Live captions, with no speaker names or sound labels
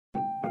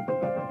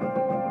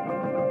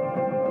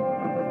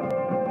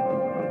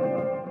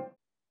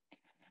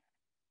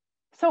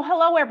So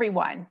hello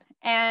everyone,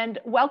 and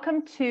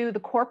welcome to the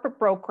Corporate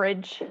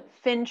Brokerage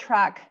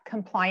FINTRAC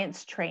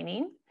Compliance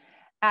Training.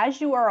 As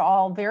you are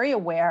all very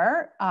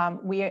aware,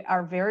 we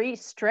are very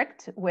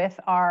strict with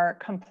our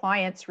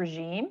compliance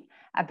regime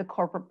at the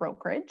Corporate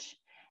Brokerage.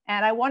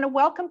 And I want to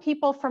welcome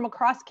people from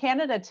across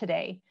Canada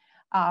today.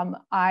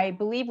 I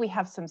believe we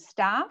have some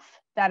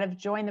staff that have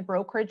joined the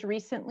brokerage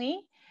recently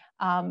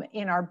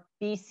in our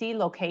BC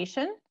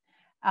location,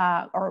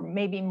 or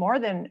maybe more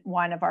than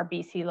one of our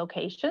BC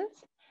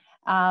locations.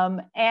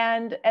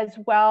 And as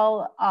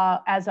well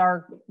as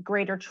our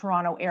Greater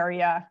Toronto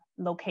Area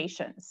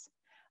locations.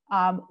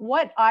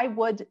 What I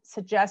would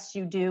suggest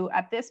you do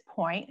at this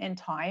point in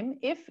time,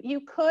 if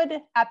you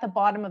could at the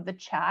bottom of the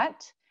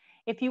chat,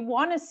 if you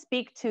want to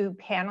speak to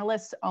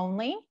panelists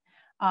only,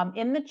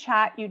 in the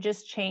chat you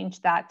just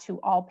change that to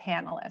all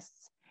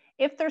panelists.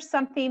 If there's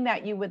something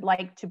that you would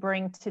like to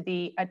bring to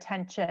the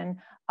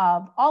attention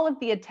of all of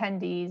the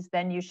attendees,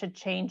 then you should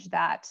change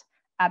that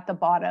at the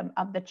bottom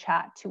of the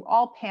chat to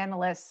all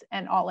panelists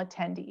and all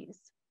attendees.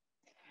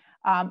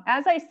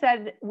 As I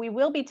said, we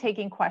will be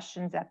taking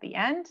questions at the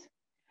end.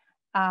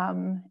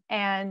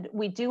 And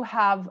we do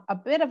have a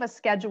bit of a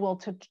schedule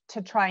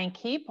to try and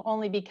keep,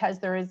 only because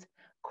there is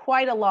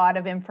quite a lot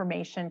of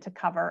information to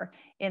cover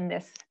in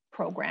this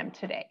program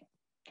today.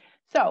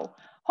 So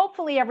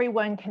hopefully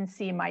everyone can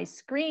see my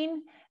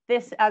screen.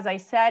 This, as I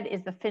said,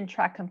 is the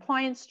FINTRAC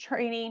compliance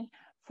training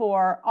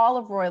for all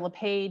of Royal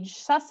LePage,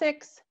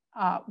 Sussex,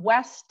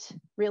 West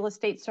Real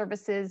Estate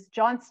Services,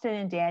 Johnston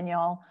and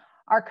Daniel,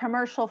 our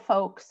commercial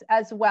folks,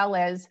 as well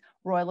as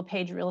Royal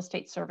LePage Real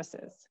Estate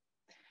Services.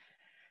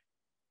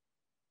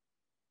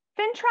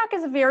 FINTRAC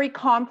is a very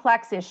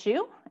complex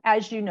issue,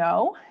 as you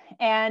know,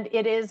 and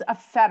it is a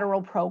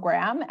federal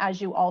program,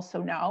 as you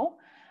also know.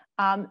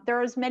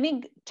 There's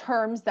many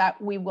terms that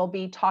we will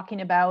be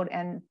talking about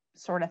and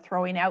sort of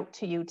throwing out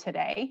to you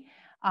today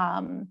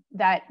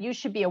that you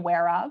should be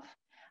aware of.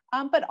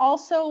 But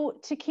also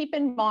to keep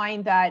in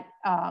mind that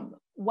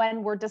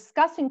when we're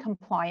discussing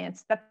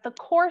compliance, that the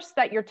course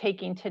that you're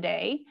taking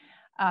today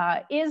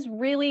is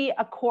really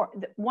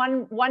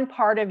one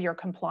part of your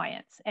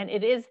compliance. And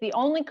it is the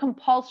only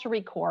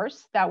compulsory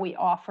course that we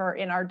offer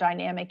in our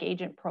Dynamic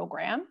Agent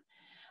program.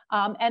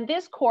 And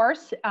this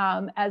course,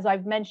 as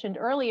I've mentioned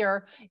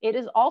earlier, it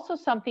is also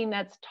something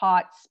that's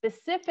taught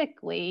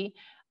specifically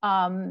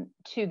to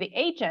the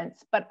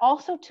agents, but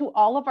also to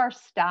all of our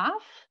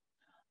staff,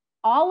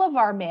 all of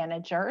our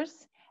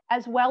managers,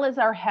 as well as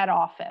our head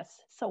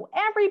office. So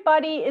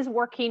everybody is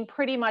working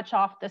pretty much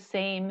off the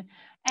same,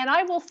 and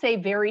I will say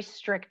very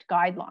strict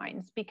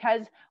guidelines,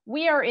 because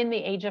we are in the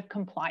age of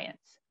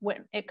compliance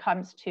when it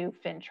comes to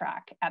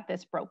FINTRAC at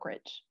this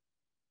brokerage.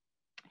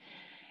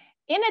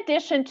 In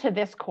addition to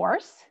this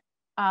course,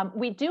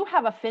 we do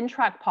have a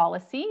FINTRAC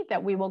policy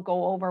that we will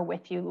go over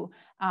with you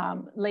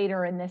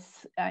later in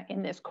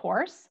this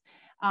course.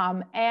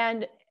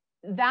 And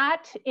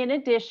that, in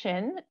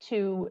addition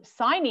to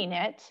signing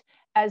it,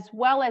 as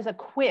well as a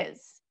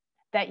quiz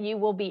that you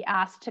will be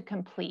asked to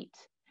complete.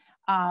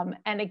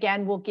 And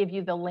again, we'll give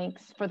you the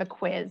links for the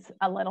quiz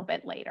a little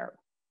bit later.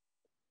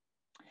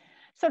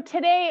 So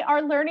today,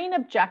 our learning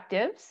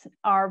objectives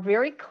are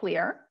very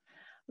clear.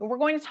 We're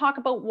going to talk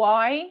about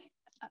why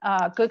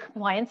good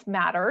compliance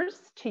matters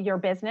to your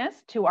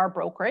business, to our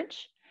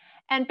brokerage,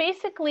 and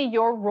basically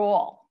your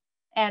role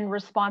and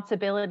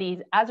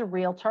responsibilities as a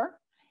realtor,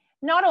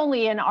 not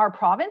only in our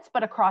province,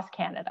 but across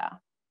Canada,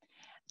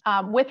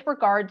 with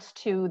regards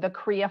to the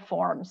CREA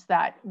forms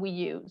that we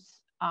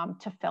use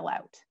to fill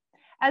out,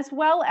 as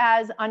well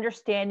as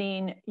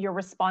understanding your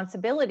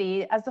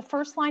responsibility as the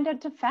first line of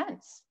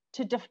defense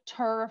to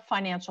deter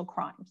financial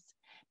crimes.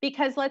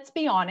 Because let's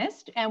be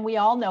honest, and we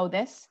all know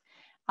this,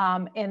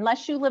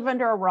 unless you live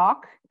under a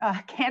rock,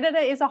 Canada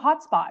is a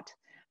hotspot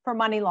for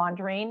money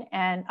laundering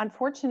and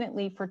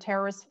unfortunately for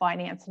terrorist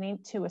financing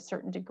to a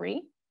certain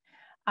degree.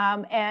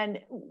 And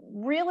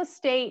real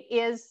estate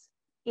is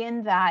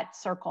in that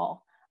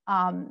circle.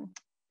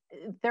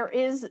 There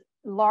is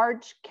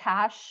large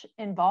cash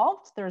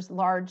involved. There's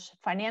large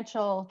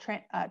financial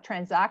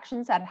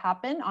transactions that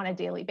happen on a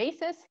daily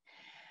basis.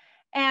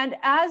 And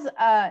as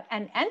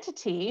an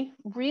entity,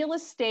 real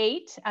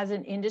estate as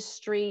an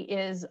industry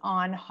is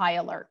on high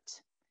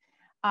alert.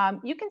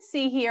 You can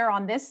see here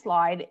on this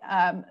slide,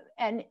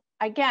 and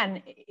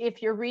again,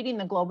 if you're reading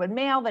the Globe and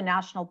Mail, the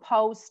National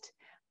Post,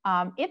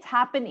 it's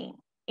happening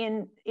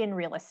in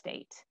real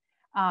estate.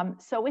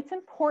 So it's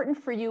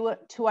important for you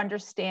to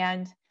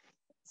understand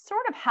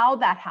sort of how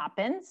that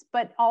happens,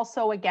 but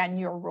also, again,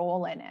 your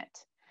role in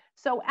it.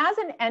 So as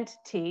an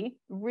entity,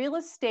 real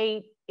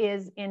estate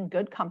is in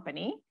good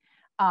company.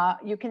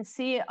 You can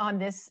see on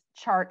this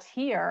chart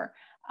here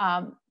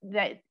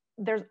that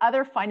there's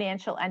other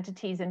financial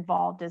entities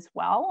involved as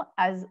well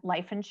as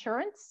life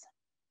insurance,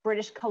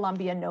 British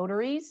Columbia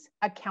notaries,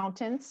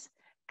 accountants,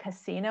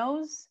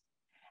 casinos,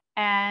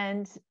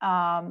 and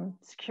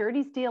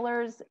securities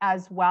dealers,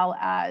 as well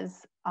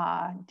as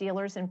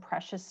dealers in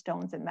precious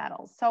stones and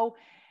metals. So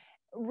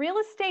real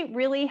estate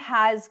really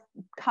has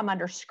come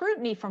under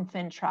scrutiny from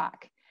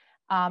FINTRAC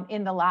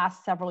in the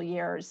last several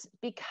years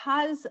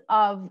because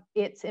of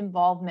its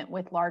involvement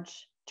with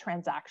large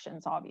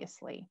transactions,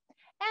 obviously,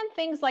 and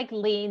things like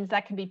liens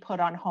that can be put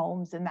on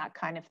homes and that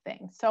kind of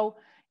thing. So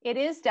it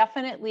is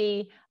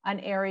definitely an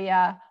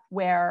area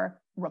where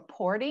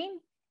reporting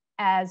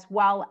as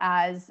well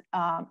as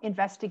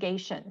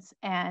investigations,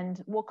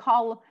 and we'll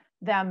call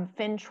them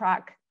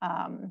FINTRAC,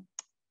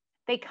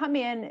 they come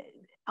in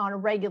on a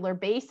regular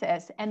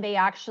basis and they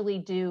actually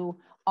do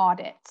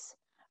audits.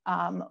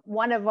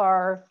 One of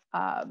our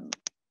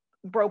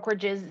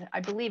brokerages, I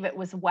believe it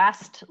was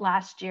West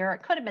last year,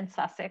 it could have been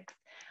Sussex,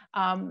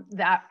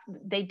 that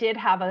they did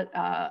have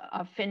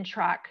a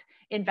FINTRAC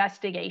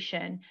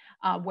investigation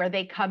where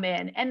they come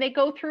in and they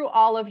go through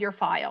all of your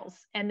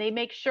files and they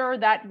make sure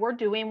that we're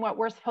doing what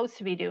we're supposed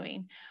to be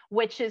doing,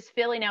 which is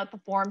filling out the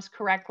forms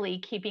correctly,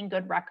 keeping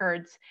good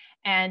records,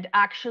 and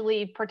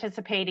actually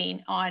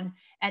participating on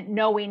and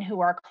knowing who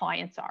our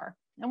clients are.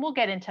 And we'll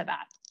get into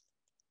that.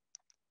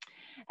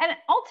 And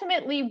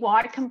ultimately,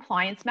 why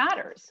compliance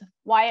matters,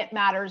 why it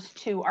matters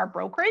to our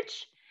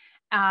brokerage,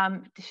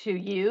 to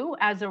you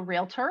as a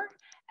realtor,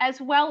 as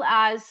well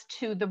as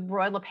to the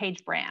Royal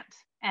LePage brand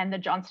and the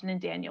Johnson &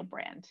 Daniel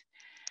brand.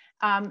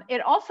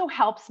 It also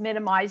helps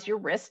minimize your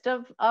risk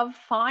of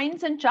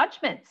fines and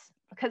judgments,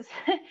 because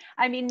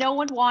I mean, no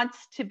one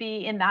wants to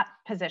be in that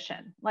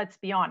position, let's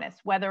be honest,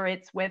 whether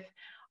it's with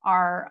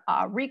our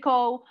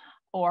RICO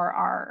or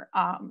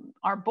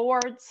our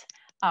boards.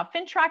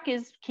 FINTRAC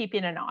is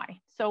keeping an eye.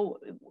 So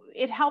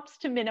it helps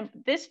to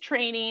this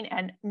training,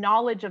 and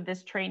knowledge of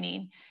this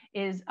training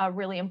is a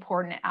really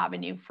important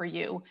avenue for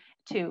you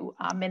to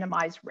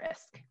minimize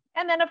risk.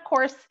 And then of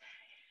course,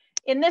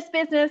 in this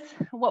business,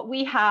 what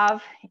we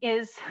have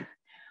is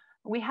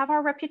we have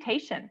our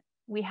reputation,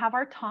 we have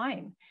our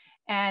time.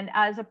 And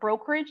as a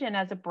brokerage and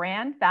as a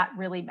brand, that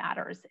really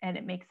matters and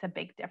it makes a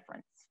big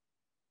difference.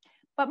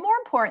 But more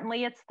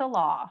importantly, it's the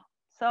law.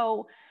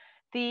 So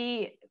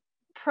the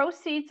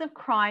Proceeds of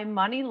Crime,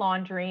 Money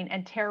Laundering,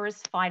 and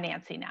Terrorist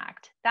Financing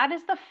Act, that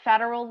is the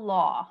federal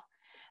law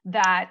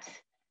that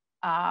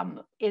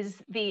is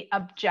the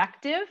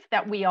objective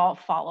that we all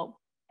follow.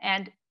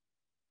 And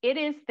it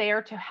is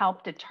there to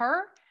help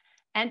deter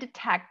and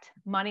detect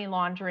money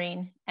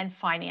laundering and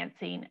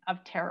financing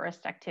of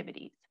terrorist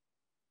activities.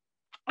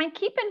 And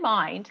keep in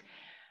mind,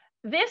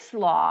 this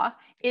law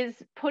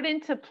is put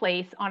into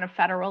place on a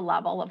federal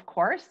level, of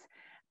course,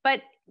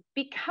 but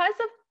because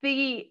of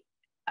the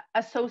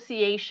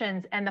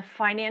associations and the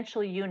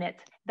financial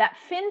units that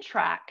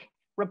FINTRAC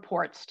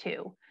reports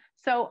to.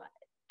 So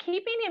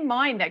keeping in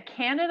mind that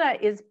Canada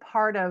is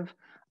part of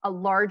a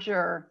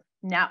larger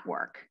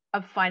network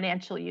of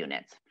financial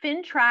units.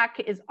 FINTRAC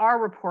is our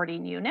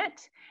reporting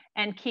unit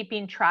and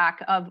keeping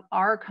track of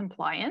our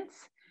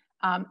compliance,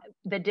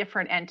 the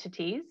different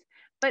entities,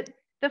 but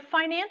the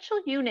financial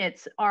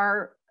units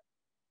are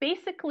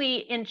basically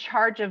in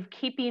charge of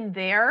keeping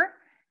their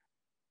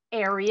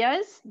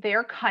areas,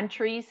 their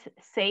countries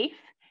safe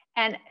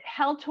and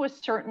held to a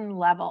certain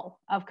level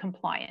of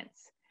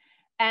compliance.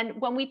 And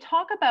when we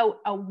talk about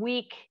a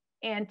weak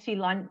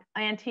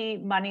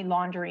anti-money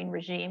laundering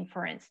regime,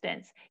 for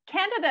instance,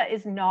 Canada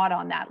is not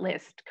on that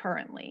list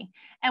currently,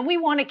 and we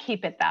want to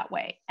keep it that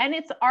way. And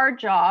it's our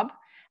job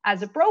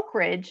as a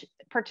brokerage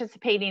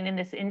participating in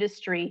this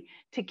industry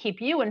to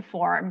keep you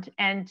informed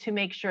and to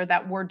make sure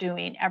that we're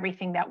doing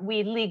everything that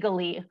we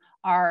legally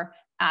are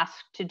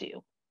asked to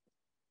do.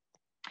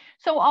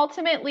 So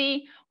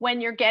ultimately,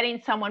 when you're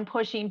getting someone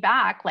pushing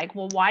back, like,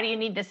 well, why do you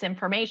need this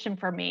information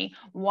from me?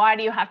 Why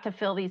do you have to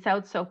fill these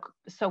out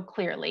so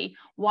clearly?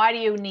 Why do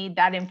you need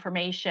that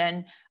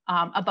information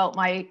about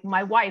my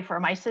wife or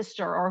my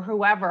sister or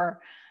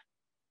whoever?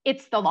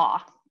 It's the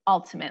law,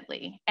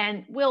 ultimately,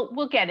 and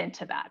we'll get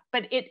into that.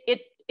 But it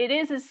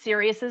is as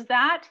serious as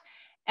that,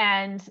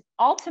 and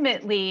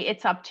ultimately,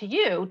 it's up to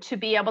you to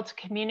be able to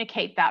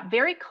communicate that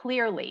very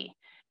clearly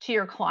to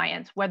your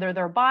clients, whether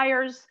they're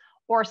buyers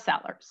or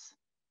sellers.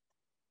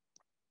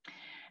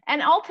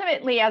 And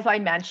ultimately, as I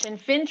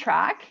mentioned,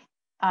 FINTRAC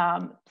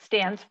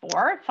stands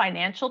for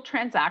Financial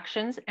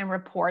Transactions and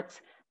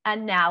Reports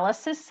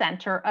Analysis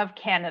Center of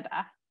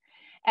Canada.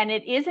 And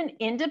it is an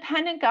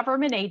independent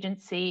government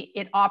agency.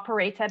 It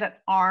operates at an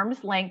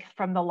arm's length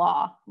from the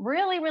law.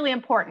 Really, really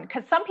important,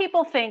 because some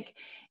people think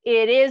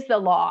it is the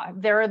law.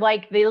 They're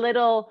like the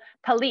little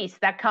police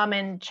that come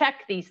and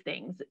check these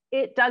things.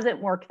 It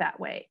doesn't work that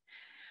way.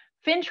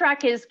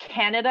 FINTRAC is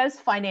Canada's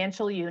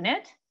financial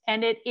unit,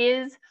 and it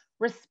is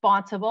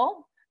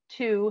responsible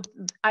to,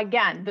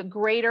 again, the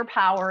greater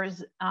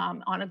powers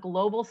on a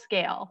global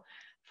scale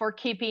for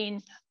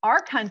keeping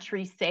our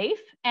country safe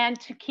and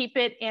to keep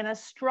it in a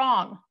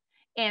strong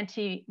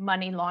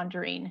anti-money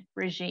laundering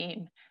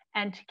regime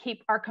and to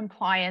keep our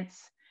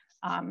compliance,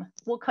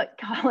 we'll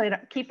call it,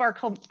 keep our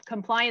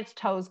compliance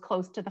toes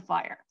close to the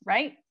fire,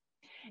 right?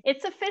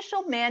 Its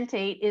official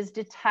mandate is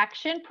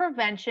detection,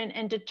 prevention,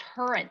 and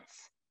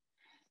deterrence.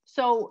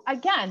 So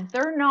again,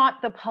 they're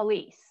not the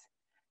police.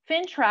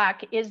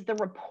 FINTRAC is the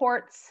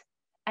reports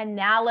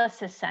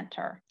analysis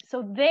center.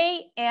 So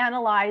they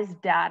analyze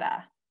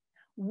data.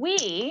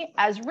 We,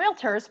 as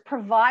realtors,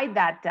 provide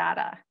that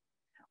data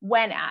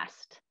when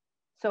asked.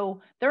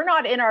 So they're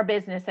not in our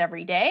business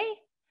every day.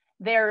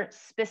 They're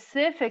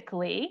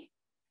specifically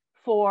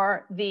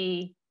for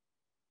the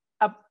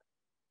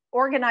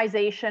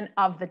organization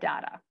of the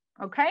data,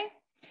 okay?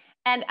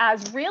 And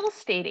as real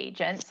estate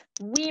agents,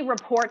 we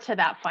report to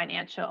that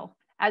financial.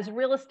 As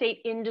real estate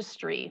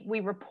industry, we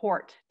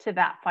report to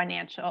that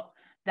financial,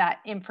 that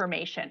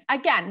information,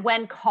 again,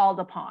 when called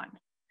upon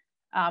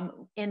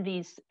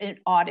in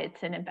audits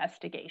and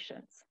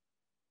investigations.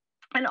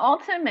 And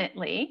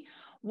ultimately,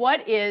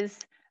 what is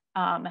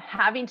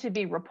having to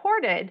be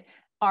reported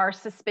are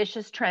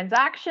suspicious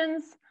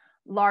transactions,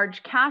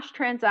 large cash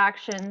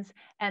transactions,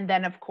 and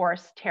then, of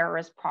course,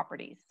 terrorist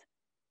properties.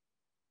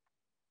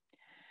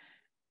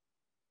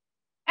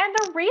 And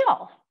they're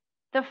real.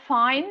 The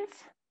fines,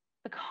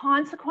 the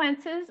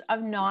consequences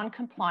of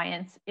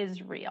non-compliance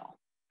is real.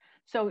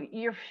 So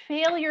your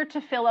failure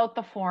to fill out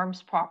the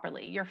forms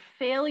properly, your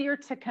failure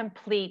to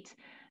complete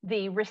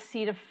the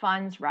receipt of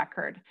funds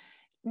record,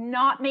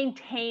 not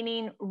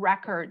maintaining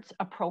records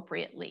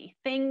appropriately,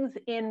 things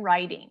in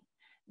writing.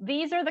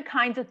 These are the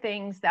kinds of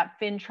things that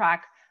FINTRAC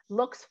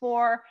looks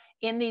for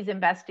in these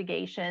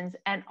investigations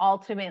and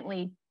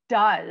ultimately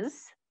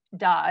does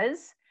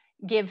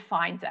give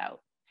fines out.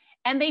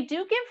 And they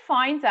do give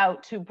fines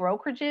out to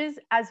brokerages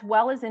as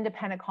well as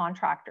independent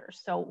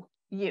contractors, so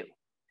you.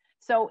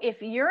 So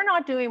if you're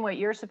not doing what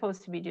you're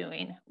supposed to be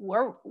doing,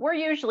 we're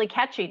usually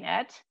catching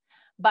it.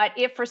 But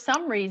if for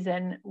some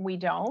reason we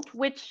don't,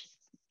 which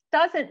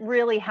doesn't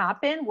really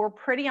happen, we're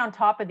pretty on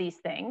top of these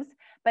things.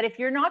 But if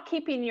you're not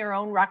keeping your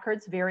own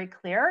records very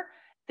clear,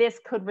 this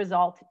could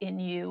result in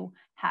you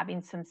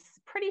having some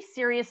pretty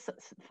serious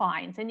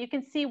fines. And you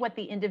can see what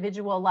the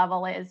individual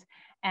level is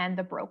and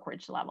the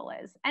brokerage level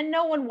is. And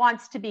no one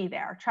wants to be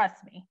there,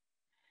 trust me.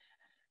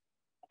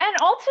 And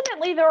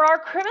ultimately, there are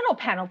criminal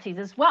penalties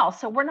as well.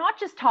 So we're not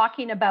just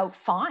talking about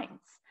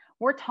fines.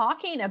 We're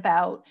talking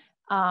about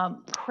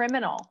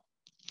criminal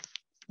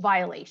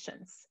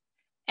violations.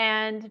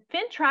 And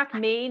FINTRAC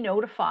may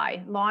notify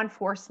law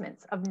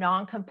enforcement of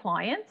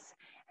non-compliance,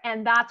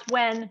 and that's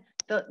when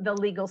the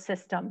legal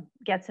system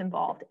gets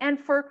involved. And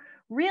for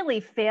really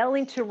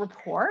failing to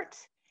report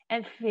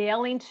and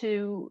failing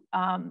to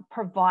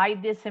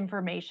provide this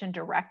information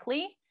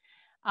directly.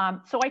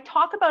 So I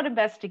talk about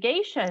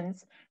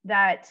investigations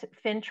that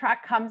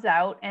FINTRAC comes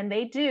out and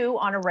they do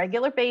on a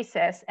regular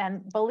basis.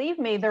 And believe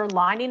me, they're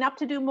lining up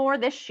to do more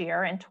this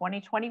year in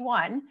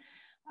 2021.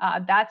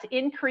 That's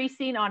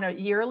increasing on a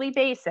yearly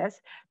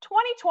basis.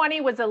 2020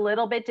 was a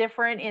little bit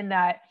different in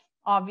that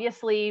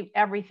obviously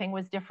everything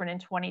was different in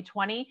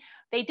 2020.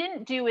 They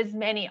didn't do as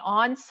many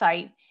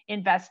on-site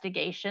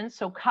investigations.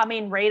 So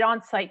coming right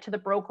on site to the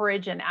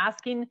brokerage and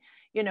asking,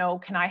 you know,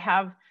 can I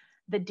have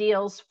the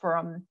deals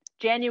from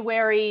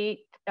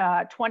January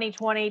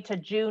 2020 to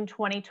June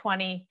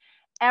 2020,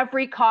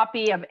 every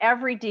copy of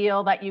every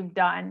deal that you've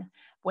done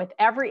with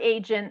every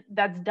agent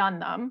that's done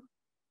them.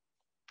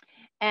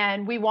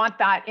 And we want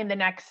that in the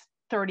next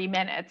 30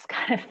 minutes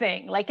kind of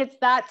thing. Like it's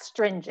that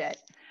stringent.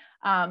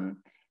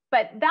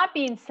 But that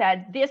being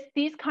said,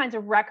 these kinds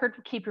of record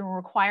keeping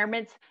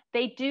requirements,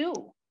 they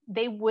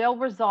will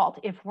result,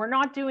 if we're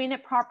not doing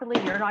it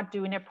properly, you're not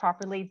doing it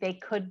properly, they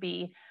could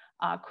be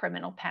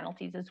criminal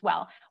penalties as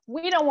well.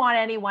 We don't want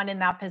anyone in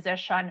that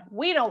position.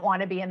 We don't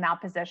want to be in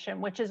that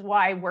position, which is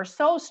why we're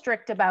so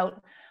strict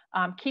about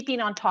keeping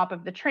on top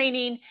of the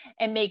training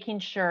and making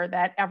sure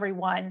that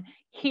everyone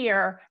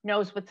here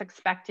knows what's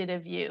expected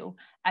of you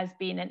as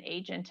being an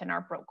agent in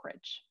our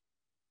brokerage.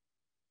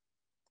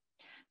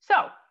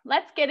 So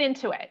let's get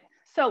into it.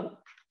 So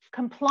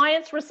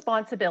compliance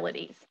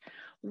responsibilities.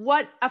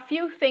 A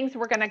few things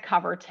we're going to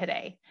cover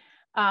today.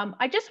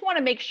 I just want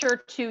to make sure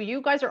too,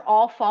 you guys are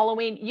all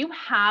following. You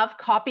have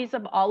copies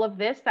of all of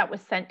this that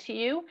was sent to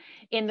you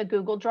in the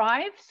Google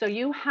Drive. So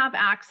you have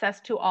access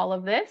to all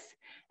of this.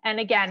 And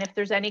again, if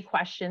there's any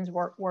questions,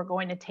 we're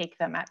going to take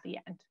them at the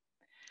end.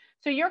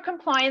 So your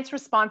compliance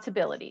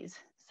responsibilities.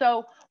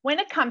 So when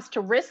it comes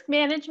to risk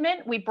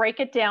management, we break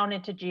it down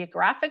into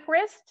geographic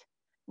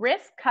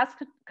risk,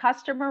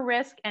 customer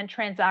risk, and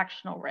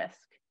transactional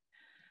risk.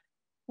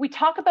 We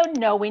talk about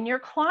knowing your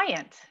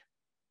client,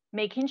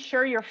 making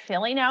sure you're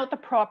filling out the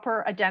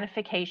proper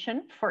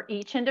identification for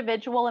each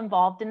individual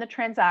involved in the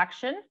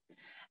transaction,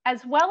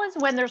 as well as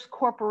when there's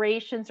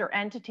corporations or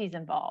entities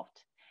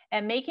involved,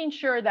 and making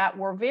sure that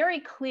we're very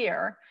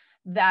clear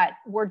that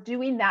we're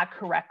doing that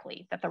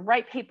correctly, that the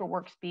right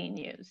paperwork's being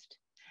used,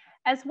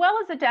 as well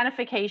as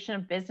identification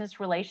of business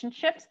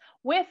relationships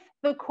with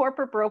the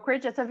corporate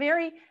brokerage. It's a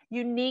very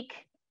unique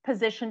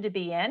position to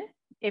be in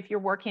if you're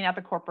working at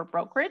the corporate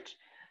brokerage,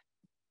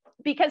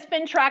 because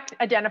FINTRAC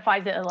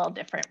identifies it a little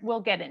different.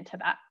 We'll get into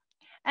that.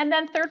 And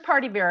then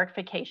third-party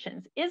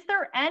verifications. Is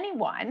there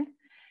anyone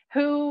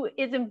who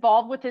is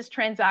involved with this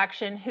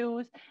transaction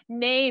whose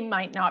name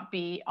might not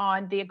be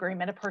on the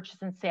agreement of purchase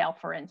and sale,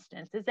 for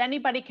instance? Is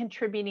anybody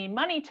contributing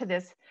money to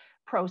this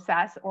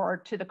process or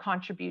to the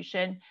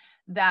contribution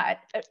that,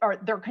 or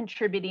their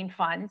contributing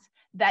funds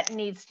that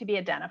needs to be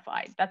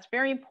identified. That's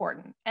very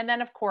important. And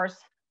then of course,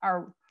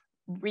 our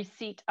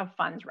receipt of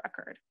funds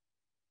record.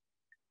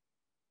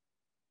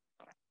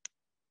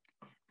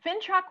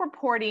 FINTRAC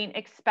reporting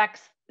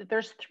expects,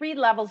 there's 3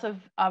 levels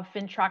of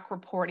FINTRAC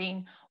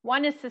reporting.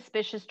 One is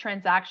suspicious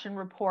transaction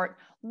report,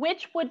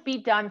 which would be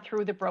done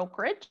through the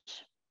brokerage.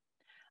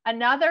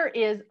 Another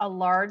is a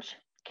large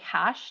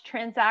cash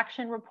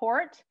transaction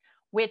report,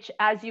 which,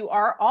 as you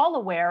are all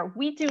aware,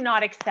 we do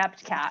not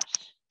accept cash.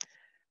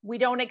 We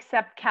don't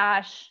accept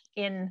cash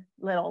in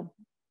little,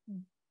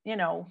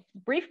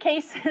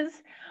 briefcases.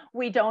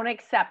 We don't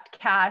accept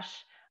cash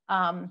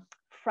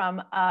from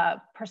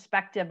a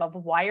perspective of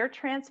wire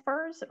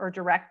transfers or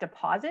direct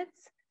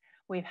deposits.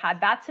 We've had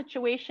that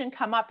situation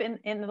come up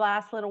in the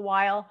last little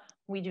while.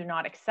 We do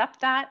not accept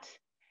that.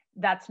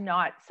 That's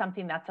not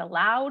something that's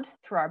allowed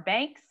through our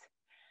banks.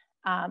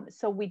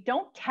 So we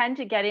don't tend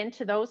to get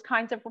into those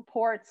kinds of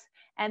reports.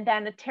 And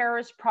then the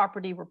terrorist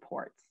property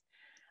reports.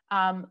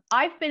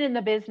 I've been in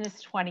the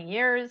business 20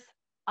 years.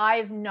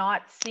 I've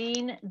not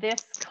seen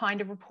this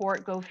kind of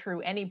report go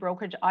through any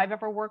brokerage I've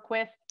ever worked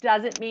with.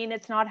 Doesn't mean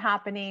it's not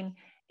happening.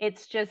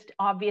 It's just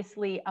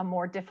obviously a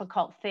more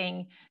difficult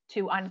thing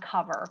to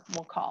uncover,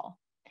 we'll call.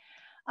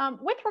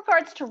 With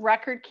regards to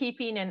record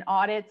keeping and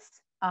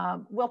audits,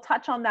 we'll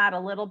touch on that a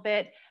little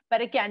bit.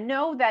 But again,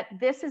 know that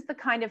this is the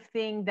kind of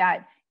thing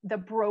that the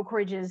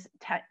brokerages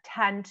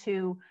tend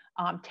to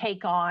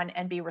take on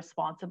and be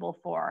responsible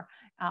for.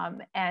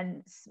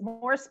 And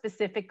more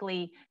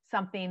specifically,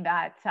 something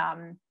that,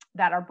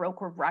 that our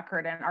broker of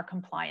record and our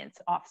compliance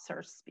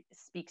officer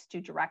speaks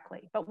to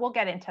directly. But we'll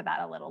get into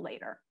that a little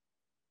later.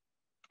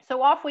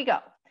 So off we go.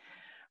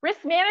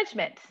 Risk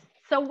management.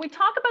 So we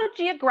talk about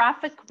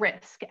geographic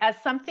risk as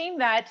something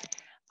that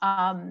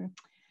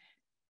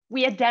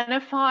we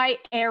identify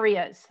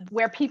areas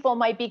where people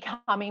might be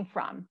coming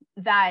from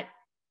that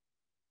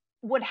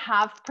would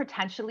have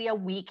potentially a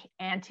weak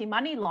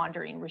anti-money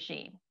laundering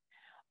regime,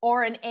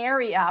 or an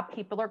area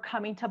people are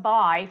coming to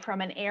buy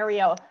from an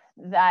area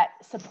that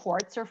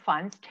supports or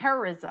funds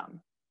terrorism,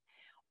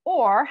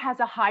 or has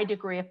a high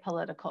degree of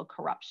political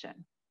corruption.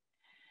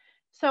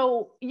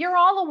 So you're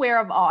all aware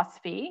of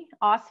OSFI.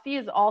 OSFI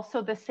is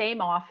also the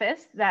same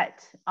office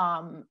that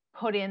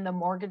put in the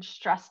mortgage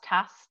stress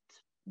test,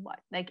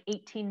 like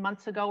 18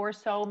 months ago or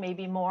so,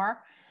 maybe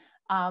more.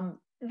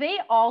 They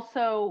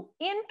also,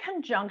 in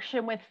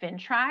conjunction with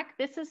FINTRAC,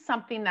 this is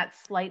something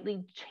that's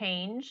slightly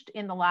changed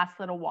in the last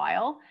little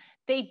while.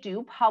 They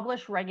do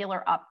publish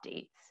regular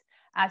updates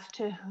as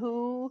to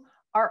who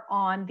are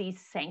on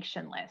these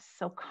sanction lists.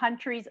 So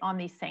countries on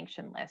these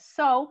sanction lists.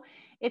 So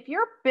if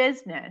your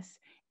business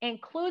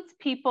includes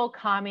people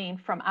coming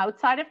from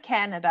outside of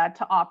Canada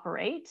to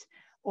operate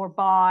or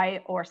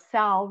buy or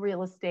sell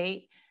real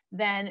estate,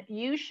 then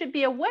you should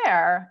be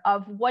aware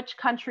of which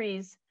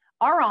countries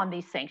are on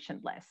these sanctioned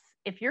lists.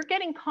 If you're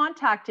getting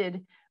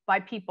contacted by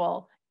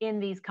people in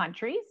these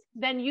countries,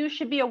 then you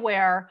should be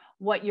aware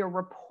what your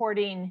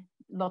reporting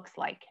looks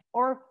like,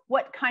 or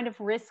what kind of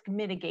risk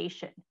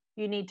mitigation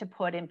you need to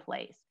put in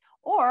place,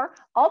 or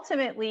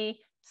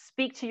ultimately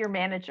speak to your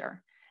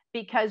manager,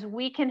 because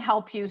we can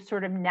help you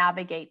sort of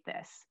navigate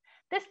this.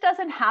 This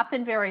doesn't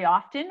happen very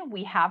often.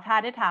 We have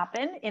had it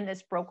happen in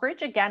this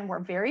brokerage. Again, we're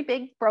a very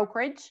big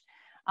brokerage.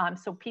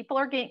 So people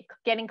are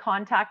getting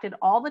contacted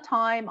all the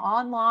time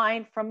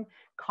online from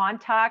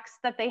contacts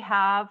that they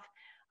have.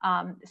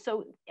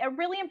 So a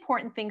really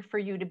important thing for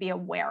you to be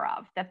aware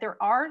of, that there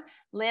are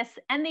lists,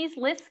 and these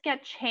lists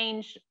get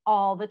changed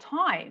all the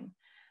time.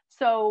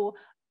 So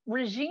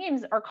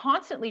regimes are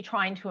constantly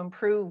trying to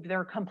improve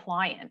their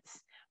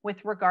compliance with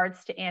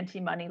regards to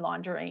anti-money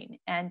laundering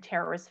and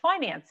terrorist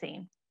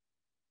financing.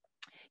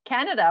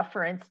 Canada,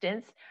 for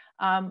instance,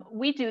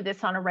 we do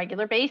this on a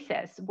regular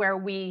basis, where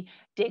we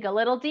dig a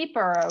little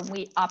deeper,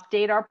 we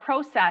update our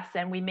process,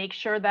 and we make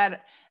sure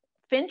that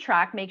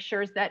FINTRAC makes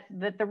sure that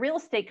the real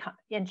estate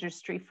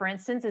industry, for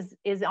instance,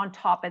 is on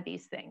top of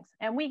these things.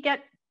 And we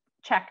get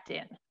checked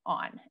in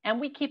on,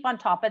 and we keep on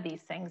top of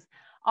these things,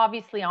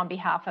 obviously on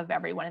behalf of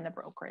everyone in the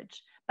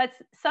brokerage. But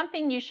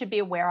something you should be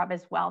aware of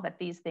as well, that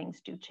these things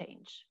do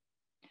change.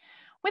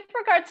 With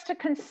regards to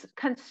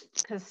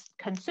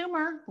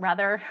consumer,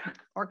 rather,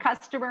 or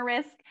customer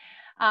risk,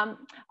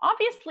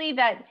 obviously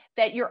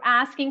that you're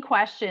asking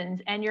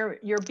questions and you're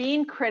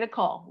being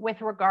critical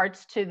with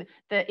regards to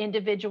the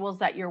individuals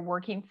that you're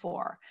working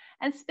for.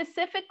 And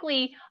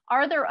specifically,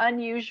 are there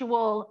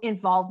unusual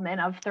involvement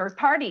of third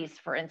parties,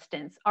 for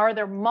instance? Are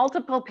there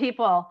multiple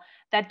people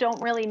that don't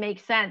really make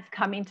sense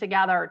coming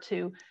together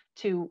to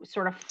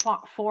sort of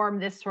form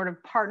this sort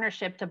of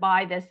partnership to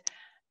buy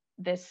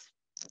this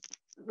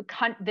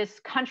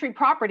country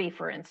property,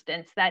 for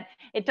instance, that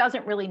it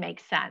doesn't really make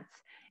sense?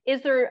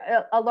 Is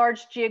there a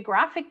large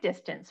geographic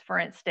distance, for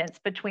instance,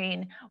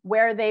 between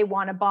where they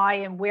want to buy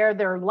and where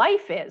their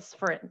life is?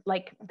 For,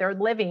 like, they're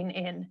living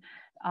in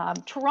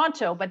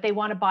Toronto, but they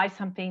want to buy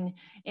something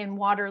in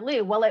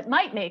Waterloo. Well, it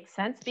might make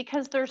sense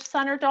because their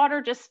son or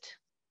daughter just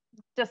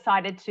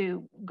decided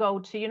to go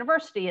to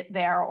university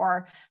there,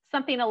 or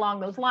something along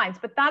those lines.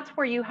 But that's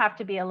where you have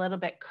to be a little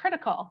bit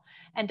critical.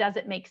 And does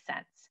it make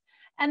sense?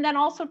 And then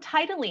also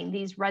titling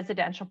these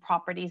residential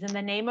properties in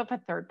the name of a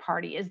third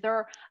party. Is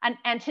there an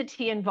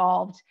entity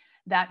involved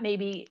that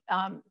maybe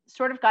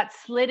sort of got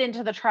slid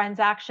into the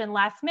transaction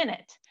last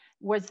minute?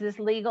 Was this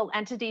legal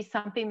entity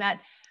something that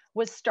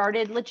was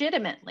started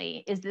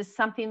legitimately? Is this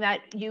something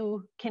that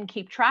you can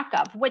keep track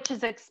of, which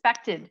is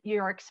expected,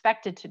 you're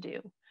expected to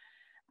do?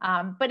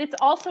 But it's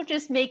also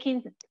just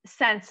making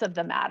sense of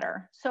the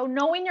matter. So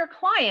knowing your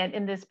client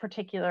in this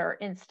particular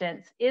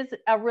instance is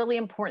a really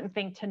important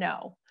thing to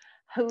know.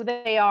 Who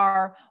they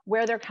are,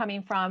 where they're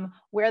coming from,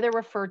 where they're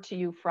referred to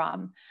you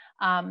from,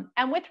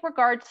 and with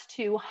regards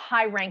to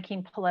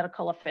high-ranking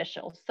political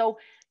officials. So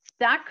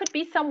that could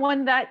be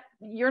someone that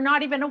you're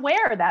not even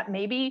aware that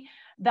maybe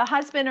the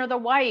husband or the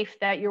wife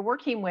that you're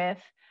working with,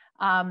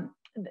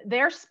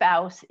 their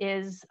spouse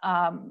is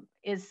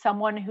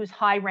someone who's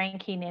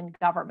high-ranking in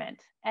government,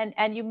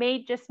 and you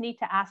may just need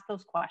to ask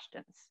those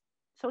questions.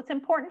 So it's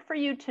important for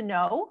you to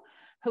know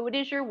who it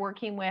is you're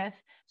working with,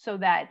 so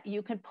that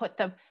you can put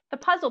the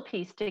puzzle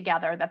piece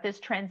together that this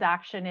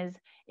transaction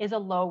is a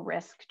low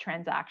risk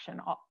transaction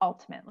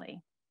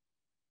ultimately.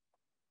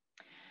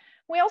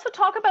 We also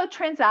talk about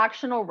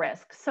transactional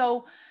risk.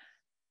 So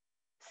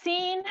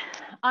seeing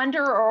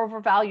under or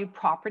overvalued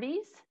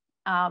properties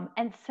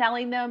and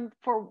selling them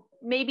for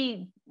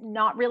maybe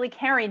not really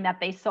caring that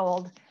they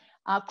sold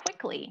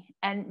quickly,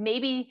 and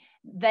maybe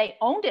they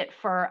owned it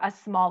for a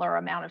smaller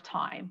amount of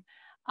time.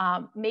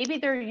 Maybe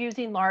they're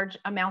using large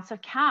amounts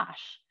of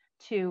cash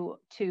to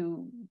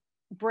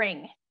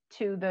bring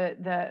to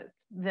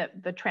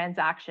the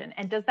transaction.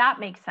 And does that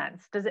make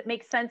sense? Does it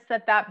make sense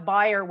that that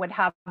buyer would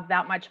have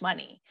that much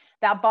money?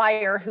 That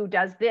buyer who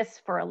does this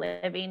for a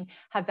living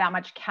have that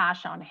much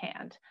cash on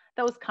hand?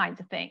 Those kinds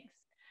of things.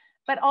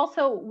 But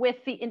also with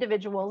the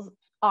individual's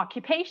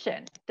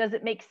occupation, does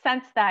it make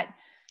sense that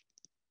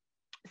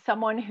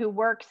someone who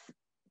works,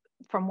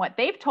 from what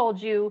they've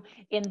told you,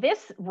 in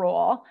this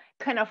role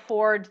can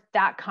afford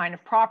that kind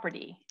of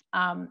property?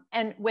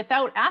 And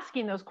without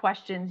asking those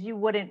questions, you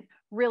wouldn't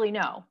really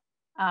know.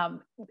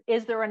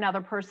 Is there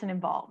another person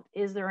involved?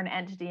 Is there an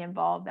entity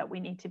involved that we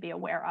need to be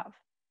aware of?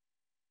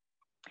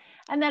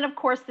 And then, of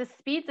course, the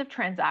speeds of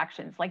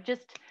transactions, like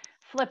just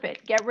flip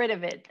it, get rid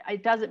of it.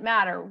 It doesn't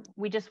matter.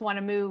 We just want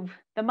to move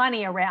the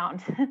money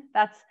around.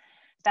 that's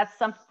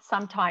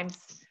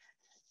sometimes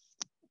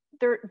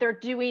they're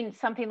doing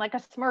something like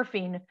a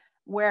smurfing,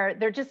 where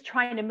they're just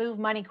trying to move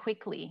money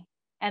quickly,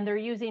 and they're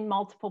using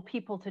multiple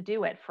people to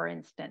do it, for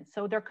instance.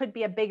 So there could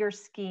be a bigger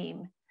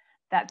scheme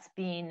that's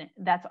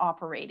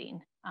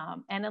operating.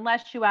 And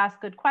unless you ask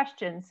good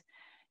questions,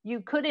 you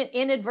could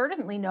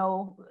inadvertently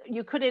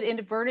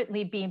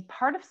be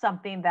part of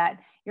something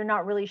that you're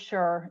not really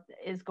sure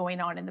is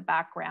going on in the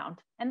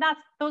background. And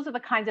those are the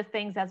kinds of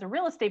things, as a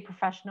real estate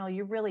professional,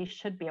 you really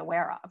should be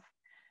aware of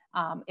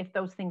if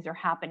those things are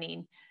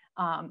happening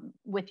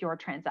with your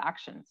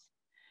transactions.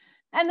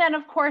 And then,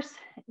 of course,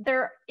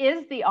 there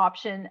is the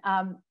option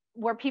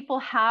where people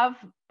have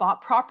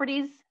bought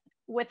properties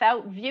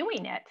without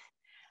viewing it.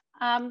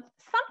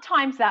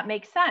 Sometimes that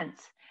makes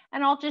sense.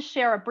 And I'll just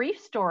share a brief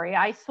story.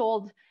 I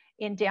sold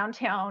in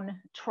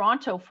downtown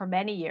Toronto for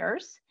many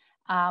years.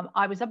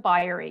 I was a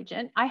buyer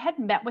agent. I had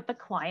met with the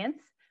clients,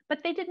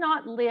 but they did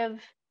not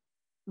live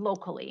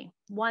locally.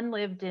 One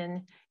lived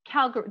in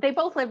Calgary. They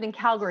both lived in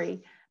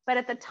Calgary, but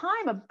at the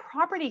time a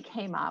property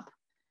came up,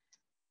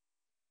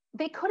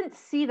 they couldn't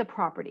see the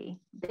property.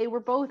 They were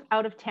both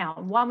out of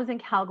town. One was in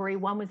Calgary,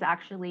 one was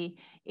actually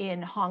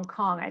in Hong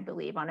Kong, I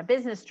believe, on a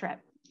business trip.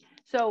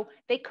 So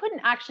they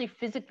couldn't actually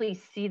physically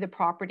see the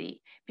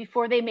property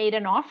before they made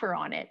an offer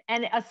on it,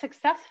 and a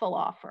successful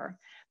offer.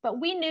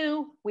 But we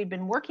knew, we'd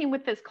been working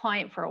with this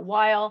client for a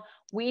while.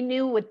 We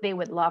knew they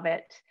would love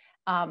it.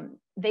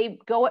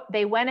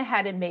 They went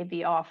ahead and made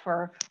the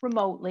offer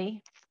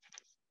remotely.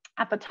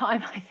 At the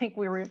time, I think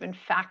we were even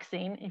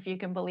faxing, if you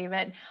can believe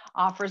it,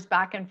 offers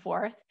back and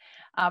forth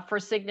for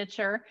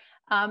signature.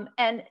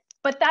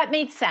 But that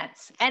made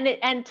sense.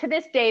 And to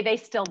this day, they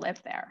still live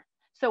there.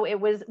 So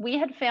we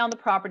had found the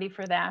property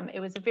for them.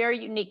 It was a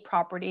very unique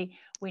property.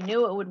 We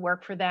knew it would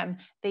work for them.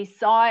 They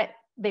saw it,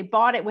 they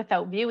bought it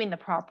without viewing the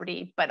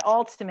property, but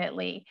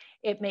ultimately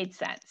it made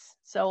sense.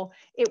 So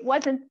it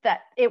wasn't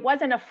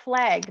a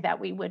flag that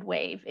we would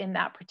wave in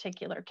that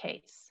particular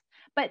case.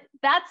 But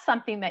that's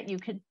something that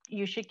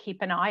you should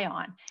keep an eye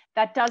on.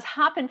 That does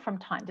happen from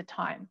time to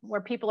time, where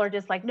people are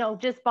just like, no,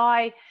 just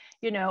buy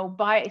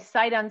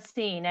sight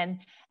unseen.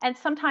 And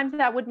sometimes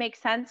that would make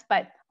sense,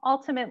 but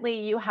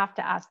ultimately you have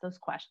to ask those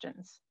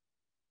questions.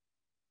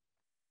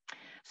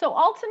 So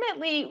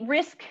ultimately,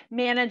 risk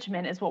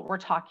management is what we're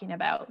talking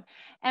about.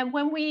 And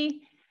when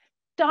we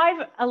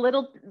dive a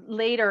little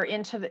later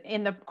in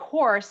the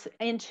course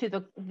into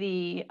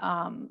the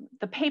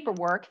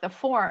paperwork, the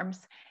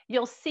forms,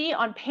 you'll see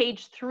on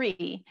page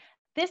 3,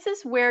 this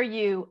is where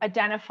you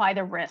identify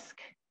the risk.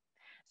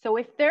 So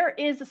if there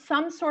is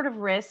some sort of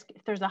risk,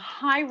 if there's a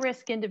high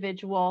risk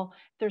individual,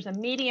 if there's a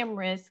medium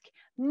risk,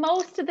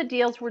 most of the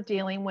deals we're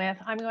dealing with,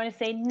 I'm going to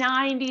say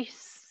 97%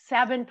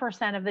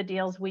 7% of the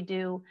deals we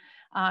do,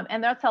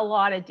 and that's a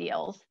lot of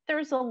deals,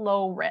 there's a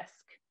low risk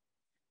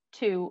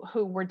to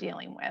who we're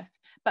dealing with.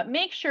 But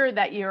make sure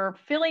that you're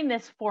filling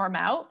this form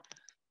out.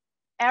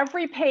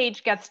 Every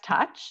page gets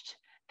touched.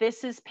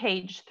 This is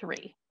page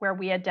 3, where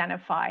we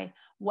identify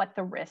what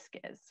the risk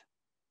is.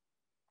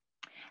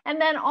 And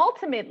then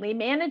ultimately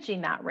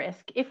managing that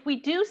risk. If we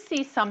do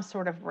see some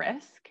sort of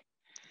risk,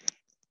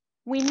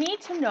 we need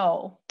to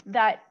know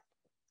that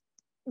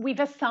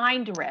we've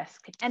assigned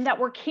risk and that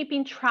we're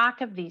keeping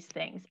track of these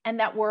things and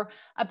that we're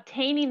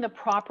obtaining the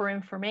proper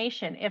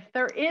information. If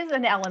there is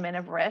an element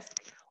of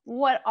risk,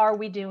 what are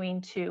we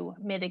doing to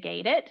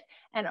mitigate it?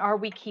 And are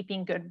we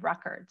keeping good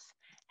records?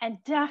 And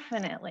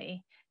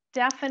definitely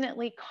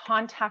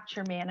contact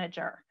your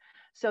manager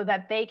so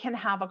that they can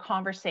have a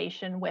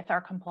conversation with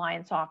our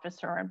compliance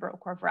officer and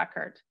broker of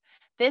record.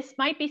 This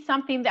might be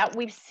something that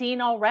we've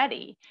seen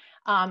already.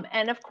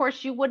 And of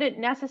course, you wouldn't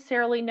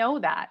necessarily know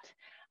that.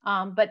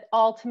 But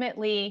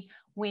ultimately,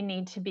 we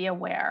need to be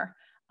aware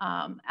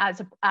at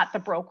the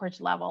brokerage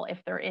level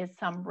if there is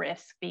some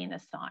risk being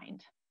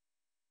assigned.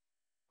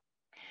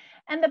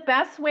 And the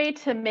best way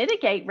to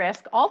mitigate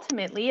risk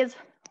ultimately is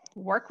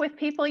work with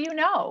people you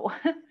know.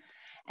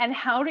 And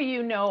how do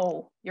you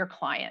know your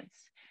clients?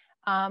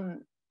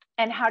 And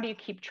how do you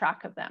keep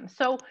track of them?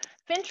 So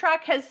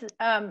FINTRAC has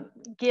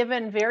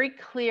given very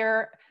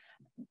clear,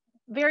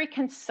 very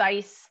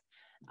concise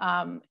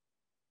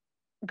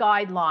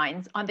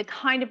guidelines on the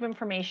kind of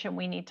information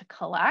we need to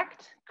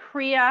collect.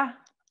 CREA,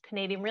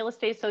 Canadian Real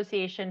Estate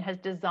Association, has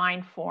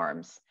designed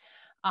forms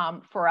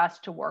for us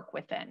to work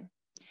within.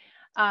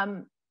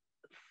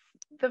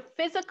 The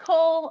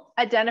physical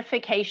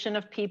identification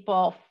of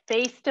people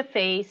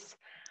face-to-face,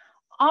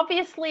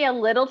 obviously a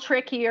little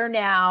trickier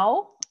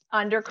now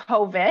under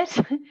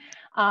COVID,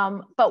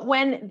 but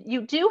when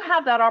you do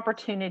have that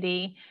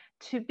opportunity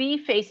to be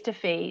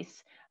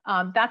face-to-face,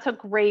 that's a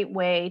great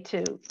way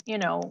to,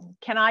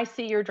 can I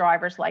see your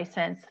driver's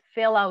license,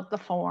 fill out the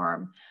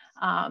form,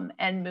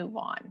 and move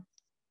on.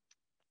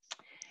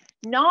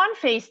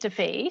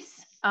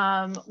 Non-face-to-face,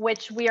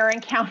 which we are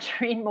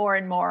encountering more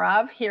and more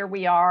of. Here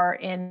we are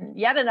in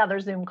yet another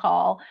Zoom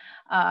call,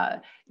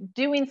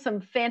 doing some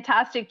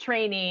fantastic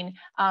training,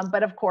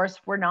 but of course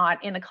we're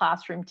not in a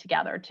classroom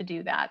together to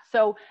do that.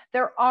 So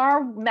there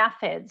are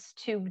methods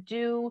to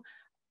do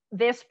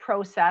this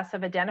process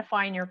of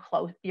identifying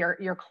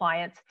your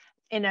clients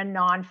in a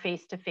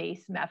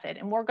non-face-to-face method.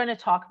 And we're going to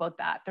talk about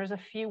that. There's a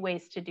few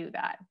ways to do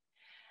that.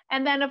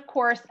 And then of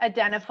course,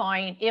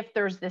 identifying if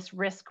there's this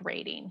risk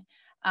rating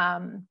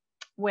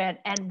when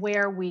and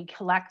where we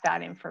collect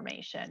that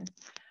information.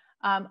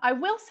 I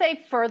will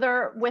say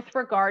further with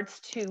regards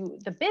to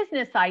the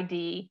business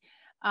ID,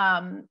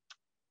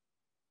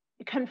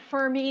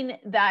 confirming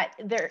that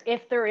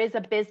if there is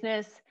a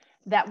business,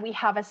 that we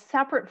have a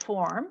separate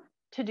form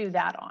to do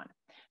that on.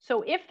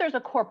 So if there's a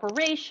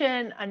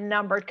corporation, a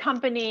numbered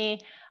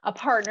company, a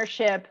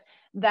partnership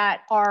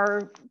that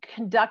are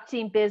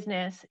conducting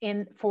business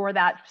for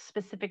that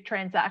specific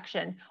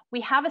transaction,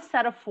 we have a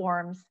set of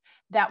forms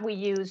that we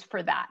use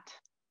for that,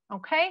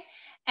 okay?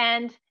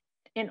 And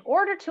in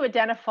order to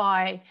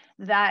identify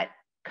that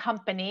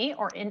company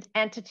or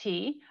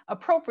entity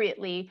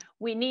appropriately,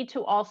 we need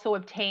to also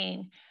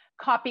obtain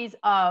copies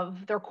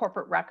of their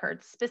corporate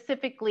records,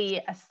 specifically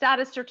a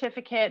status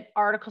certificate,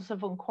 articles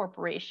of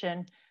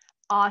incorporation,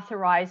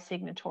 authorized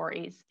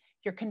signatories.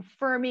 You're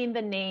confirming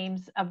the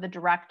names of the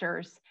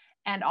directors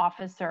and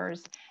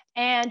officers,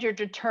 and you're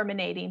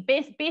determining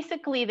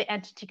basically the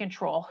entity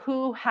control,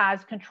 who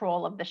has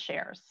control of the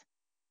shares.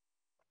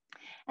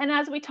 And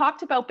as we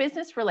talked about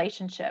business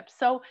relationships,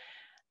 so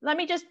let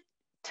me just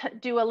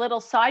do a little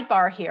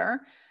sidebar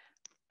here.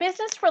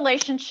 Business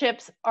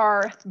relationships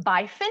are,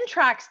 by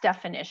FINTRAC's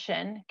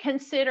definition,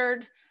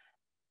 considered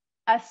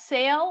a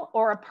sale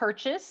or a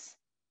purchase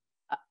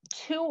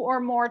 2 or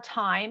more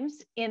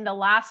times in the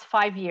last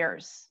 5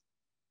 years.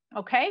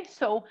 Okay,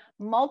 so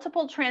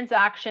multiple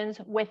transactions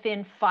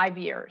within 5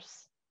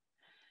 years.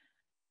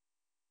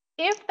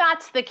 If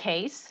that's the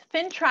case,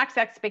 FINTRAC's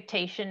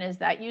expectation is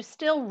that you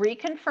still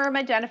reconfirm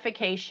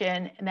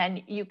identification and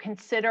then you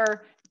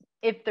consider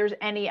if there's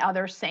any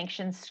other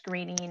sanctions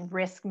screening,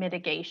 risk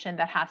mitigation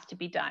that has to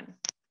be done.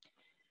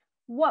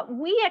 What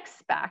we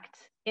expect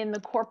in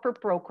the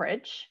corporate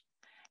brokerage,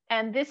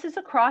 and this is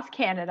across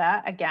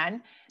Canada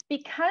again,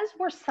 because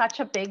we're such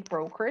a big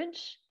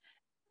brokerage,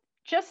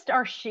 just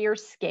our sheer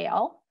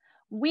scale,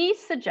 we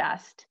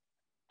suggest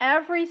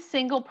every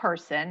single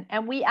person,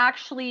 and we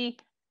actually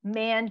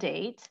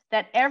mandate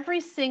that every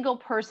single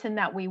person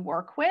that we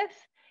work with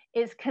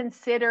is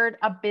considered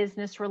a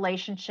business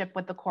relationship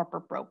with the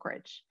corporate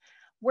brokerage.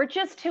 We're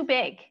just too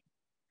big.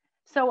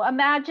 So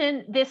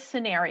imagine this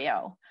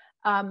scenario.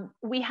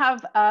 We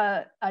have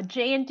a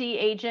J&D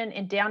agent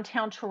in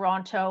downtown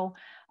Toronto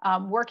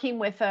working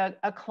with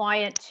a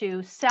client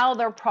to sell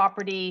their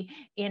property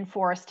in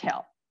Forest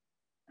Hill.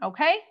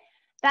 Okay,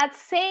 that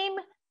same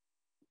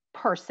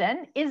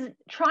person is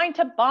trying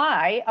to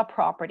buy a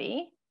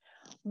property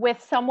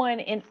with someone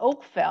in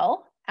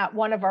Oakville at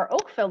one of our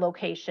Oakville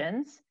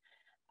locations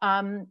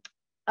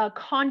a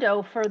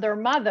condo for their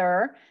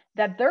mother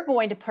that they're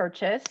going to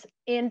purchase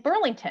in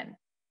Burlington.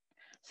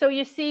 So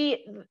you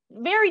see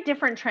very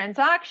different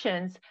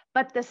transactions,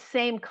 but the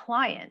same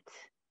client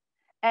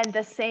and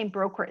the same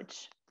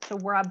brokerage. So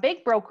we're a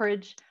big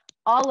brokerage.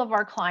 All of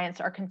our clients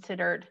are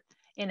considered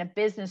in a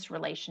business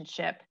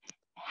relationship.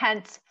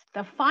 Hence,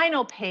 the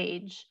final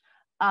page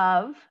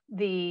of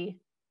the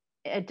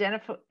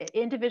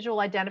individual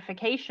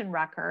identification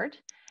record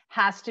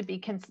has to be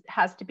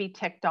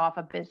ticked off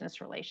a business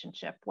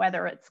relationship,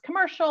 whether it's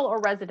commercial or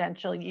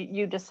residential,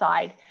 you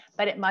decide,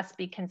 but it must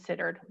be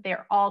considered.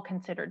 They're all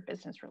considered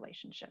business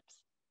relationships.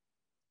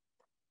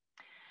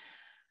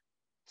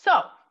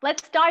 So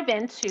let's dive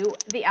into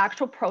the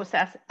actual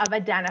process of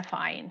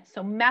identifying.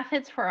 So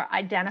methods for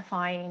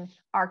identifying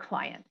our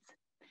clients.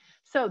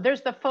 So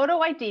there's the photo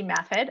ID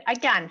method,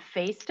 again,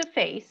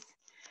 face-to-face.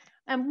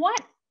 And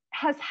what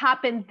has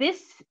happened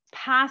this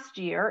past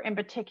year in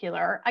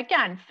particular,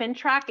 again,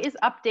 FINTRAC is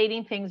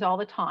updating things all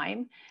the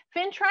time.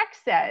 FINTRAC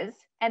says,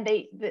 and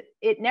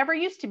it never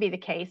used to be the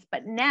case,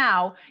 but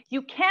now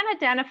you can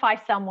identify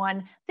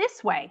someone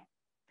this way.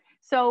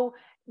 So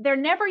they're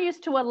never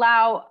used to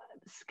allow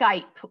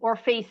Skype or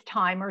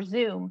FaceTime or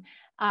Zoom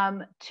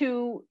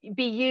to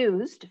be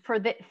used for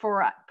the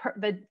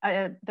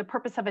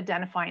purpose of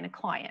identifying a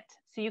client.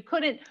 So you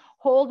couldn't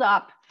hold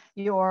up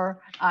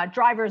your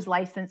driver's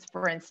license,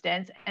 for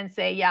instance, and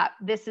say, yeah,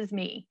 this is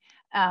me.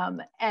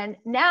 And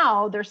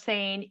now they're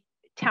saying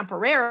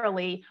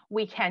temporarily,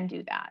 we can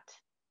do that.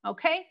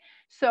 Okay,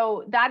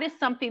 so that is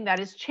something that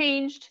has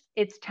changed.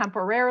 It's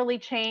temporarily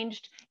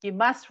changed. You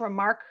must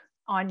remark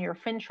on your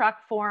FINTRAC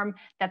form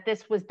that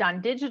this was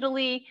done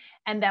digitally.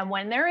 And then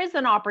when there is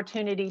an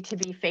opportunity to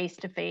be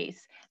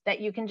face-to-face, that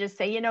you can just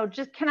say, you know,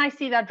 just can I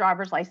see that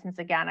driver's license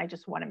again? I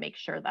just want to make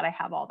sure that I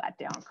have all that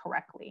down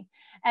correctly.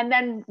 And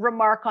then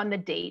remark on the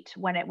date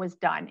when it was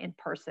done in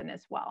person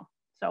as well.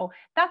 So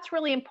that's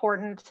really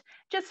important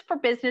just for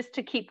business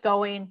to keep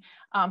going.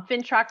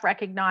 FINTRAC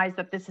recognized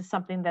that this is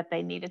something that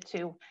they needed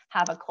to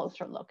have a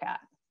closer look at.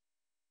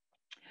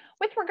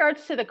 With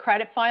regards to the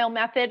credit file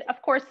method,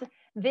 of course,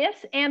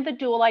 this and the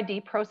dual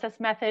ID process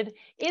method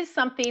is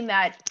something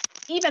that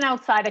even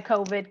outside of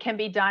COVID can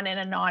be done in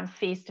a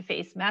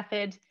non-face-to-face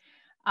method.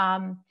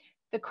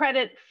 The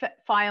credit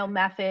file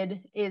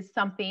method is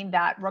something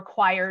that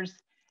requires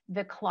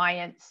the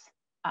client's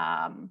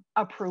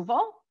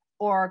approval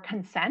or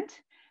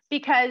consent,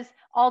 because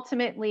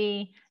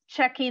ultimately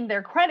checking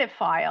their credit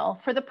file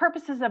for the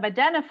purposes of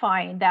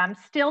identifying them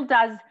still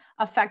does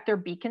affect their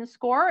beacon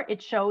score.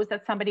 It shows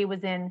that somebody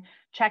was in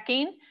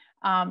checking.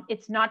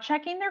 It's not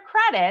checking their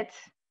credit,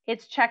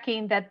 it's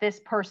checking that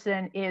this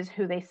person is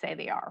who they say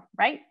they are,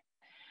 right?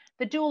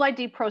 The dual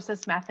ID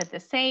process method, the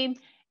same,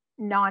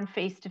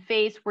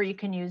 non-face-to-face, where you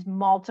can use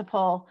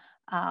multiple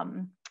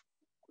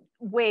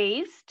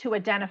ways to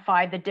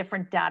identify the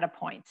different data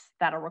points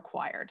that are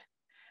required.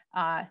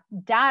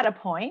 Data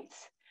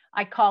points,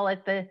 I call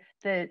it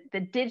the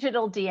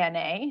digital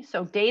DNA,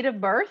 so date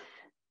of birth,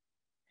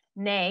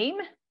 name,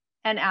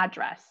 and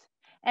address.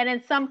 And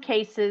in some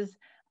cases,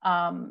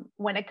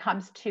 when it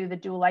comes to the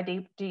dual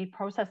ID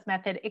process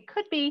method, it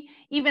could be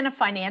even a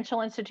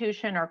financial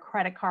institution or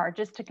credit card,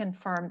 just to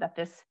confirm that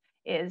this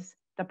is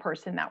the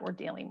person that we're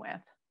dealing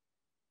with.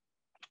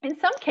 In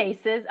some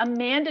cases, a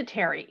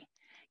mandatory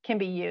can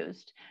be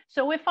used.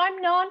 So if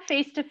I'm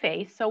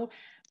non-face-to-face, so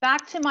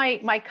back to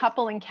my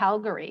couple in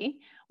Calgary,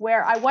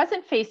 where I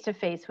wasn't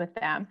face-to-face with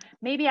them,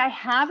 maybe I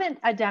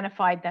haven't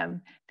identified them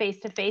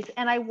face-to-face,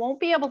 and I won't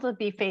be able to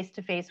be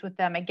face-to-face with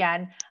them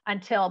again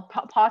until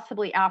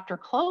possibly after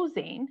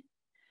closing,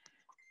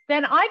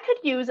 then I could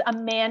use a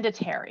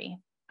mandatory.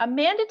 A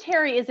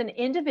mandatory is an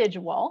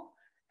individual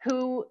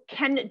who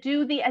can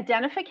do the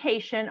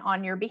identification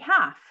on your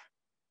behalf.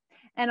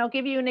 And I'll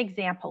give you an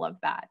example of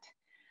that.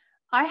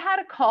 I had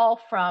a call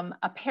from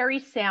a Parry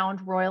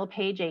Sound Royal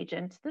LePage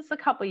agent, this is a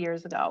couple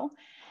years ago.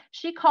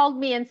 She called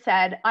me and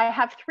said, I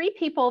have 3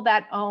 people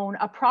that own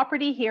a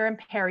property here in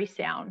Parry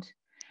Sound.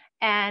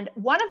 And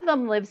one of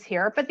them lives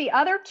here, but the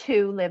other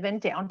 2 live in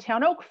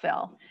downtown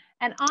Oakville.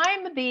 And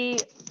I'm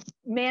the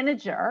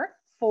manager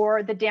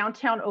for the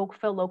downtown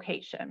Oakville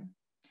location.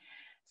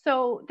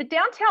 So the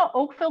downtown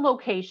Oakville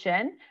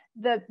location,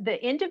 the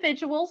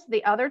individuals,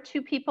 the other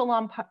 2 people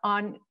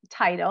on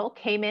title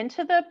came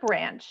into the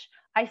branch.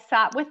 I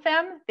sat with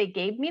them, they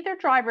gave me their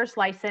driver's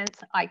license,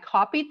 I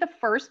copied the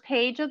first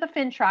page of the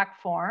FINTRAC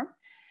form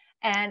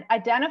and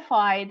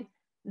identified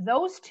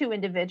those 2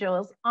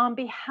 individuals on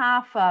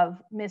behalf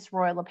of Miss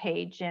Royal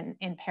LePage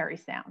in Parry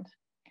Sound.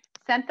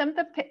 Sent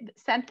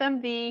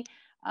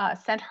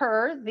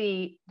her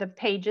the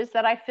pages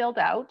that I filled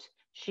out.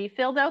 She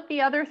filled out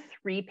the other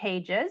 3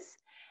 pages,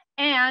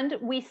 and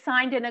we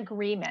signed an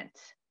agreement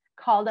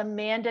called a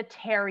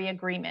mandatory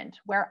agreement,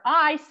 where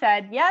I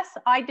said, yes,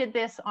 I did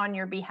this on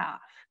your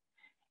behalf.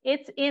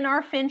 It's in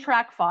our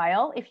FINTRAC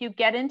file. If you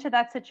get into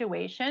that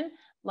situation,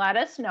 let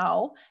us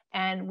know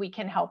and we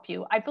can help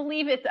you. I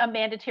believe it's a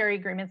mandatory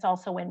agreement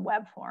also in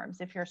web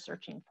forms if you're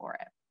searching for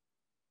it.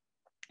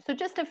 So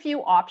just a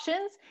few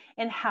options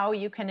in how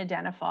you can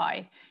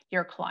identify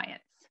your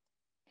clients.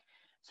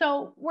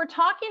 So we're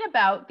talking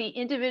about the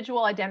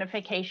individual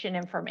identification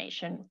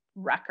information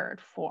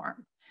record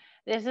form.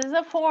 This is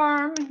a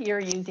form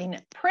you're using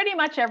pretty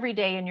much every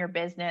day in your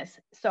business,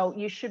 so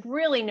you should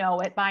really know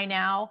it by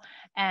now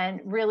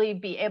and really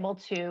be able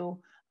to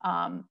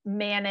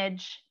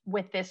manage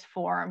with this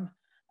form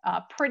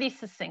pretty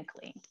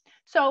succinctly.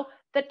 So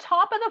the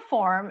top of the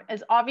form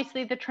is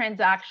obviously the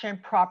transaction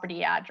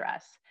property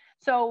address.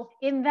 So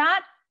in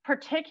that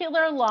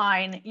particular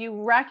line,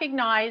 you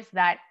recognize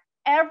that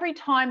every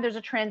time there's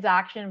a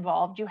transaction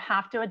involved, you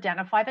have to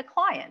identify the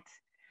client.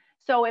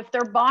 So if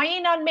they're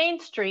buying on Main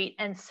Street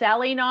and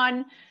selling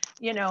on,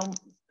 you know,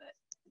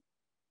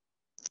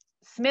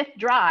 Smith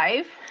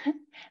Drive,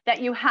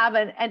 that you have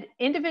an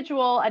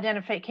individual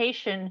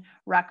identification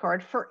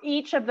record for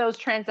each of those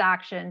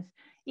transactions,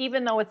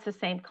 even though it's the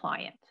same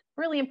client.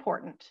 Really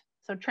important.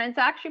 So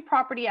transaction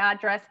property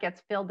address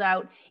gets filled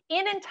out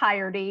in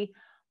entirety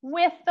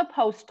with the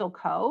postal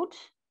code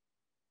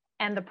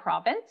and the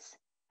province.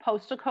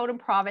 Postal code and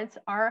province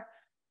are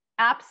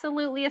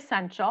absolutely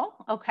essential,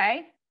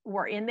 okay?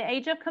 We're in the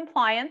age of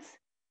compliance.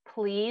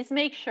 Please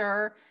make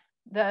sure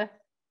the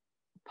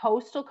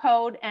postal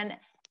code and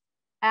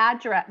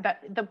address,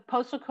 that the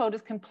postal code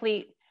is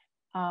complete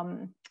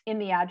in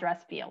the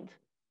address field.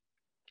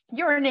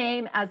 Your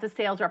name as the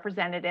sales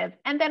representative,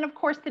 and then of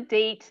course the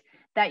date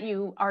that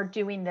you are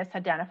doing this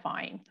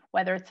identifying,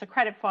 whether it's a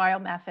credit file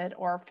method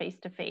or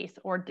face-to-face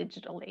or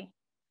digitally.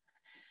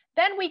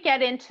 Then we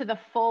get into the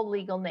full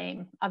legal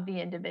name of the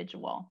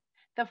individual.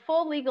 The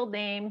full legal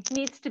name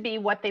needs to be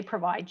what they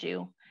provide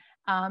you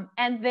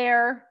and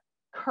their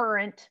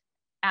current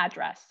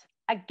address.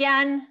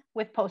 Again,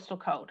 with postal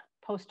code,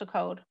 postal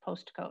code,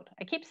 postal code.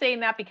 I keep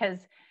saying that because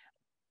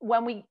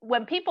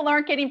when people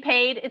aren't getting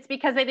paid, it's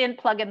because they didn't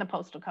plug in the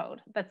postal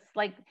code. That's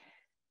like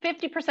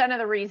 50% of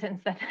the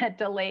reasons that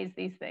delays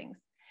these things.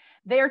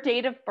 Their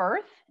date of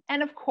birth,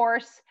 and of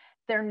course,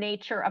 their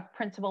nature of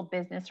principal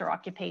business or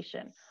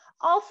occupation.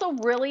 Also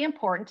really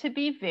important to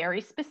be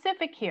very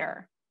specific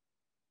here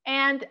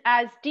and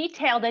as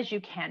detailed as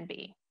you can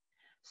be.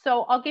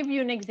 So I'll give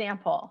you an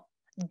example.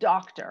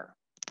 Doctor,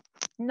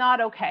 not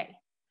okay.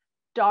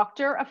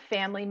 Doctor of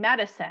family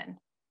medicine,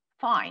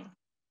 fine.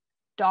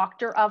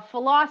 Doctor of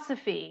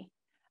philosophy,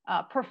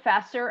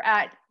 professor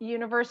at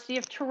University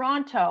of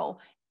Toronto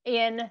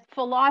in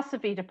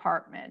philosophy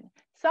department,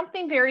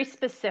 something very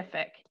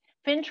specific.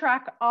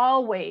 FINTRAC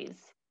always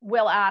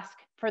will ask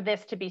for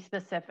this to be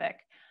specific.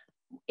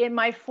 In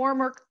my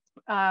former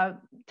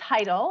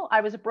title, I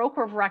was a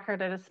broker of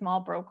record at a small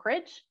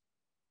brokerage,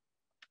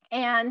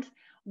 and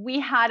we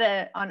had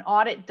an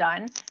audit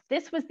done.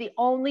 This was the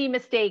only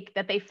mistake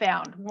that they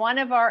found. One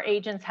of our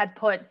agents had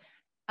put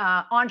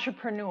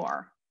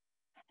entrepreneur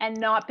and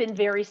not been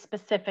very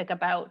specific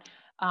about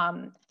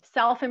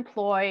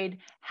self-employed,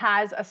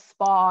 has a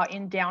spa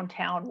in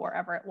downtown,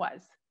 wherever it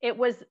was. It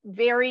was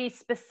very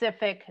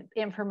specific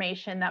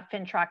information that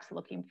FINTRAC's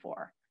looking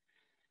for.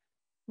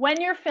 When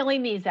you're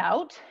filling these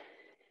out,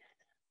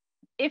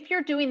 if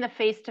you're doing the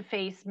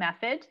face-to-face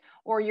method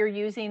or you're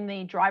using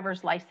the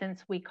driver's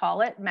license, we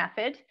call it,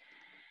 method,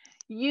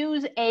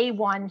 use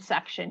A1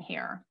 section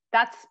here.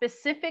 That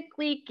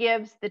specifically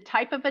gives the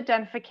type of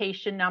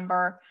identification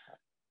number,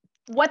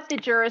 what the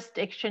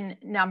jurisdiction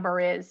number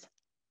is,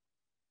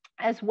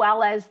 as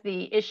well as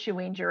the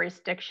issuing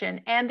jurisdiction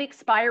and the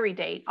expiry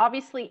date.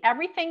 Obviously,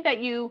 everything that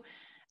you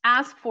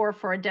ask for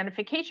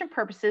identification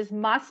purposes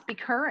must be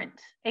current.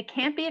 It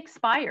can't be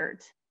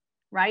expired,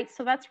 right?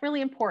 So that's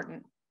really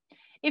important.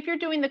 If you're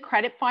doing the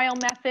credit file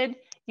method,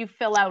 you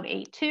fill out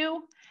A2.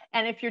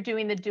 And if you're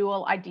doing the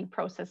dual ID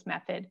process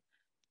method,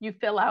 you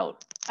fill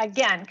out,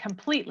 again,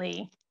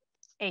 completely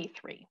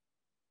A3,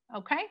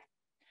 okay?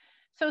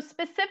 So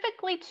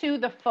specifically to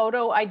the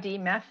photo ID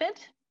method,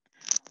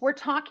 we're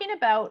talking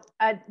about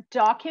a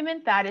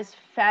document that is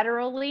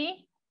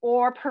federally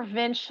or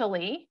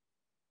provincially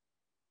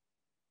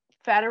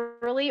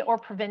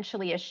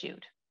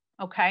issued,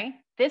 okay?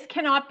 This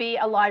cannot be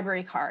a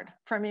library card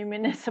from a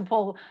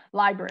municipal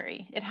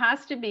library. It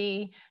has to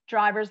be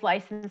driver's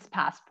license,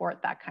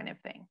 passport, that kind of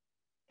thing.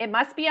 It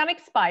must be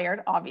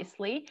unexpired,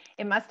 obviously.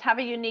 It must have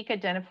a unique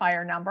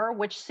identifier number,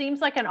 which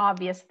seems like an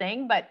obvious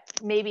thing, but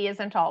maybe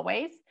isn't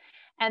always.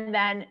 And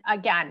then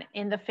again,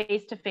 in the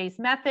face-to-face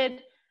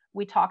method,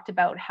 we talked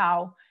about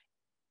how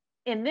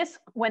in this,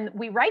 when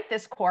we write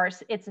this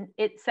course,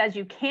 it says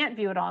you can't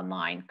view it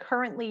online.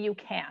 Currently you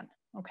can,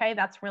 okay?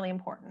 That's really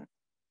important.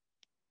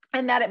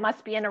 And that it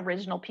must be an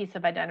original piece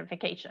of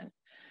identification.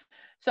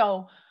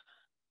 So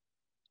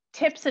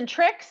tips and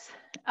tricks,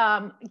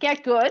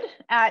 get good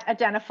at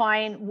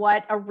identifying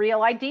what a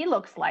real ID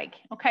looks like.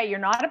 Okay, you're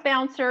not a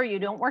bouncer, you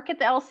don't work at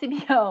the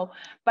LCBO,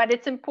 but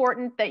it's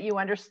important that you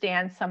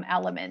understand some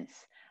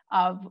elements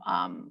of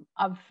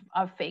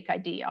fake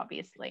ID,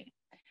 obviously.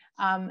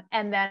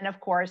 And then, of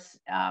course,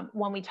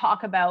 when we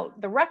talk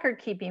about the record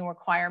keeping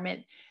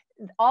requirement,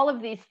 all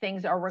of these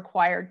things are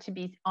required to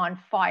be on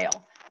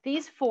file.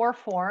 These 4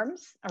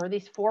 forms, or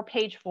these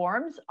 4-page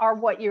forms, are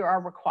what you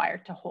are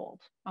required to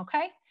hold,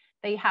 okay?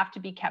 They have to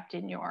be kept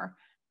in your,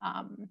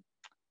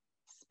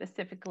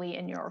 specifically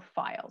in your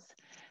files.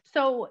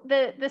 So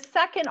the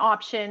second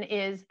option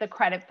is the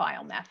credit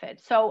file method.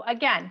 So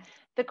again,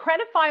 the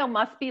credit file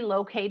must be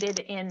located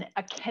in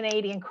a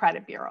Canadian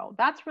credit bureau.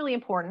 That's really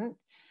important.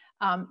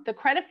 The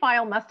credit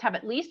file must have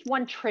at least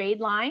 1 trade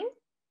line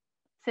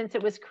since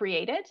it was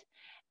created.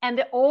 And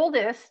the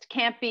oldest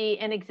can't be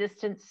in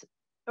existence,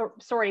 or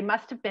sorry,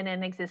 must have been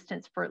in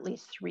existence for at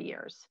least 3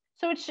 years.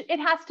 So it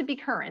has to be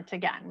current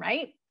again,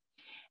 right?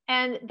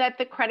 And that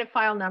the credit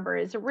file number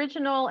is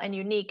original and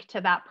unique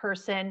to that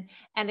person.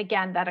 And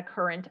again, that a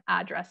current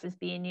address is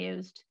being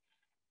used,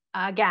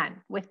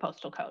 again, with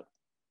postal code,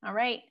 all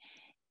right?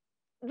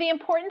 The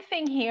important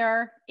thing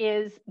here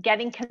is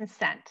getting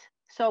consent.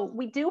 So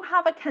we do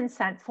have a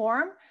consent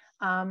form.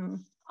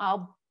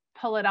 I'll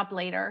pull it up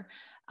later.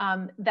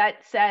 That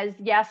says,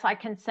 yes, I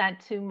consent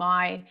to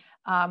my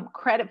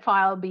credit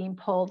file being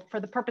pulled for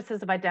the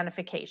purposes of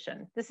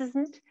identification. This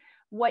isn't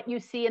what you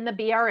see in the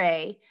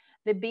BRA.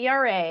 The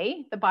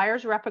BRA, the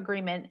buyer's rep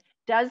agreement,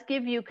 does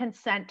give you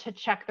consent to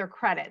check their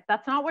credit.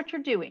 That's not what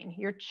you're doing.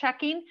 You're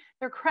checking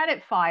their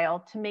credit file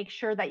to make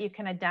sure that you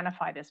can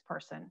identify this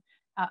person.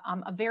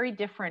 A very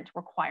different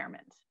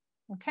requirement,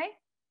 okay?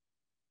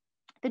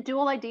 The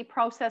dual ID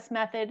process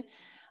method.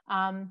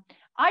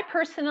 I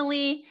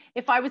personally,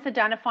 if I was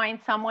identifying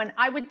someone,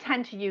 I would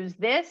tend to use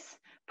this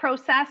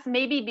process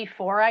maybe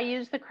before I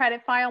use the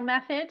credit file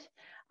method.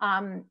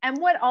 And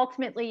what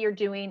ultimately you're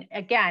doing,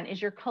 again, is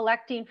you're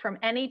collecting from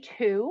any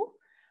 2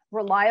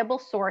 reliable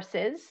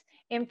sources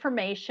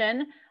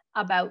information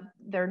about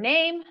their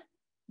name,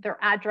 their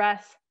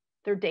address,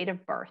 their date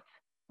of birth,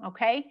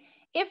 okay?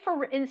 If,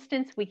 for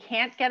instance, we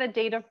can't get a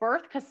date of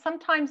birth, because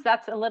sometimes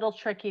that's a little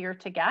trickier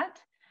to get,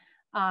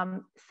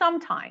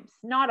 sometimes,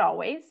 not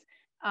always,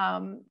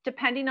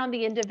 depending on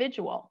the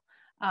individual.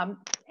 And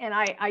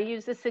I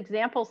use this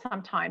example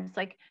sometimes,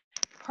 like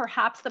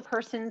perhaps the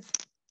person's,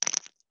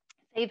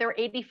 say they're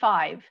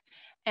 85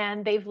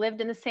 and they've lived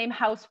in the same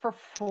house for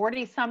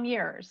 40 some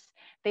years.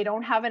 They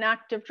don't have an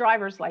active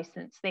driver's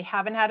license. They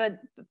haven't had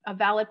a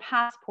valid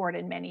passport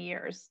in many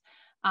years.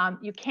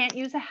 You can't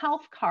use a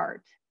health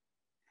card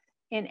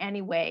in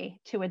any way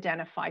to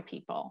identify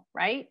people,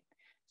 right?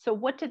 So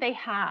what do they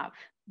have?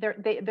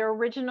 Their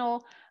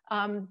original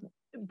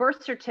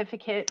birth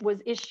certificate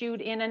was issued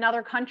in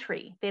another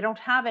country. They don't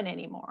have it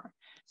anymore.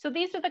 So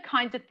these are the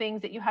kinds of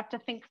things that you have to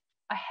think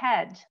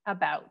ahead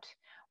about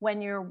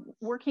when you're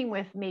working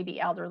with maybe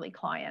elderly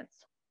clients.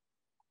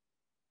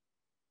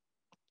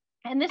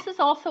 And this is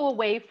also a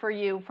way for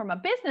you from a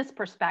business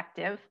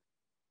perspective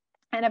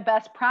and a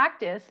best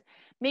practice.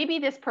 Maybe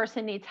this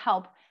person needs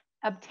help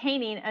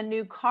obtaining a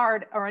new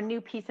card or a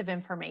new piece of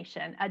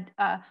information,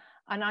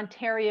 an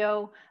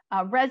Ontario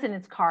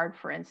residence card,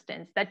 for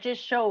instance, that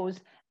just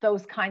shows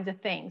those kinds of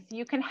things.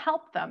 You can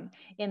help them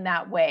in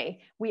that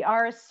way. We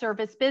are a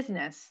service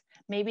business.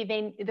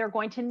 Maybe they're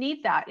going to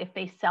need that. If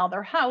they sell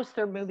their house,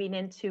 they're moving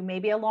into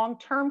maybe a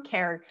long-term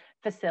care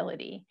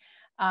facility.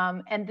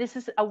 And this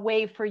is a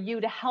way for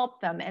you to help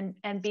them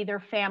and be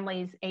their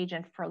family's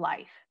agent for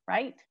life,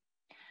 right?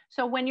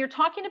 So when you're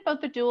talking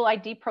about the dual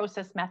ID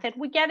process method,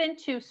 we get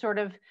into sort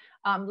of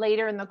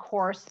later in the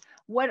course,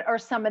 what are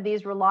some of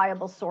these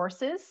reliable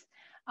sources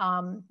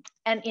and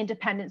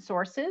independent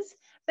sources?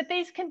 But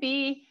these can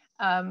be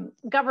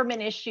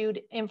government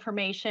issued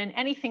information,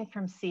 anything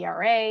from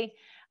CRA,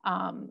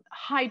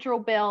 hydro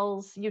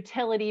bills,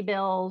 utility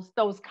bills,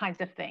 those kinds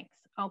of things,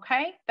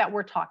 okay, that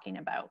we're talking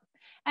about.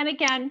 And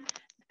again,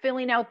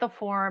 filling out the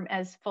form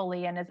as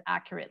fully and as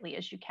accurately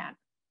as you can.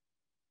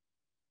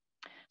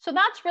 So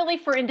that's really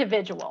for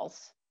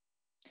individuals.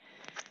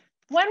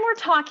 When we're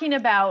talking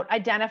about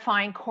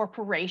identifying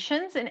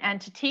corporations and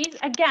entities,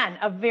 again,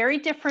 a very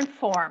different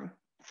form.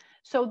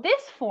 So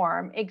this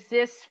form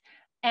exists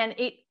and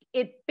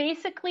it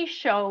basically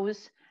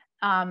shows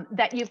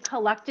that you've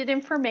collected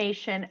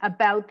information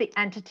about the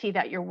entity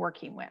that you're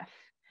working with.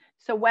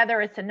 So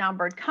whether it's a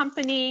numbered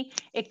company,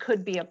 it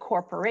could be a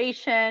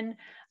corporation.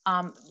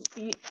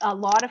 A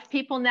lot of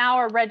people now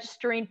are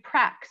registering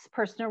PRECs,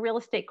 personal real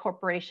estate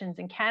corporations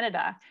in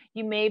Canada.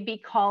 You may be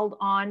called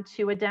on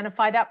to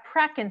identify that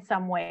PREC in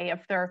some way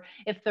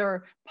if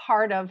they're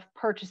part of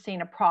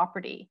purchasing a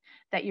property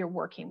that you're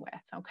working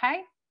with,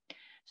 okay?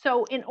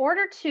 So in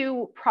order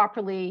to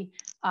properly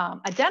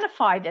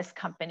identify this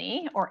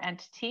company or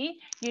entity,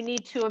 you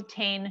need to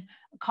obtain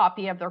a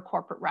copy of their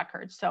corporate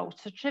records. So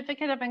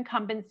certificate of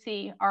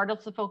incumbency,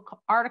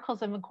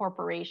 articles of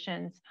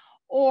incorporations,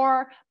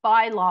 or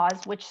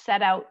bylaws which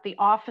set out the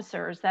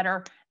officers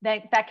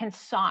that can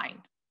sign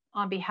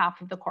on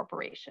behalf of the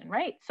corporation,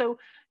 right? So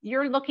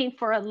you're looking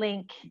for a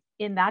link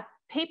in that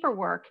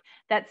paperwork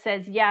that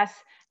says, yes,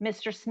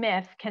 Mr.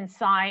 Smith can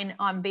sign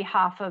on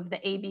behalf of the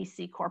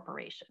ABC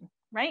Corporation,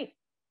 right?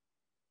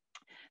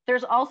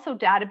 There's also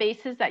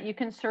databases that you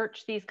can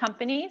search these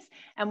companies,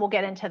 and we'll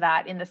get into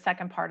that in the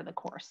second part of the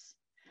course.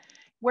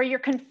 where you're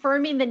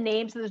confirming the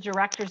names of the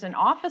directors and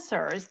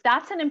officers,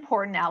 that's an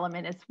important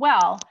element as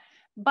well.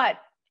 But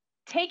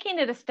taking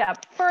it a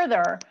step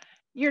further,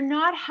 you're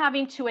not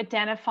having to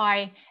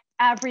identify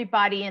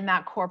everybody in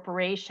that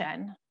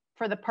corporation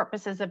for the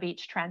purposes of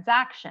each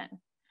transaction.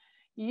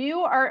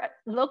 You are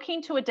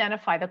looking to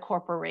identify the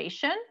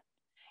corporation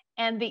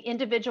and the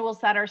individuals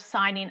that are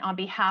signing on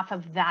behalf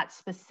of that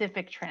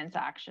specific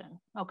transaction,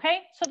 okay?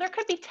 So there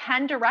could be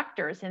 10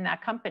 directors in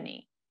that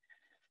company,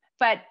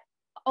 but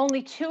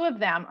only 2 of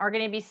them are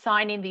going to be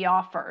signing the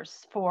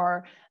offers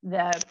for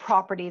the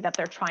property that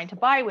they're trying to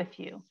buy with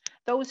you.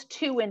 Those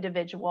 2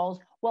 individuals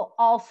will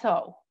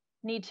also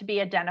need to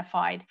be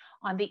identified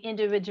on the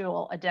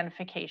individual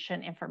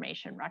identification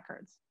information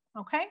records,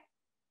 okay?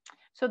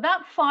 So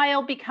that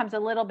file becomes a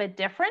little bit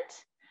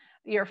different.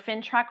 Your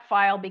FINTRAC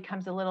file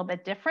becomes a little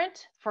bit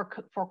different for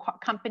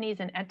companies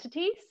and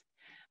entities.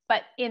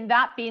 But in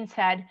that being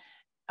said,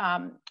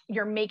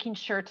 you're making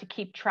sure to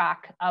keep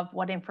track of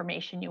what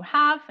information you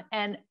have,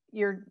 and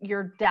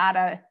your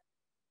data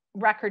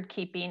record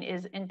keeping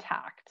is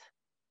intact.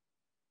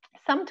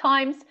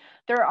 Sometimes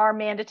there are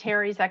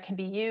mandatories that can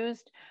be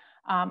used.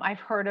 I've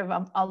heard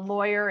of a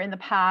lawyer in the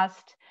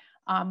past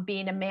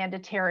being a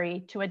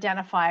mandatory to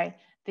identify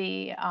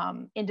the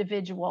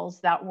individuals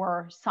that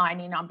were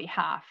signing on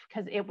behalf,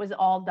 because it was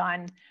all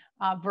done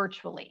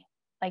virtually.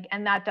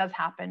 And that does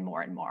happen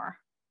more and more.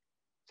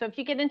 So if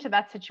you get into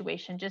that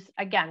situation, just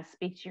again,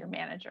 speak to your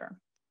manager.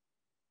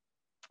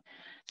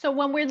 So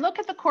when we look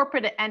at the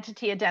corporate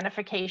entity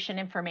identification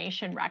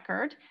information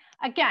record,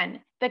 again,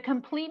 the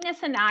completeness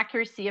and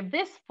accuracy of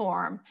this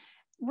form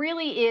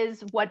really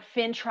is what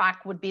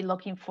FINTRAC would be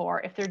looking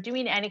for if they're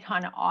doing any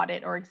kind of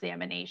audit or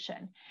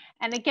examination.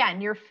 And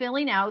again, you're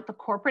filling out the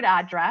corporate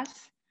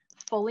address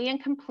fully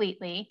and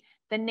completely,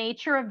 the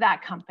nature of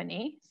that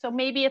company. So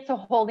maybe it's a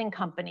holding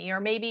company, or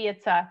maybe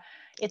it's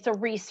a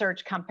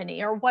research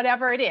company, or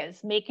whatever it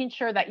is, making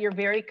sure that you're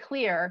very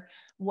clear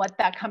what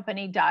that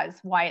company does,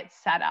 why it's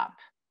set up.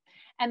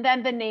 And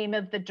then the name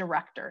of the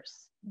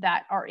directors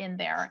that are in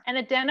there, and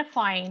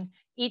identifying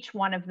each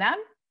one of them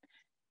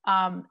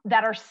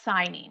that are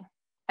signing,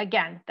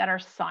 again, that are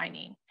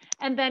signing.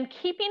 And then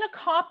keeping a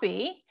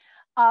copy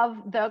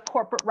of the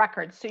corporate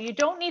records. So you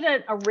don't need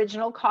an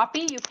original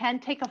copy. You can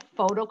take a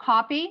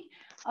photocopy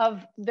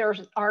of their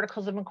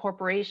articles of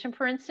incorporation,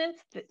 for instance.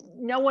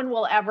 No one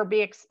will ever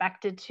be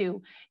expected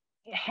to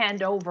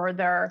hand over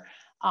their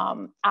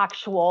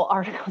actual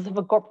articles of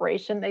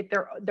incorporation.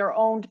 They're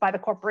owned by the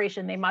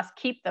corporation. They must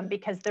keep them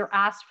because they're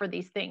asked for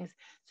these things.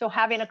 So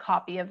having a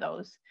copy of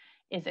those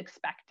is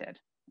expected,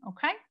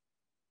 okay?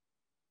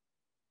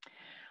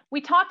 We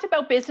talked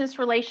about business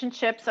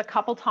relationships a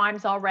couple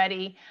times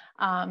already,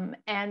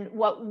 and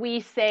what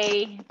we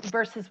say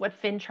versus what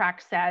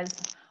FINTRAC says,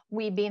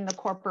 we being the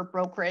corporate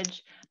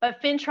brokerage.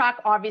 But FINTRAC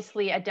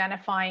obviously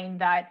identifying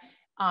that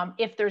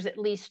if there's at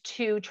least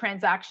 2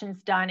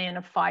 transactions done in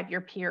a 5-year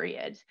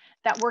period,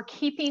 that we're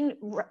keeping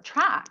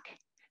track,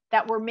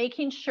 that we're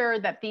making sure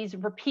that these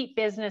repeat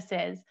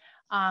businesses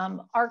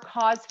are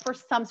cause for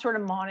some sort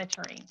of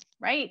monitoring,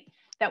 right?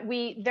 That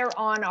they're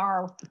on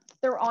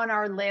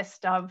our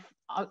list of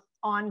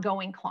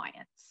ongoing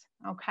clients,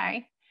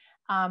 okay?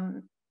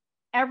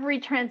 Every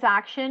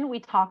transaction we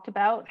talked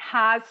about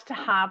has to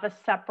have a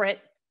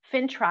separate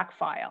FINTRAC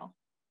file,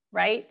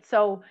 right?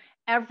 So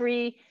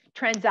every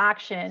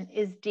transaction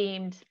is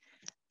deemed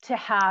to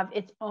have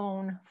its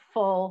own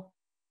full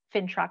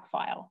FINTRAC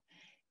file.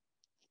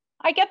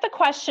 I get the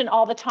question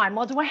all the time,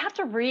 well, do I have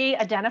to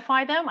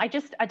re-identify them? I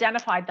just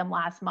identified them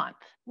last month.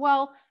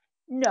 Well,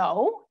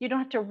 no, you don't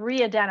have to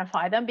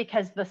re-identify them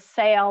because the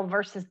sale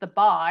versus the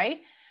buy,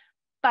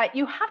 but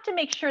you have to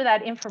make sure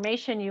that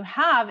information you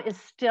have is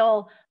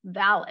still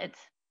valid,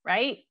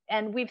 right?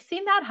 And we've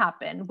seen that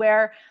happen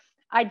where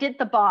I did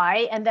the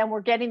buy and then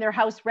we're getting their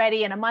house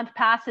ready and a month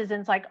passes and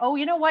it's like, oh,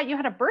 you know what? You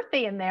had a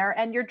birthday in there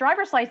and your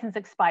driver's license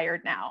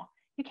expired now.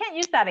 You can't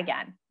use that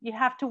again. You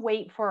have to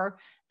wait for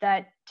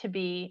that to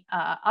be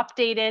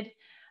updated.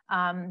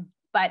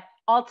 But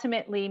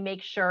ultimately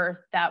make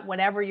sure that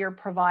whatever you're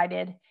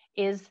provided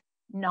is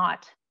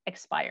not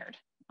expired,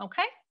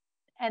 okay?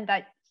 And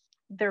that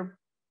they're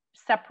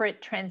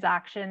separate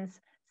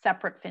transactions,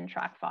 separate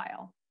FINTRAC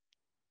file.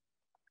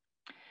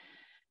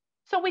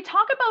 So we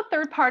talk about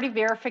third-party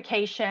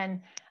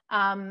verification,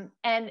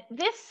 and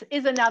this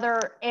is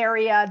another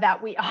area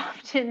that we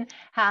often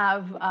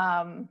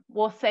have,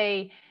 we'll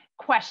say,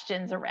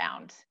 questions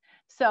around.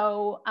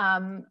 So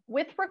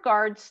with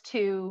regards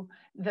to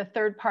the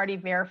third-party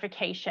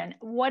verification,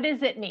 what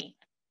does it mean?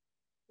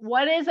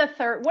 What is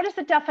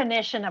the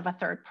definition of a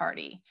third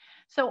party?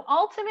 So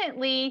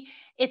ultimately,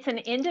 it's an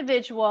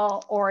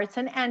individual or it's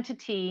an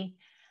entity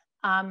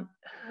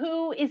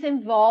who is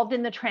involved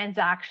in the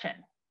transaction,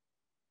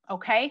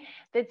 okay?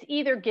 That's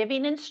either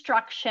giving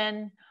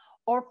instruction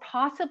or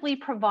possibly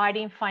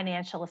providing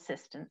financial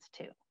assistance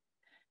to.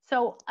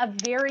 So a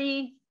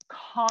very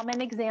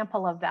common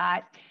example of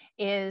that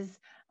is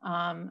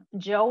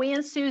Joey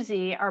and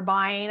Susie are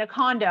buying a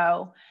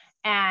condo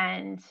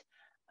and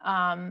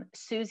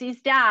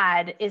Susie's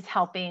dad is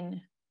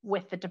helping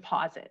with the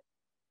deposit,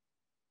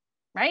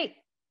 right?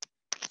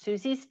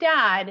 Susie's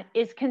dad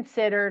is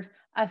considered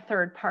a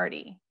third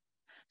party.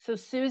 So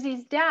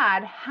Susie's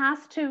dad has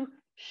to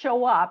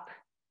show up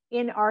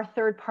in our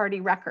third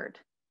party record,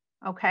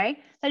 okay?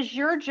 That's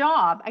your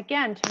job,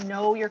 again, to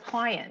know your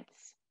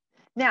clients.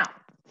 Now,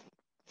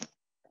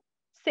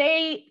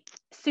 say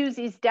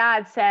Susie's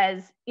dad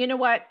says, you know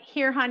what,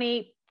 here,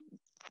 honey,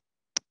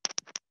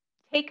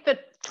 take the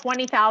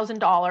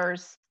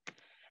 $20,000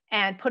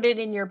 and put it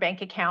in your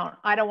bank account.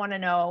 I don't want to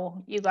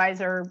know. You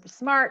guys are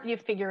smart. You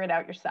figure it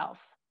out yourself.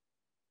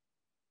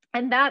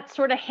 And that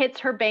sort of hits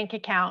her bank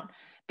account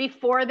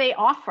before they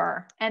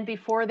offer and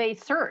before they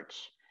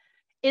search.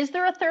 Is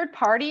there a third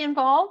party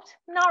involved?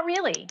 Not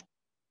really,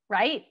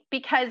 right?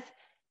 Because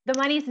the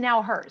money's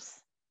now hers.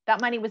 That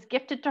money was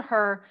gifted to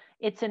her.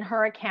 It's in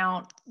her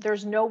account.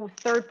 There's no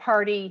third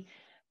party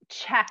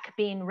check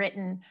being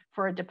written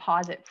for a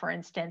deposit, for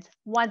instance,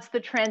 once the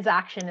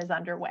transaction is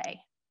underway.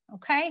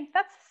 Okay,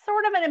 that's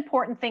sort of an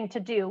important thing to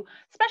do,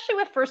 especially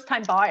with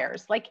first-time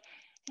buyers. Like,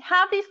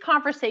 have these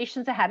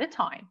conversations ahead of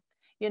time.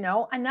 You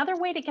know, another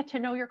way to get to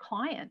know your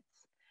clients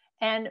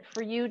and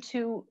for you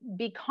to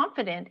be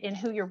confident in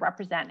who you're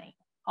representing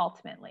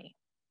ultimately.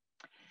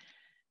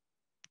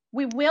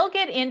 We will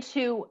get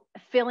into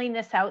filling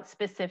this out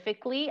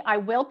specifically. I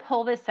will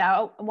pull this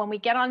out. When we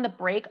get on the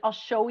break, I'll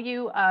show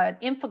you an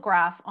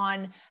infographic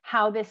on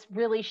how this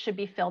really should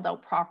be filled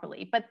out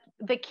properly. But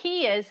the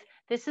key is,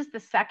 this is the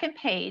second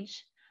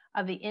page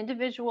of the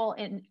individual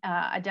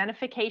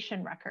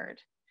identification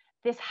record.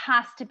 This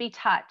has to be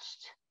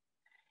touched.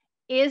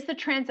 Is the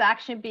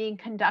transaction being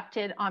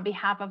conducted on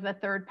behalf of a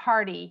third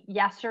party?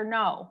 Yes or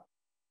no?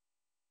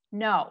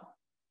 No.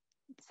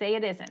 Say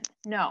it isn't.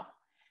 No.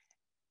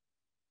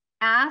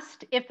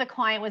 Asked if the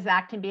client was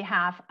acting on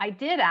behalf. I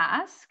did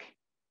ask.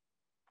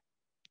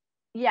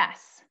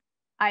 Yes,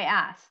 I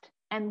asked.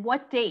 And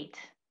what date?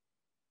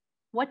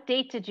 What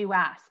date did you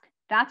ask?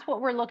 That's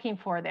what we're looking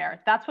for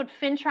there. That's what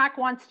FINTRAC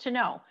wants to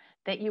know,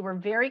 that you were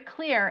very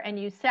clear and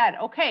you said,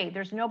 okay,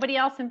 there's nobody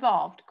else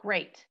involved.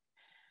 Great.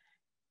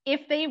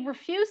 If they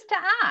refused to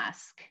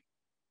ask,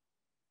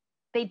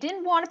 they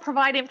didn't want to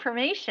provide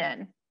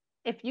information.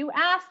 If you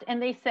asked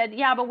and they said,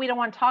 yeah, but we don't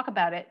want to talk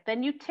about it,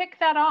 then you tick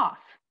that off.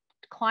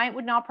 The client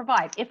would not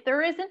provide. If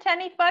there isn't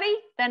anybody,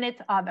 then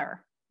it's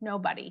other,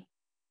 nobody.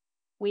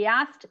 We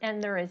asked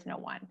and there is no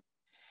one.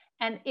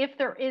 And if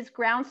there is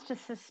grounds to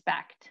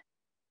suspect,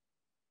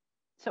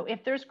 so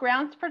if there's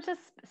grounds for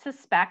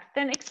suspect,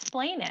 then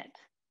explain it.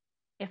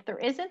 If there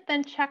isn't,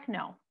 then check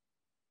no.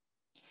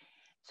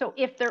 So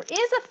if there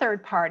is a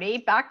third party,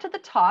 back to the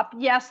top,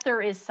 yes,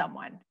 there is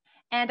someone.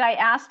 And I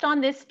asked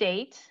on this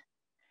date,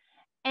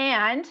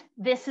 and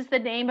this is the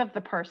name of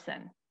the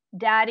person,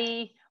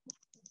 Daddy,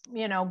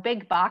 you know,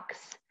 big bucks,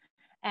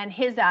 and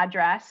his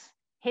address,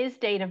 his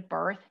date of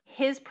birth,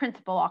 his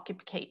principal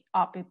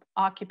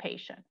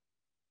occupation.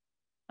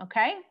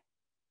 Okay?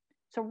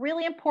 So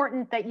really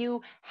important that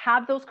you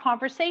have those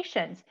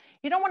conversations.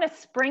 You don't want to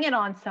spring it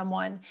on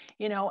someone,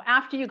 you know,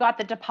 after you got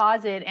the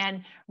deposit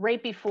and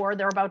right before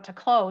they're about to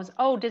close.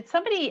 Oh, did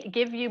somebody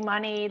give you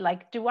money?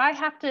 Like, do I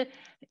have to,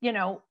 you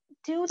know,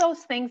 do those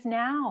things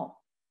now?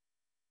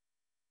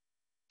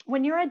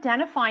 When you're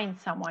identifying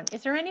someone,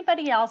 is there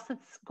anybody else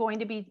that's going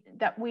to be,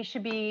 that we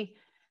should be,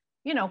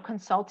 you know,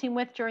 consulting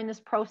with during this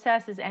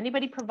process? Is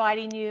anybody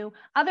providing you,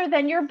 other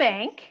than your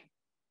bank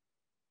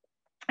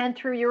and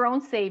through your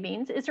own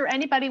savings, is there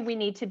anybody we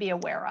need to be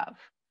aware of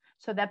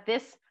so that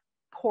this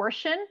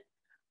portion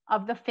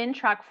of the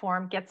FINTRAC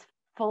form gets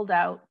filled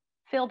out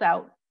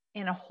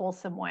in a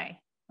wholesome way,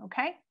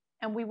 okay?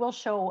 And we will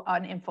show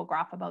an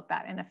infographic about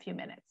that in a few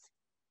minutes.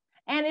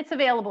 And it's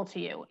available to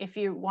you if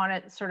you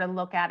want to sort of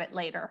look at it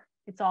later.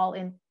 It's all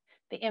in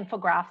the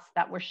infographics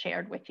that were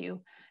shared with you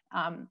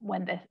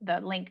when the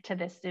link to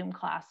this Zoom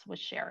class was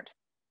shared.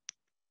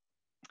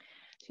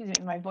 Excuse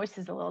me, my voice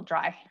is a little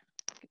dry.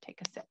 I could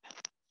take a sip.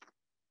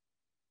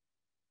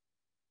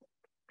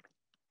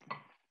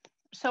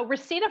 So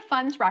receipt of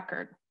funds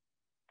record.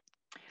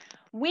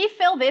 We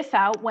fill this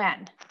out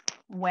when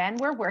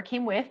we're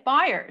working with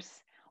buyers.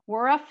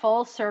 We're a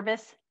full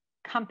service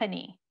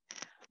company.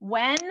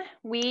 When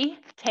we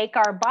take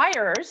our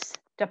buyer's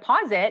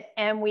deposit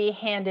and we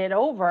hand it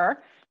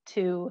over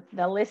to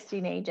the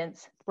listing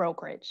agent's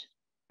brokerage,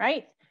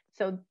 right?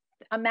 So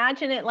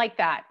imagine it like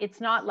that.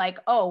 It's not like,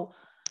 oh,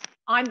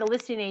 I'm the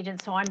listing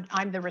agent, so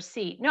I'm the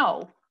receipt.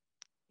 No,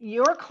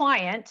 your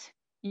client,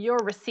 your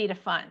receipt of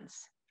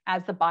funds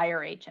as the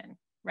buyer agent,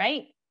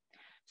 right?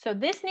 So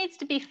this needs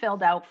to be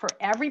filled out for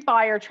every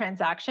buyer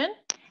transaction.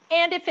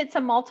 And if it's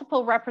a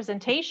multiple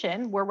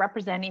representation, we're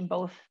representing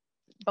both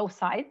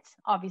sides.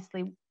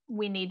 Obviously,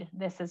 we need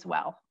this as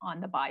well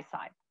on the buy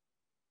side.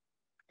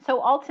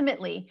 So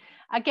ultimately,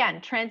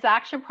 again,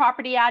 transaction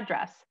property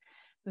address,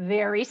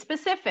 very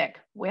specific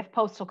with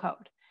postal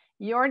code,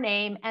 your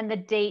name and the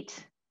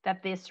date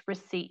that this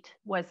receipt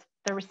was,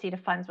 the receipt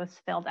of funds was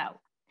filled out.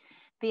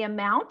 The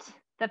amount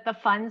that the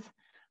funds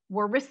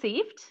were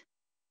received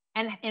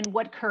and in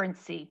what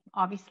currency,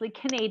 obviously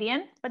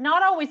Canadian, but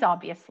not always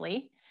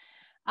obviously.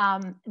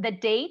 the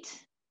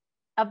date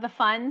of the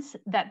funds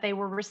that they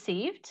were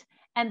received,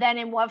 and then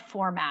in what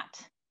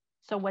format.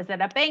 So was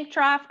it a bank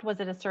draft? Was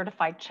it a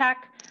certified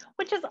check?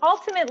 Which is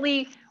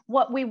ultimately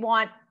what we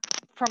want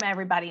from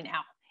everybody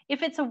now.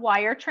 If it's a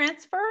wire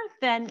transfer,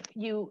 then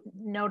you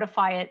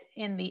notify it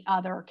in the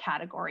other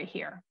category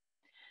here.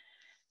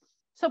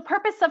 So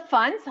purpose of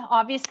funds,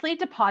 obviously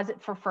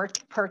deposit for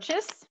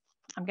purchase.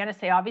 I'm going to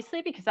say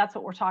obviously because that's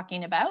what we're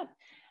talking about.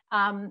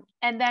 And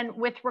then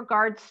with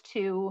regards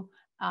to,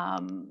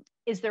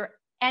 is there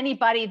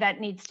anybody that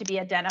needs to be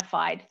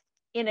identified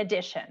in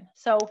addition?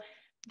 So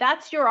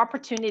that's your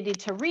opportunity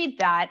to read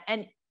that.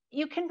 And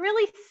you can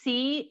really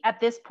see at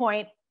this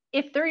point,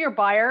 if they're your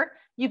buyer,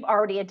 you've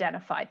already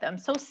identified them.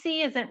 So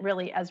C isn't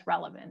really as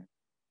relevant.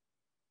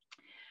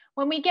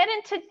 When we get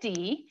into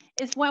D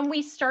is when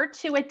we start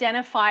to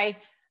identify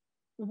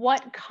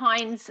what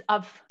kind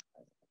of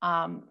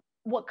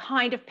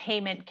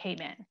payment came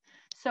in.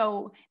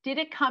 So did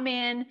it come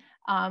in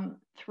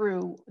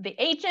through the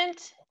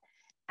agent?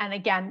 And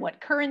again, what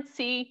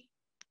currency?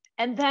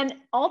 And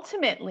then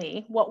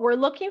ultimately, what we're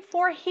looking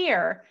for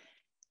here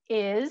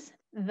is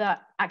the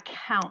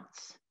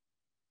accounts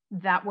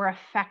that were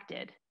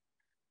affected.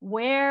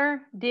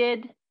 Where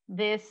did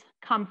this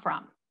come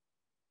from?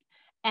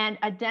 And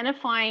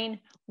identifying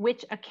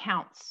which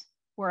accounts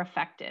were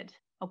affected,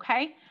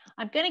 okay?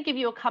 I'm going to give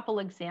you a couple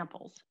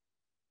examples.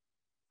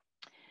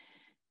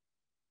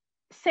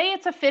 Say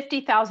it's a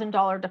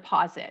 $50,000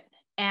 deposit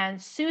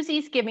and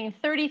Susie's giving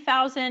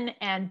 $30,000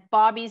 and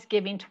Bobby's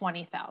giving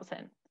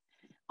 $20,000.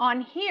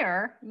 On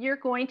here, you're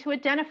going to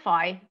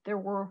identify there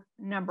were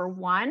number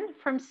one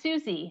from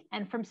Susie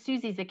and from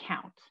Susie's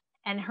account,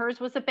 and hers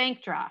was a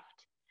bank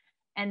draft.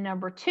 And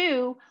number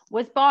two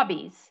was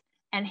Bobby's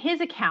and his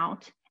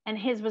account, and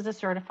his was a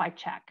certified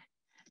check.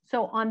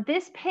 So on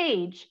this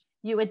page,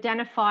 you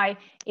identify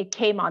it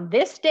came on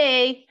this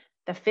day,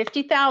 the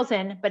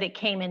 50,000, but it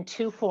came in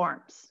two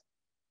forms.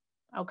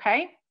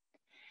 Okay.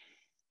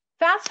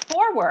 Fast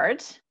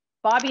forward,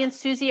 Bobby and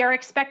Susie are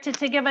expected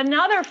to give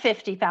another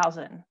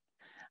 50,000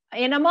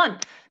 in a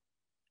month,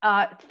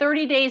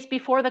 30 days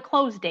before the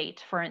close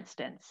date, for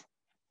instance.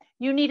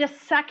 You need a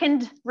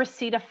second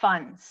receipt of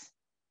funds.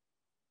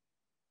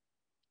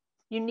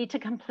 You need to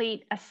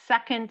complete a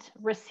second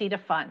receipt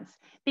of funds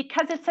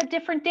because it's a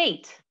different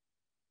date,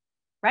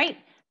 right?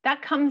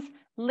 That comes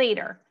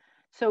later.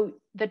 So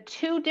the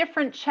two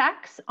different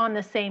checks on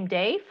the same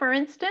day, for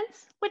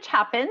instance, which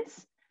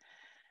happens,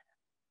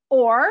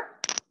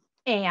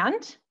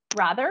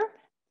 rather,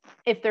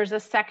 if there's a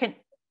second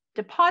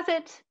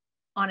deposit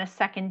on a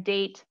second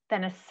date,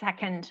 then a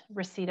second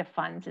receipt of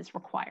funds is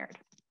required.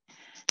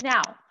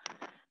 Now,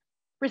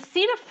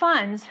 receipt of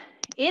funds,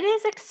 it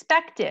is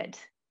expected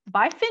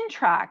by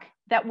FINTRAC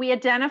that we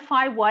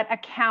identify what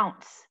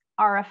accounts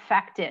are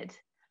affected.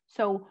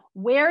 So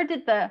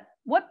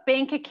what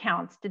bank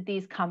accounts did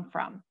these come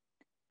from?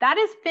 That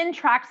is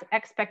FINTRAC's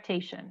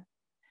expectation.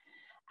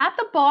 At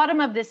the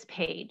bottom of this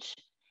page,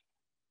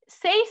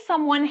 say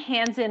someone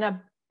hands in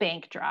a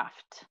bank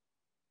draft,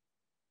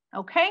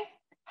 okay?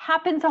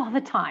 Happens all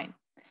the time.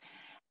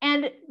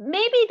 And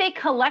maybe they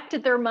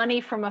collected their money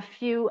from a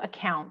few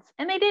accounts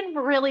and they didn't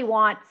really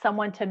want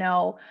someone to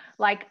know,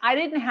 like, I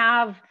didn't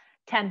have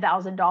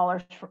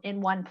 $10,000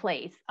 in one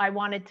place. I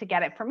wanted to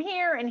get it from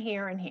here and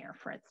here and here,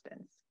 for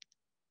instance.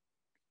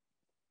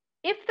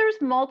 If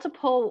there's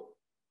multiple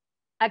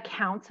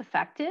accounts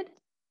affected,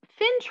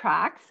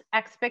 FINTRAC's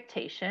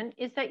expectation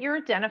is that you're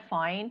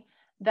identifying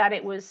that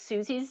it was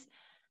Susie's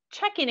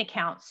checking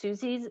account,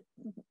 Susie's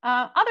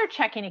other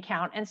checking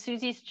account, and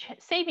Susie's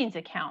savings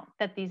account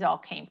that these all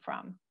came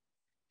from.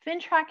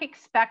 FINTRAC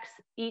expects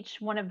each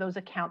one of those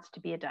accounts to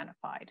be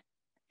identified.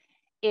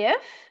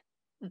 If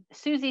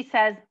Susie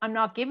says, I'm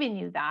not giving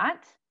you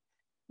that,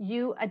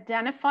 you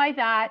identify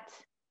that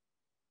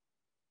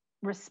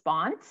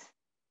response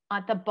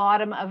at the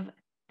bottom of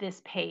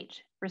this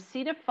page.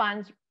 Receipt of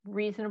funds,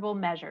 reasonable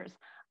measures.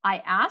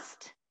 I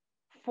asked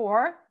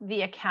for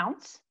the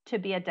accounts to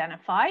be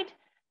identified.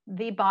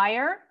 The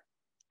buyer,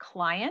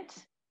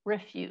 client,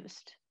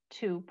 refused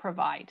to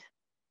provide.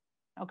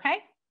 Okay?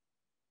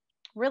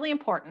 Really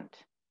important.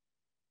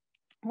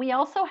 We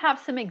also have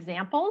some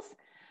examples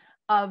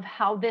of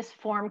how this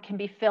form can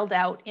be filled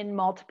out in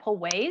multiple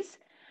ways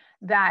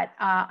that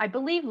I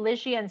believe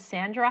Ligia and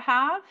Sandra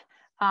have,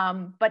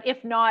 but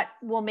if not,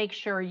 we'll make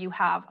sure you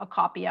have a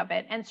copy of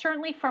it. And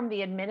certainly from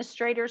the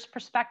administrator's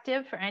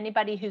perspective, for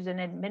anybody who's an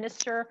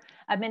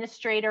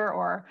administrator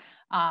or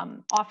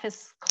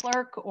office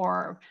clerk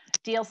or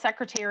deal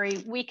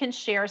secretary, we can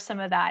share some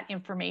of that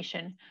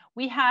information.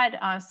 We had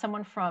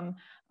someone from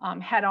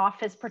head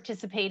office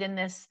participate in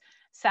this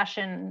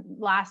session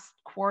last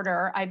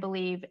quarter, I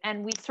believe,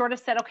 and we sort of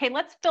said, okay,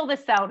 let's fill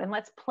this out and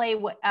let's play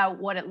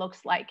out what it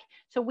looks like.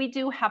 So we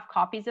do have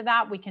copies of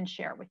that we can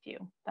share with you.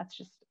 That's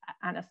just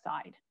an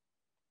aside.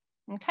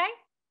 Okay.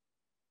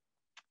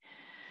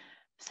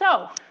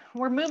 So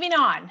we're moving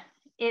on.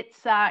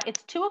 It's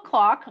 2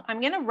 o'clock.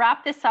 I'm going to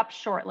wrap this up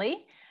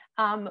shortly.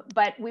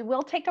 But we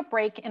will take a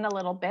break in a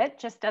little bit,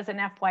 just as an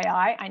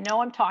FYI. I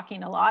know I'm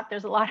talking a lot.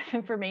 There's a lot of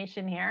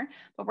information here,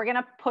 but we're going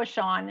to push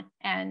on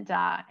and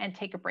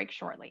take a break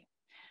shortly.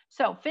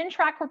 So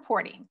FINTRAC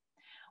reporting.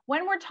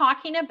 When we're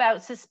talking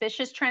about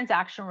suspicious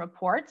transaction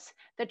reports,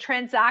 the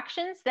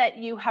transactions that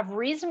you have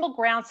reasonable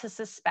grounds to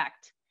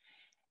suspect,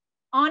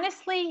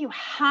 honestly, you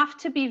have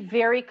to be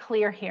very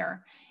clear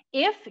here.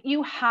 If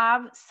you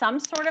have some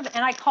sort of,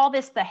 and I call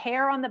this the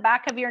hair on the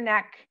back of your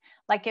neck,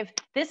 like if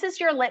this is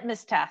your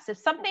litmus test, if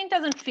something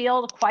doesn't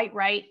feel quite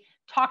right,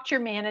 talk to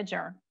your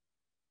manager,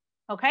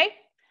 okay?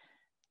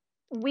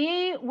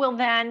 We will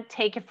then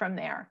take it from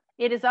there.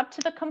 It is up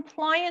to the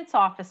compliance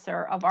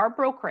officer of our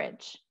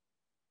brokerage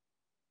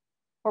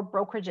or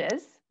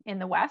brokerages in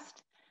the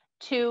West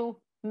to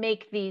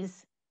make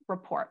these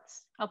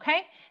reports,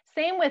 okay?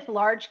 Same with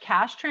large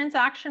cash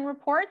transaction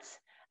reports.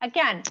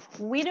 Again,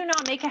 we do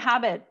not make a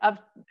habit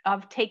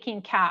of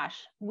taking cash.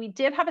 We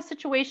did have a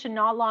situation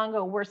not long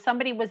ago where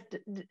somebody was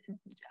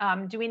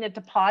doing a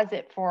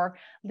deposit for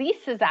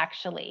leases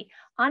actually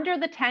under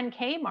the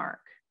 10K mark.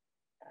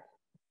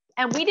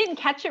 And we didn't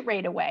catch it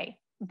right away,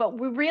 but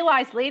we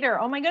realized later,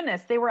 oh my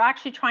goodness, they were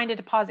actually trying to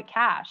deposit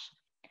cash.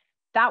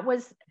 That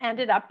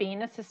ended up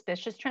being a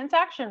suspicious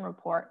transaction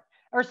report,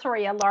 or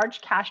sorry, a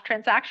large cash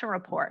transaction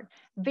report.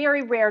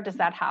 Very rare does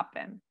that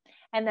happen.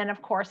 And then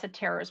of course, a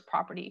terrorist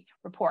property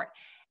report.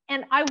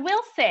 And I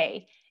will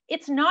say,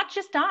 it's not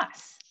just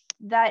us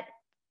that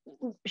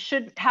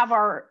should have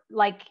our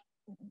like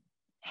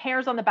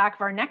hairs on the back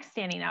of our neck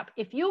standing up.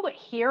 If you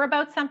hear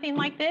about something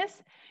like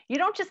this, you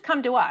don't just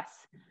come to us.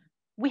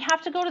 We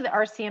have to go to the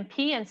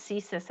RCMP and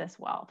CSIS as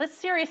well. That's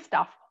serious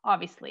stuff,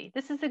 obviously.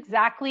 This is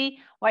exactly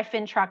why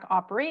FINTRAC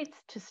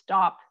operates, to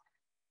stop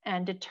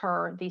and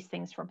deter these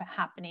things from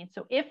happening.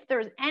 So if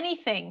there's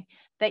anything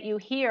that you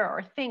hear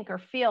or think or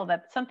feel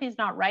that something's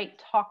not right,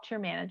 talk to your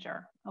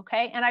manager,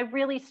 okay? And I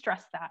really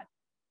stress that.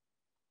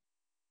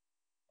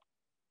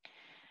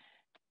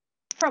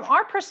 From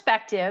our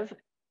perspective,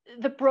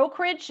 the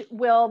brokerage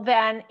will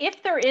then,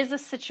 if there is a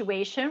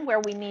situation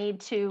where we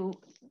need to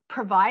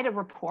provide a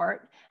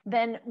report,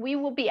 then we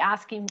will be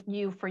asking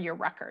you for your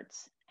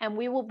records. And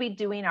we will be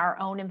doing our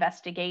own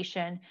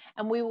investigation,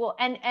 and we will,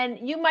 and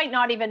you might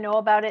not even know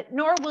about it,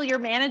 nor will your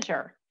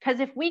manager.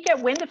 Because if we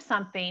get wind of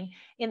something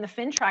in the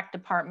FINTRAC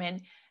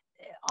department,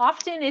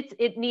 often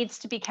it needs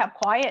to be kept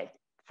quiet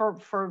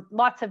for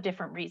lots of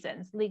different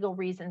reasons, legal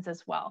reasons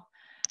as well.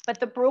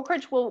 But the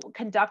brokerage will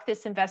conduct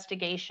this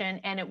investigation,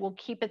 and it will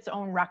keep its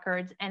own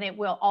records, and it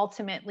will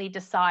ultimately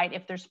decide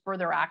if there's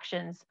further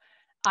actions,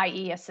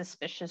 i.e. a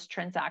suspicious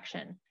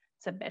transaction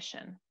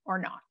submission or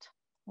not,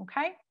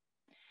 okay?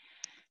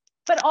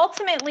 But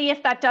ultimately,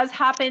 if that does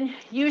happen,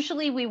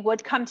 usually we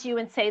would come to you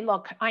and say,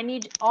 look, I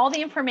need all the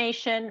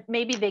information.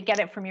 Maybe they get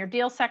it from your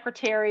deal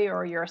secretary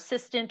or your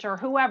assistant or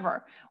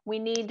whoever. We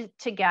need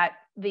to get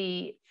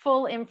the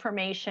full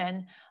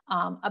information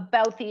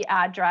about the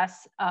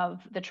address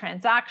of the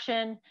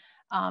transaction,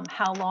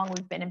 how long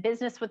we've been in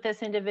business with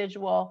this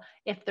individual,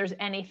 if there's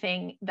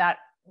anything that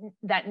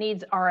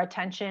needs our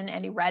attention,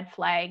 any red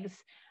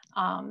flags,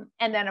 and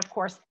then of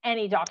course,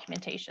 any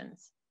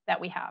documentations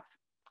that we have,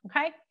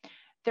 okay?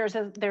 There's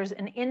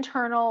an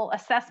internal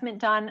assessment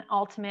done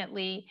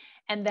ultimately,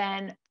 and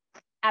then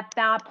at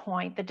that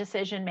point, the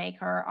decision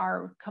maker,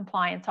 our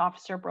compliance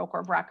officer, broker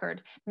of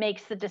record,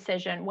 makes the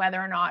decision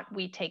whether or not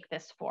we take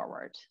this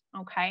forward,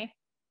 okay?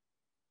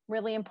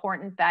 Really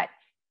important that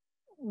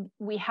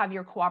we have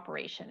your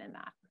cooperation in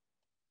that.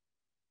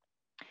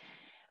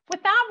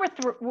 With that,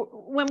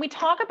 when we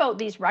talk about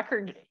these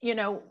record,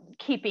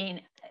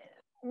 keeping,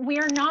 we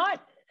are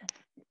not,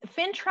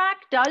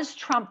 FINTRAC does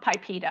trump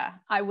PIPEDA,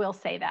 I will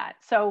say that.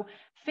 So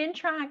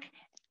FINTRAC,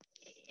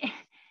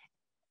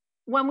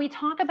 when we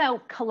talk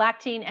about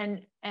collecting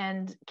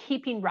and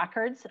keeping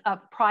records of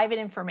private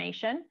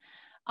information,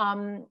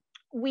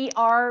 we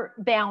are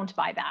bound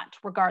by that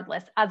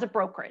regardless as a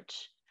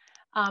brokerage.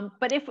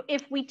 But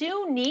if we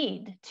do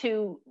need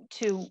to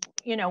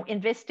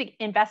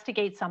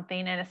investigate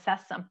something and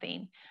assess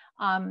something,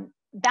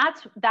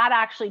 that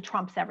actually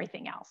trumps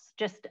everything else,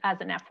 just as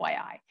an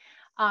FYI.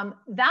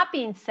 That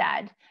being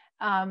said,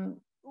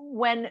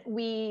 when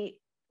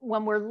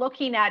we're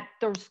looking at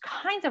those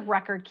kinds of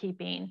record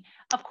keeping,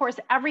 of course,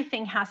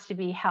 everything has to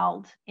be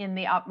held in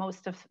the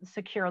utmost of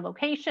secure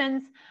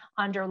locations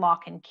under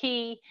lock and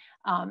key,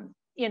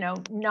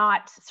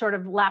 not sort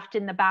of left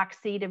in the back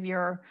seat of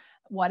your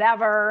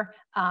whatever.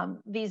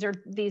 These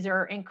should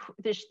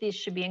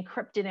be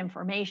encrypted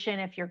information.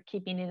 If you're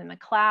keeping it in the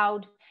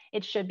cloud,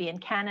 it should be in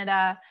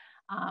Canada.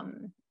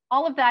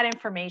 All of that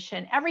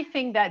information,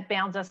 everything that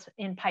bounds us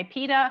in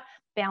PIPEDA,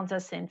 bounds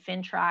us in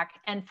FINTRAC,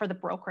 and for the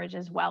brokerage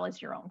as well as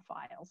your own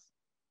files.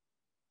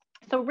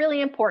 So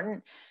really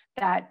important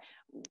that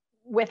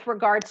with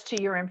regards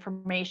to your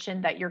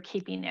information, that you're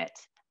keeping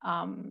it,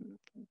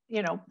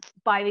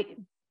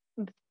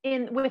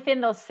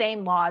 within those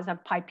same laws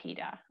of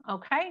PIPEDA,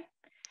 okay?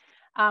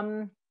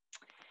 I'm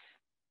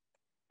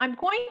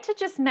going to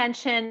just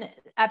mention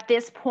at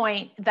this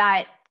point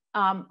that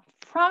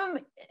from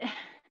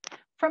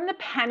from the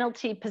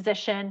penalty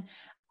position,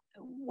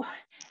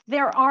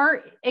 there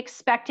are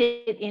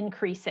expected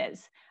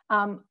increases.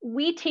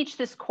 We teach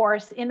this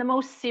course in the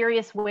most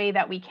serious way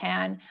that we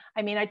can.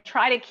 I mean, I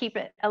try to keep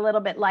it a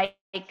little bit light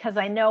because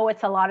I know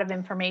it's a lot of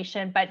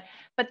information, but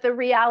the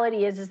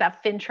reality is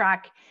that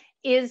FINTRAC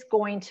is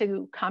going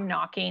to come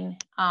knocking.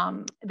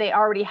 They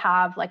already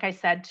have, like I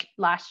said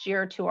last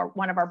year to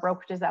one of our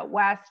brokerages out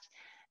west,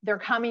 they're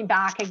coming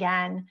back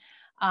again.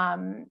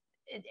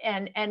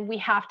 And we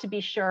have to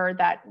be sure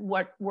that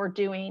what we're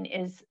doing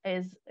is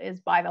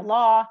by the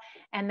law,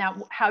 and that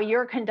how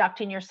you're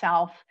conducting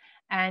yourself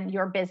and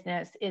your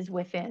business is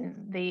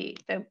within the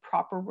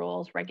proper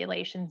rules,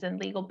 regulations, and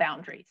legal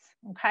boundaries,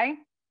 okay?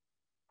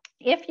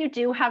 If you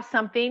do have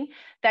something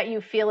that you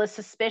feel is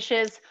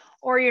suspicious,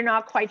 or you're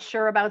not quite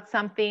sure about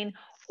something,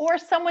 or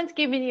someone's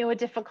giving you a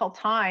difficult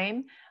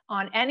time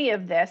on any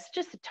of this,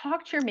 just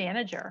talk to your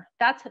manager.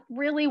 That's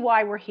really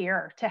why we're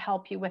here, to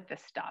help you with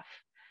this stuff.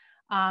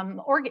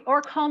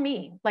 Or call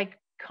me, like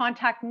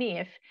contact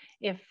me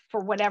if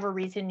for whatever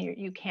reason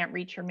you can't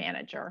reach your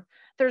manager.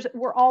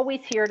 We're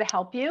always here to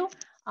help you.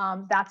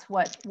 That's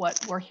what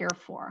we're here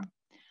for.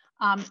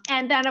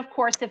 And then of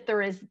course, if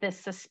there is this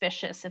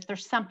suspicious, if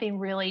there's something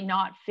really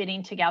not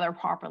fitting together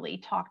properly,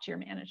 talk to your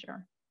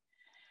manager.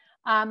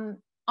 I'm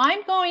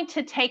going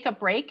to take a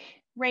break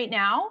right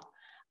now.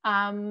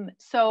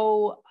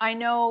 So I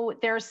know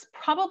there's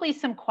probably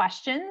some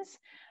questions.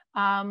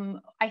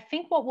 I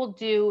think what we'll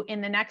do in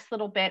the next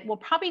little bit, we'll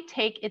probably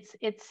take, it's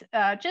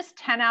just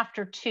 10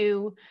 after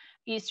 2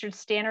 Eastern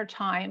Standard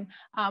Time.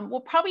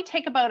 We'll probably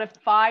take about a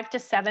 5 to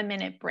 7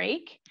 minute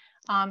break.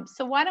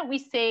 So why don't we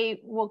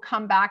say we'll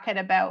come back at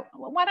about,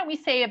 why don't we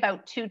say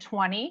about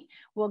 2:20,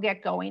 we'll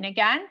get going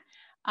again.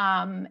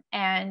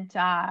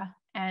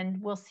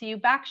 And we'll see you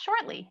back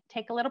shortly.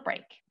 Take a little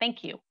break.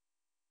 Thank you.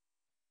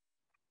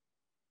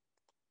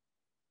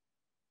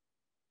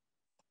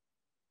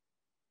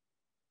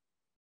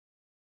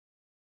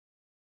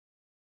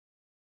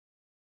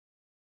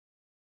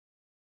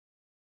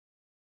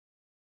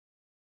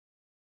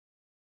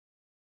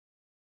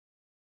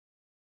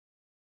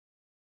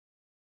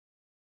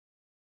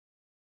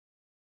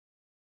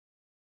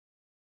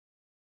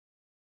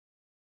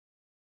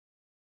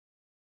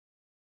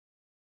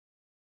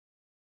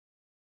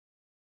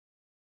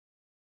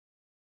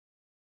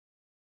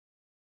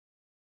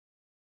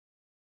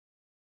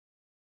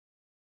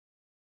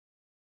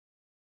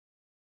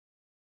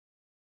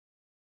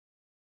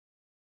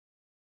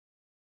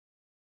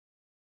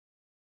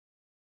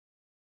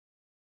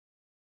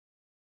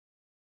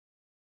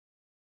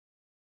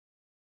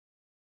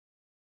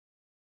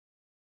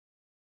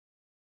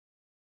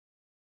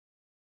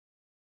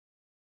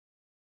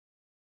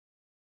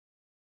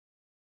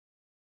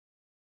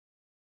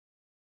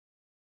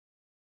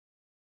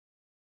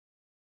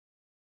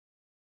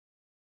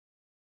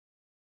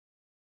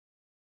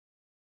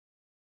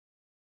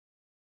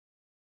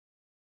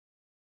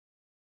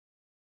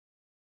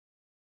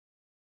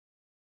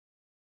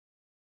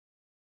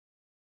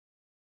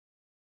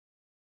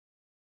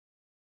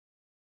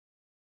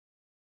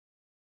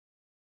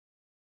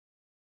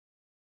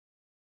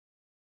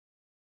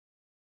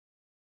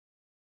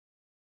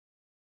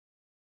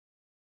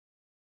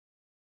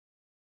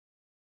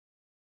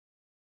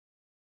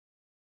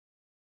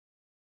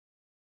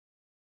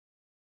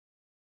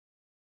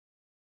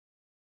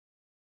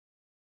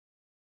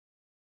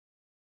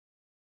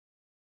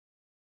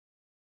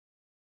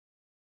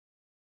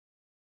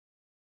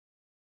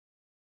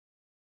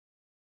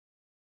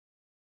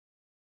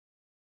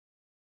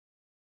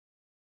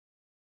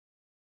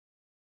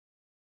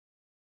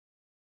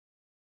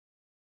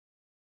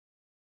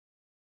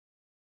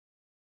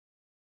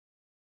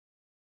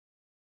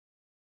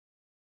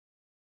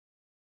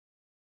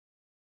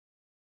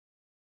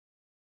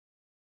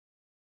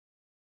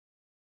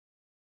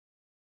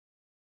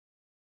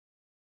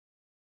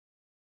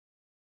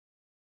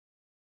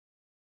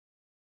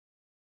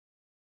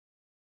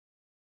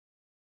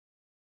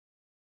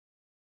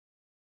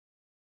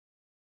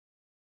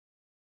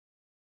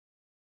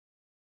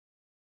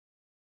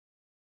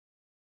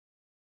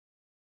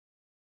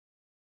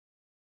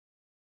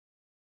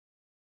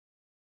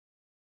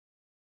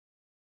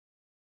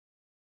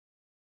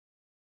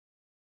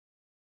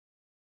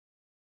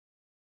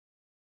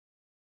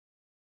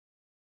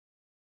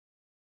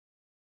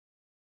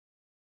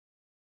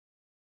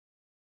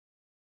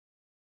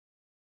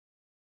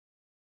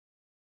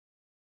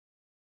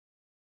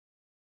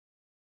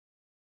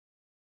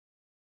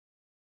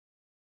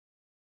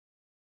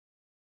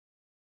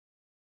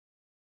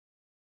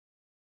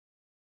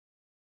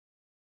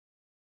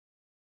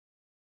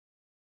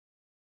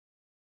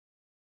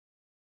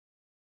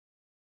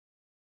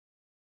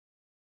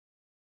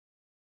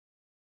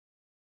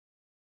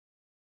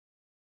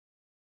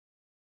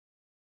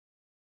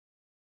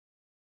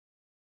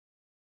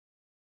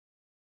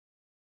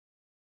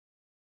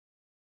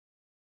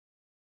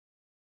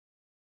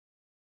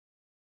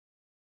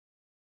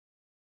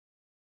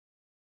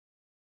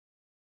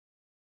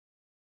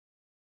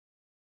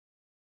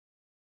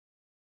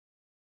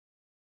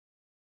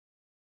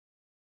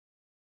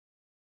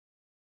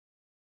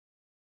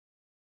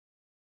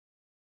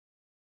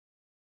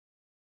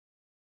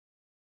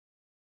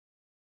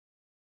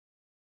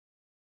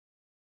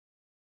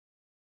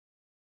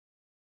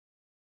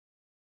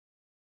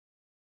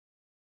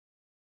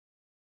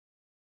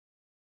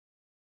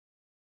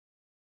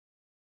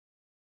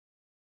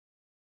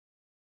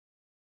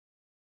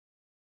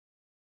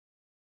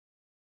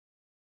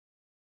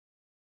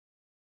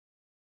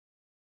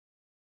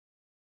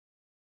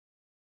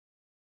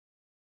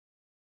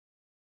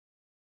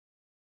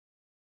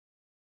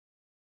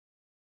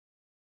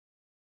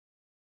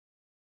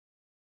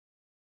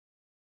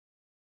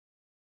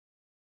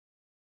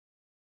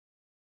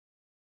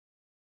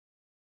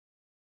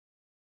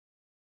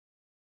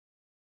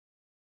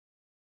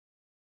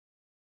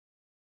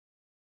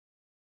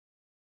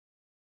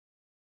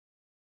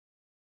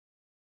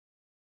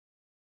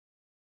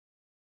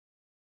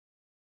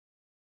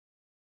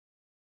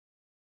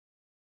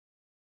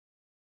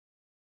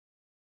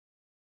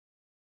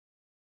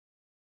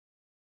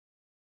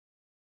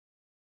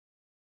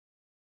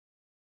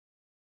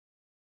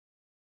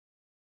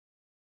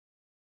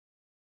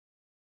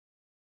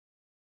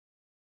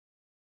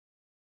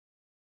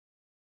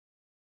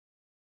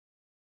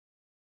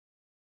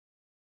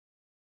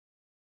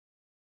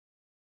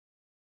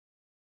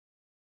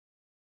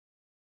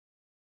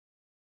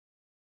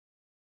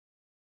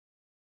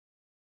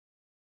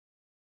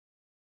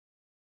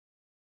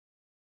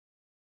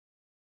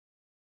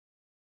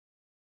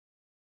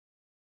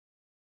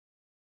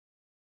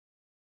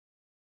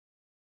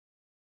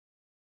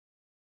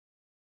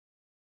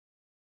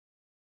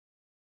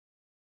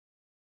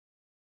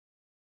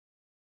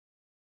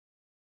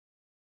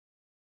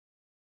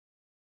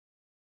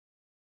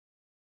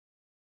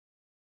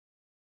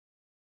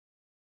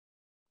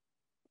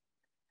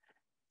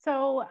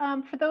 So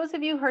for those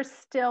of you who are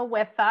still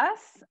with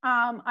us,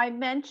 I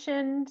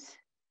mentioned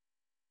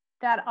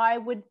that I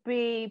would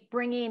be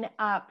bringing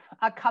up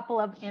a couple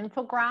of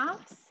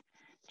infographics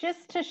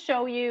just to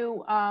show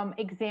you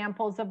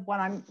examples of what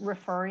I'm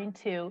referring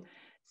to.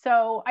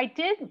 So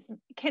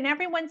can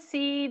everyone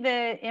see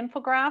the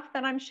infographic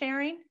that I'm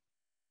sharing?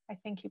 I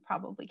think you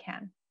probably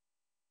can.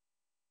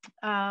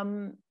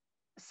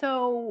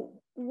 So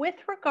with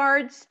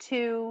regards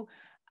to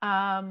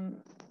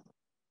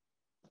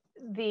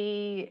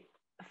the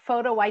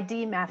photo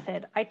ID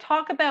method, I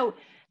talk about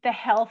the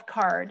health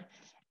card.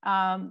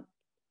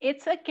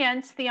 It's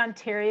against the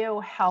Ontario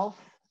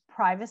Health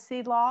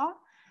Privacy Law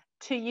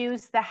to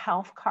use the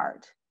health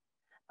card,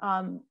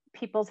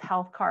 people's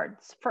health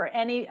cards, for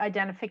any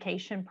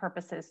identification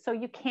purposes. So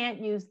you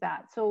can't use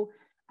that. So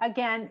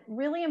again,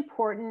 really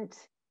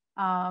important,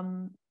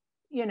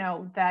 you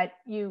know, that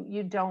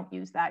you don't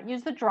use that.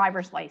 Use the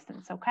driver's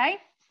license, okay?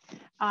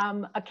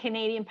 A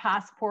Canadian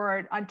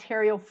passport,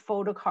 Ontario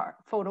photo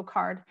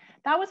card.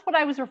 That was what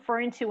I was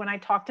referring to when I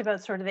talked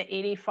about sort of the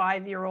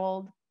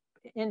 85-year-old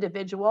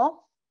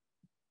individual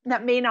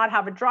that may not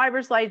have a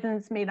driver's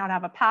license, may not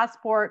have a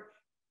passport.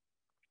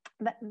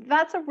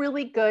 That's a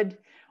really good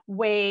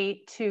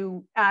way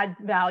to add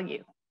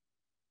value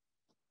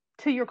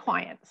to your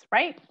clients,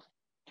 right?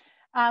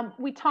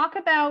 We talk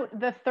about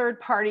the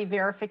third-party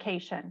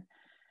verification.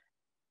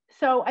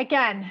 So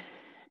again,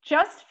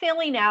 just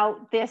filling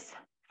out this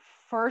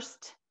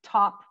first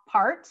top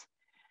part,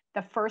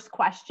 the first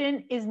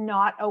question, is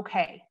not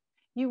okay.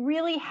 You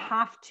really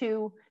have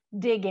to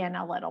dig in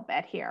a little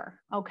bit here,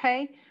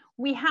 okay?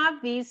 We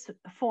have these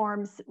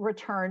forms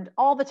returned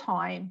all the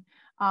time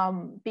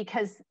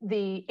because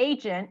the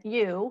agent,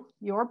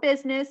 your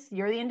business,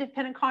 you're the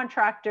independent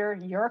contractor,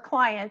 your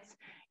clients,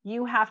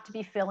 you have to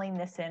be filling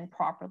this in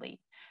properly.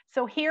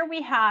 So here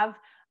we have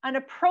an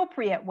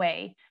appropriate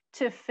way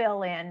to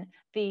fill in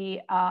the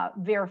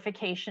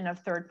verification of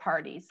third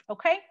parties,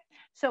 okay?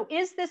 So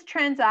is this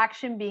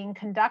transaction being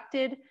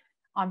conducted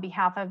on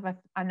behalf of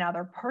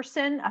another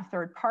person, a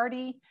third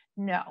party?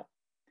 No.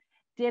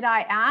 Did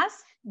I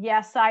ask?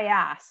 Yes, I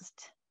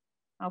asked,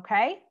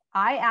 okay?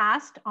 I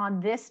asked on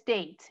this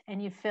date,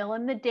 and you fill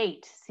in the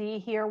date. See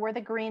here where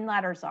the green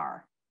letters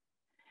are.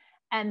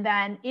 And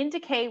then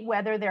indicate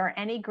whether there are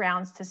any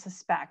grounds to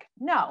suspect.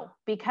 No,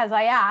 because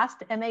I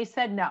asked and they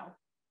said no,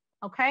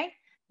 okay?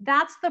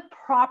 That's the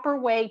proper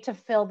way to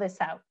fill this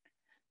out.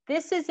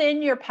 This is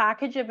in your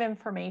package of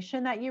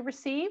information that you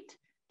received,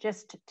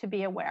 just to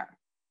be aware.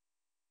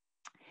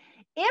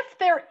 If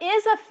there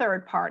is a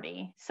third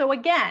party, so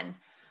again,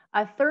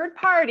 a third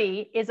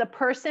party is a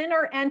person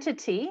or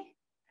entity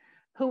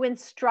who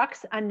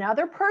instructs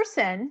another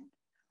person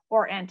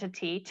or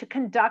entity to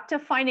conduct a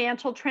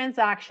financial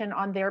transaction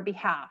on their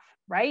behalf,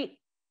 right?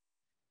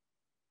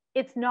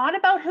 It's not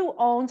about who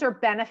owns or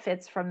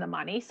benefits from the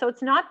money. So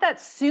it's not that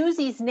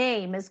Susie's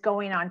name is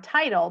going on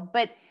title,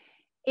 but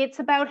it's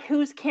about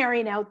who's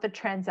carrying out the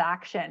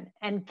transaction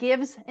and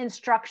gives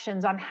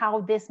instructions on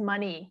how this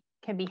money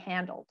can be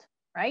handled,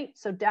 right?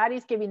 So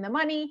daddy's giving the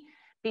money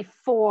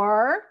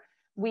before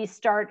we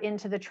start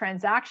into the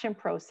transaction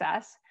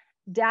process.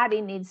 Daddy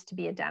needs to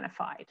be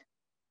identified,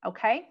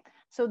 okay?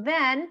 So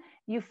then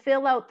you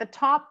fill out the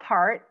top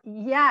part.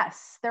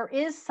 Yes, there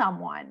is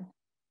someone.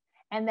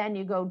 And then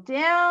you go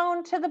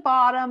down to the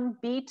bottom,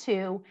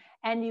 B2,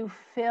 and you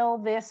fill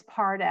this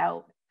part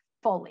out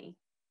fully,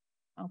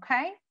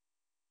 okay?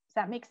 Does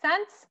that make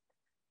sense?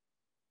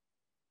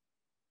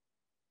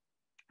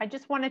 I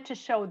just wanted to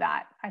show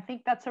that. I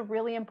think that's a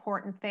really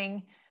important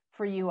thing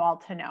for you all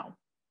to know.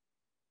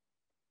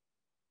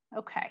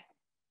 Okay.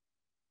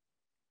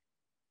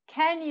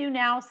 Can you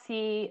now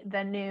see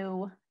the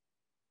new?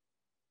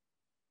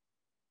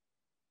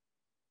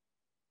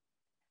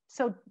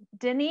 So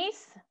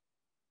Denise,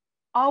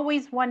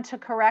 always one to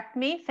correct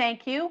me,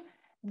 thank you.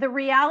 The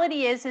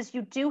reality is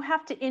you do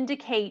have to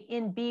indicate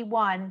in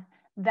B1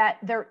 that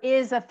there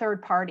is a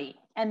third party,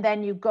 and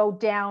then you go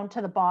down to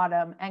the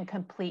bottom and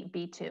complete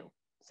B2.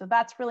 So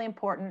that's really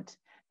important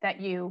that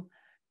you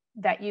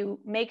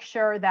make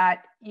sure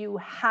that you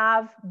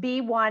have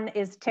B1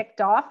 is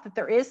ticked off, that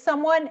there is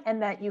someone,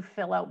 and that you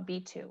fill out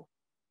B2,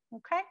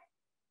 okay?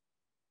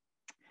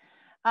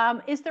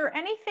 Is there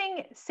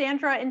anything,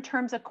 Sandra, in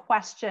terms of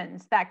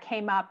questions that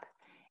came up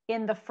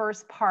in the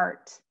first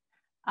part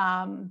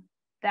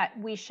that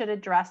we should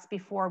address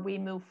before we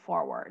move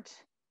forward?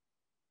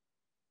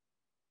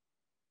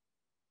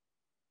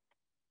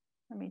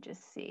 Let me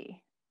just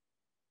see.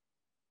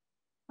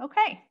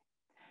 Okay,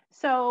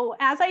 so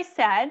as I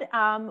said,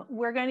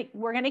 we're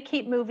gonna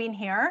keep moving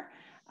here.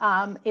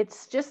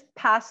 It's just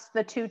past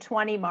the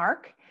 2:20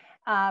 mark,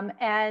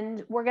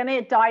 and we're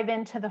gonna dive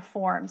into the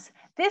forms.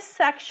 This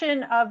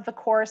section of the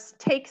course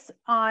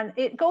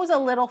it goes a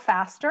little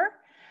faster,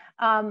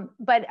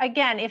 but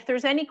again, if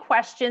there's any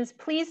questions,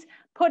 please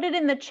put it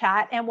in the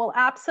chat, and we'll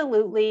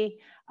absolutely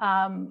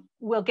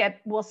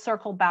we'll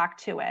circle back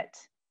to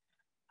it.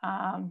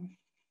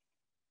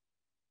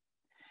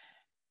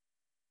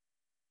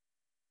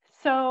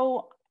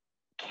 So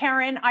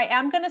Karen, I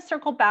am going to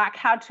circle back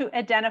how to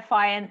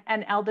identify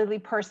an elderly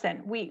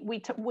person. We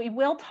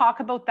will talk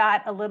about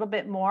that a little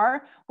bit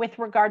more with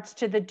regards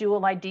to the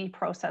dual ID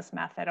process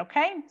method,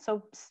 okay?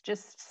 So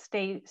just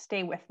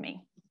stay with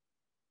me.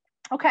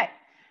 Okay,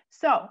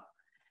 so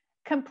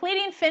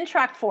completing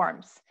FINTRAC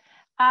forms.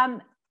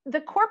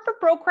 The corporate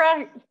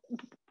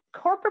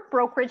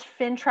brokerage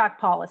FINTRAC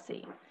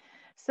policy.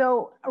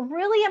 So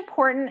really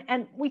important,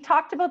 and we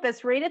talked about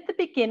this right at the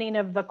beginning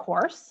of the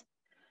course.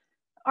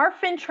 Our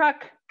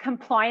FINTRAC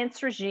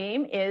compliance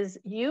regime is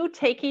you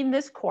taking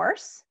this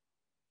course,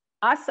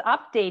 us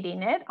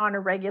updating it on a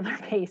regular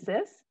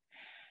basis,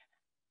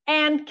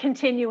 and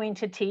continuing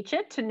to teach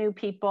it to new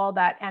people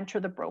that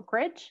enter the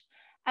brokerage,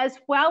 as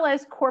well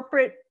as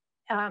corporate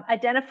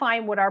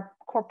identifying what our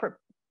corporate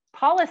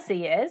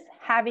policy is,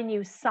 having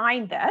you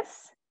sign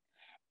this,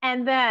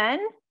 and then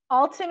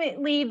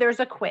ultimately there's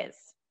a quiz.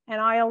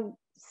 And I'll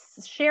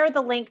share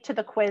the link to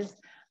the quiz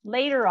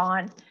later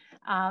on.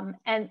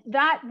 And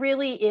that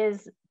really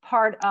is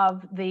part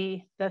of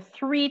the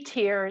 3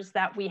 tiers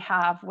that we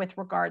have with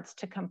regards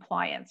to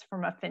compliance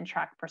from a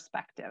FINTRAC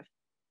perspective.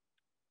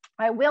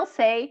 I will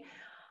say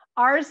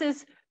ours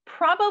is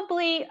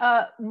probably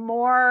a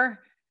more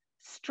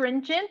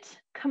stringent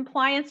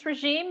compliance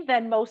regime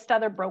than most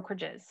other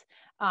brokerages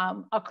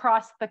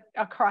across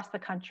the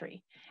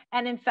country.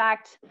 And in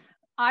fact,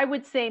 I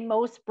would say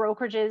most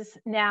brokerages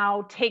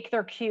now take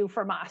their cue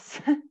from us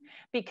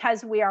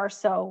because we are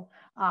so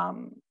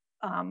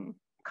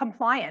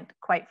compliant,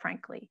 quite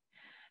frankly.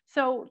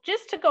 So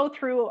just to go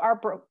through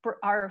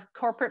our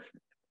corporate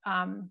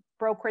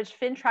brokerage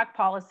FINTRAC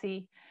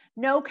policy,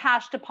 no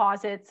cash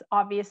deposits,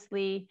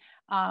 obviously,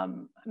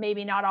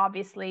 maybe not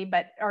obviously,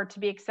 but are to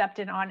be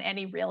accepted on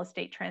any real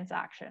estate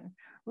transaction.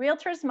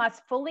 Realtors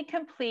must fully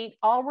complete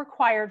all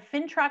required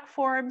FINTRAC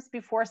forms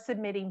before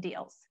submitting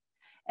deals.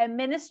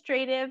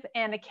 Administrative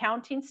and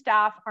accounting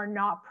staff are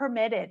not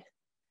permitted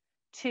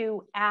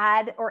to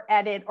add or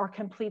edit or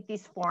complete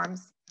these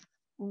forms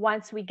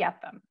once we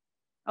get them.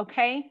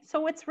 Okay,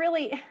 so it's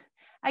really,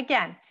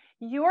 again,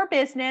 your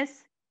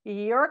business,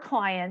 your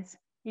clients,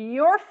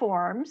 your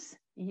forms,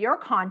 your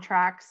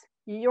contracts,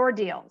 your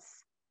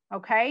deals.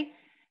 Okay,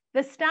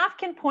 the staff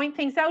can point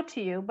things out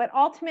to you, but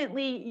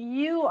ultimately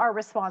you are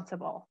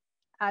responsible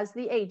as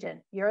the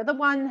agent. You're the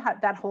one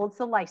that holds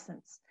the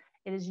license.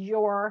 It is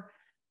your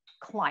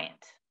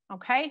client.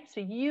 Okay,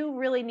 so you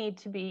really need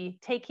to be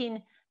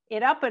taking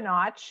it up a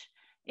notch.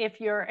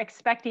 If you're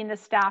expecting the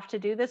staff to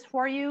do this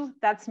for you,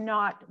 that's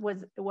not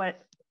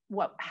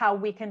how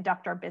we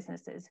conduct our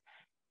businesses.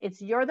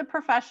 You're the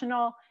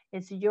professional,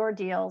 it's your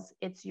deals,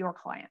 it's your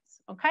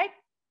clients. Okay,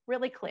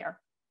 really clear.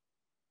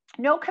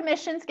 No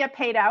commissions get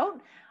paid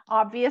out,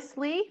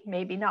 obviously,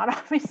 maybe not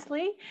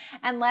obviously,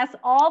 unless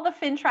all the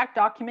FINTRAC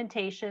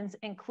documentations,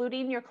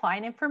 including your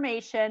client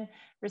information,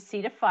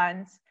 receipt of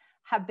funds,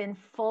 have been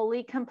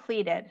fully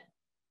completed,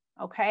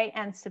 okay,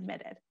 and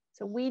submitted.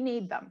 So we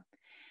need them.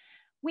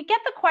 We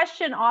get the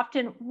question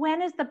often,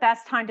 when is the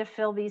best time to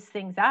fill these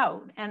things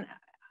out? And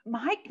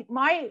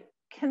my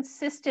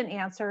consistent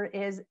answer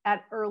is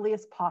at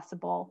earliest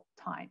possible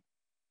time.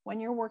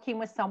 When you're working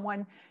with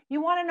someone,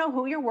 you want to know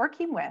who you're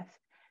working with.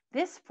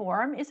 This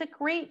form is a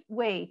great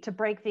way to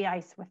break the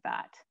ice with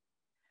that.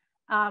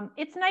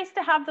 It's nice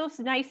to have those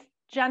nice,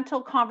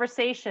 gentle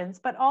conversations,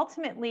 but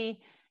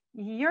ultimately,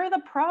 you're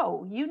the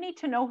pro. You need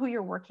to know who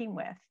you're working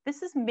with.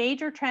 This is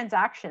major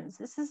transactions.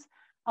 This is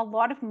a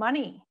lot of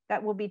money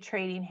that will be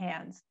trading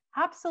hands.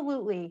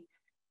 Absolutely,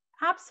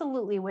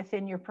 absolutely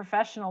within your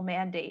professional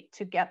mandate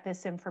to get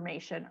this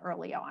information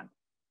early on.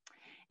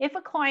 If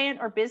a client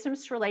or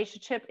business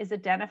relationship is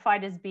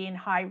identified as being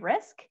high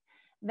risk,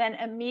 then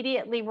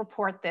immediately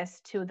report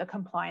this to the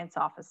compliance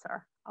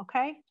officer,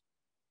 okay?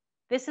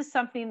 This is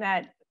something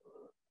that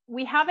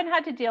we haven't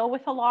had to deal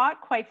with a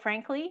lot, quite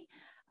frankly,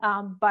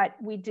 but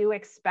we do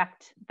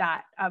expect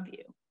that of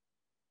you.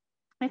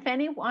 If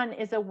anyone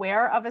is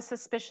aware of a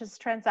suspicious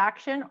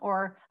transaction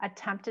or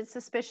attempted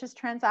suspicious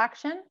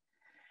transaction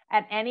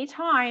at any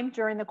time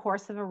during the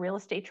course of a real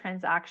estate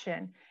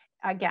transaction,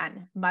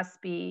 again,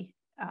 must be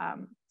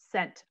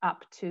sent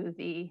up to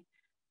the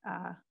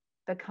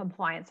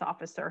compliance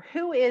officer,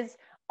 who is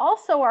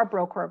also our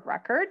broker of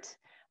record.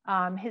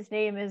 His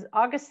name is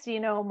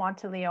Agostino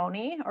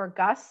Monteleone, or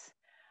Gus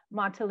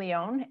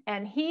Monteleone,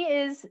 and he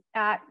is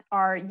at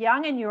our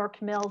Yonge and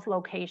York Mills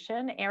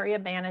location, area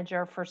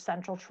manager for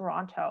Central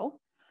Toronto.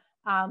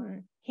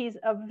 He's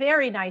a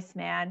very nice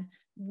man,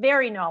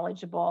 very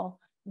knowledgeable,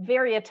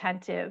 very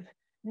attentive,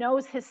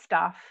 knows his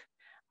stuff.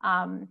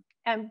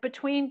 And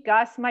between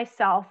Gus,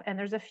 myself, and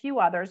there's a few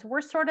others,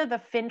 we're sort of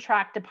the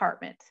FINTRAC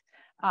department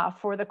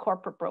for the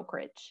corporate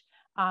brokerage.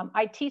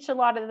 I teach a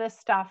lot of this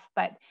stuff,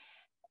 but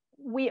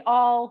we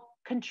all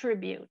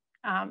contribute.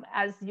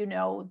 As you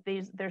know,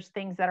 there's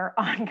things that are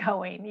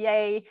ongoing.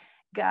 Yay,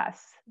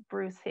 Gus,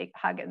 Bruce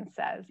Huggins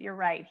says. You're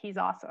right, he's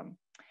awesome.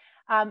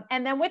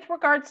 And then with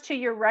regards to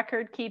your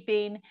record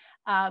keeping,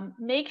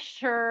 make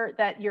sure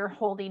that you're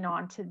holding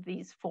on to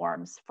these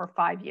forms for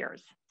 5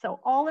 years. So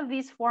all of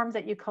these forms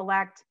that you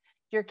collect,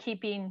 you're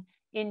keeping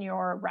in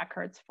your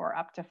records for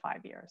up to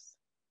 5 years.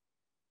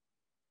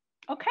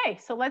 Okay,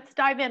 so let's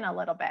dive in a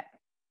little bit.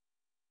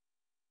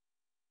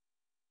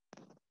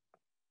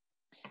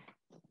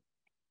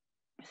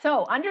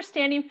 So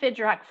understanding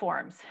FINTRAC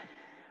forms.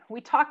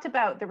 We talked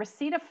about the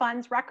receipt of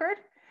funds record.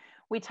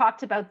 We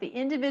talked about the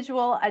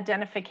individual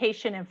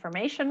identification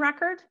information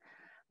record.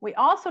 We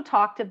also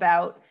talked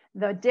about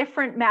the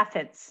different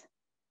methods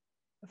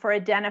for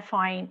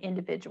identifying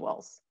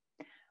individuals.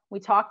 We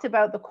talked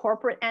about the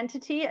corporate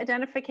entity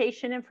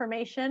identification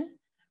information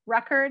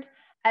record,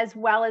 as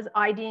well as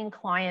IDing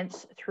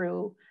clients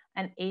through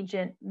an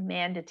agent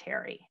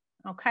mandatory,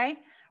 okay?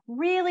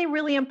 Really,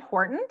 really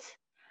important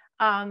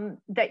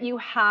that you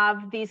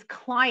have these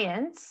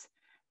clients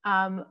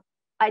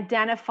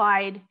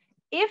identified,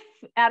 if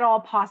at all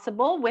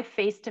possible, with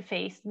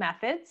face-to-face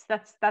methods.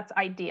 That's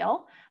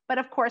ideal. But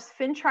of course,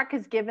 FINTRAC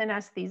has given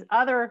us these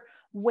other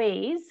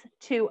ways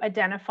to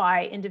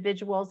identify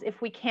individuals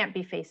if we can't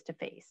be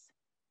face-to-face.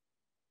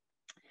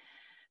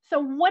 So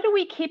what do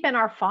we keep in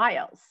our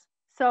files?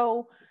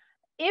 So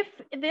if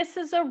this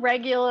is a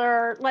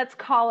regular, let's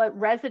call it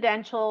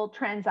residential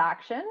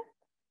transaction,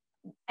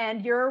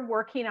 and you're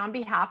working on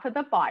behalf of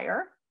the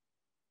buyer,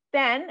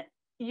 then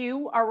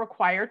you are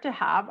required to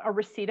have a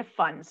receipt of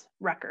funds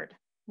record,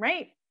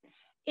 right?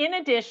 In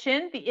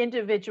addition, the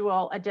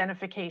individual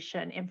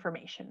identification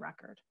information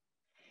record.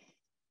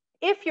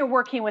 If you're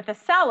working with a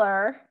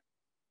seller,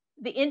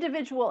 the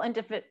individual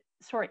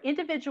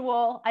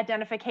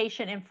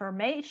identification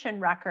information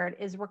record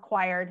is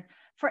required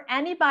for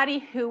anybody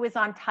who is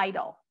on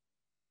title,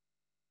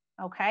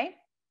 okay?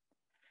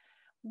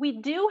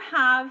 We do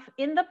have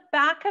in the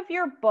back of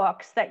your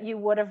books that you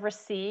would have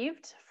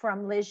received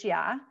from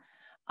Ligia,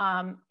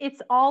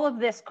 it's all of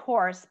this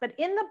course, but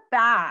in the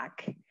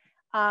back,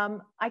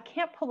 I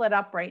can't pull it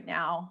up right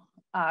now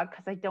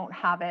because I don't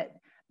have it,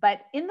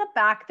 but in the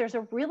back, there's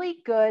a really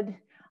good,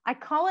 I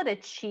call it a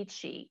cheat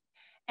sheet,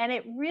 and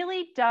it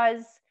really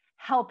does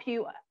help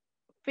you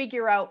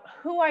figure out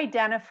who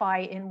identify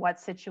in what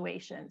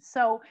situation.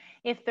 So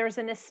if there's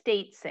an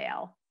estate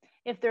sale,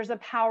 if there's a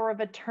power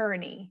of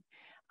attorney,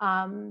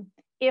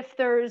 if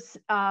there's,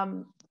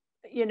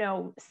 you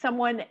know,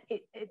 someone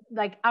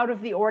like out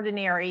of the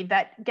ordinary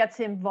that gets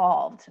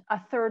involved, a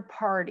third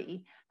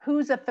party,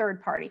 who's a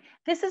third party.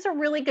 This is a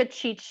really good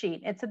cheat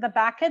sheet. It's at the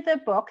back of the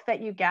book that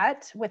you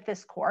get with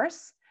this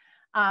course.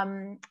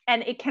 And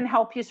it can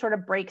help you sort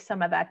of break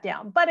some of that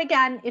down. But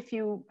again, if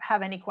you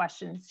have any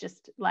questions,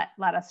 just let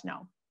us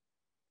know.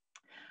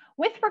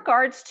 With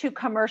regards to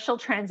commercial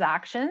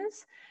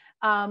transactions,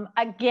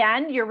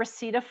 again, your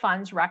receipt of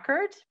funds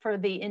record for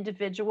the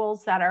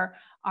individuals that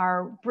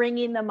are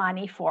bringing the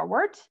money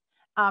forward,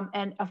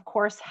 and of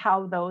course,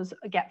 how those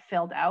get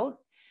filled out.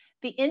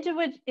 The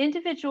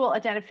individual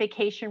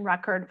identification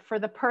record for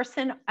the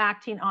person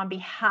acting on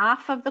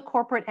behalf of the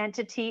corporate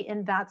entity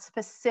in that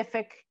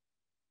specific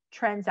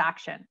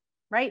transaction,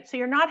 right? So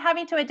you're not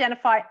having to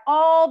identify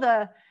all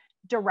the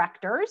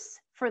directors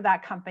for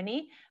that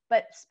company,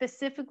 but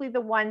specifically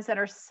the ones that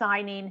are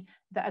signing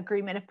the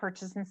agreement of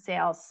purchase and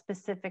sale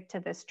specific to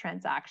this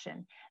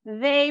transaction.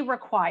 They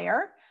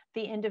require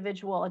the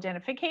individual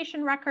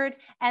identification record,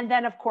 and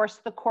then of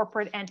course the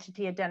corporate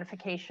entity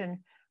identification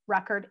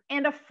record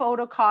and a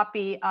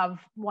photocopy of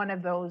one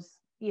of those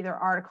either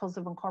articles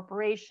of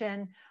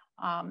incorporation,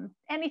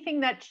 anything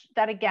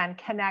that again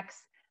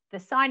connects the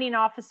signing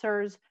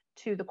officers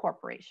to the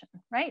corporation,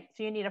 right?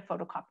 So you need a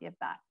photocopy of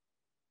that.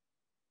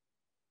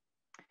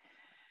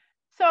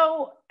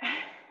 So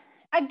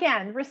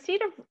again,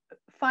 receipt of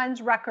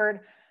funds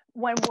record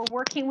when we're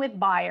working with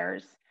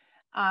buyers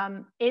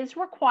is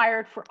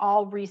required for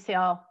all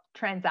resale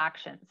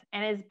transactions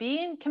and is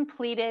being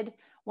completed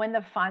when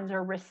the funds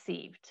are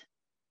received,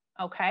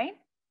 okay?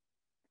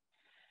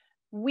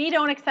 We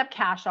don't accept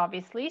cash,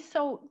 obviously,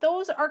 so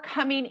those are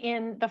coming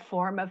in the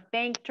form of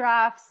bank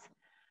drafts,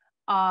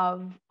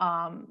 of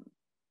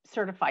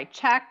certified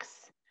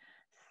checks,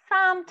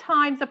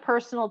 sometimes a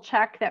personal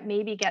check that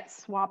maybe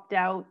gets swapped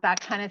out,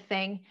 that kind of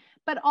thing.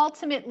 But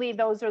ultimately,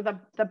 those are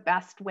the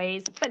best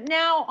ways. But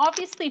now,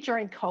 obviously,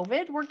 during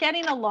COVID, we're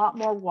getting a lot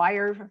more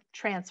wire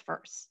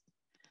transfers.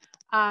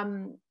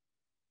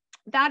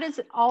 That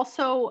is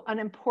also an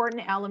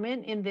important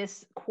element in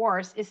this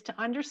course, is to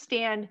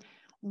understand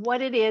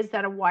what it is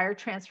that a wire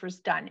transfer is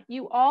done.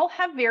 You all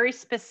have very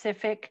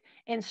specific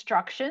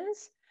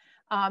instructions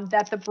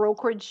that the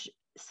brokerage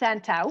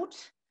sent out.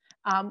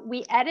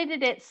 We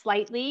edited it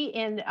slightly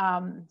in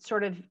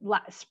sort of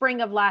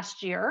spring of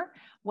last year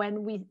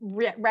when we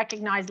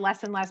recognized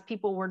less and less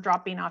people were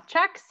dropping off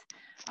checks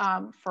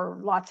for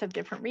lots of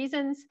different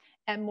reasons,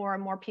 and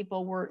more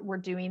people were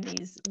doing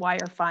these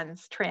wire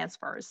funds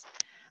transfers.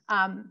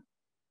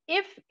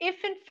 If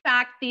in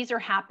fact these are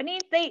happening,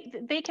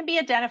 they can be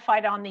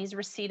identified on these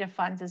receipt of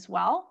funds as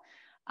well.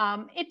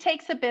 It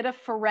takes a bit of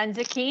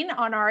forensicing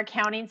on our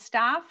accounting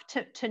staff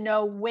to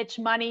know which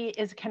money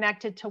is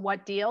connected to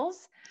what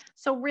deals.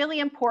 So really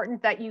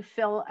important that you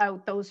fill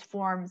out those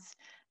forms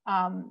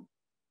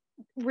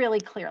really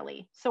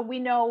clearly, so we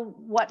know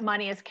what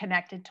money is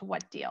connected to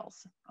what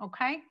deals,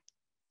 okay?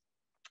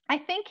 I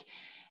think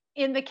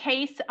in the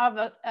case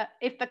of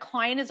if the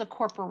client is a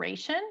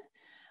corporation,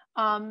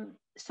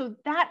 so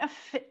that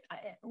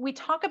we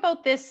talk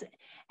about this,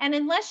 and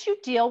unless you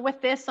deal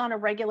with this on a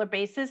regular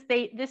basis,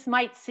 this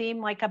might seem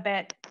like a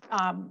bit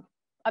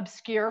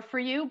obscure for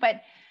you,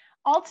 but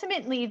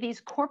ultimately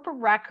these corporate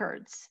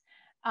records,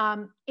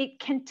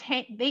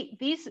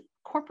 these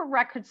corporate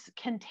records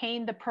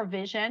contain the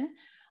provision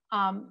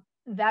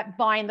that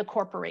bind the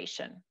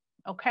corporation,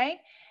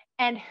 okay?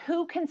 And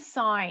who can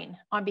sign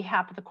on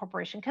behalf of the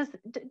corporation? Because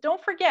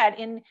don't forget,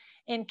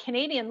 in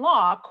Canadian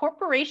law,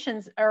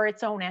 corporations are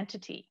its own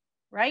entity,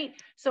 right?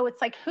 So it's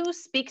like, who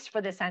speaks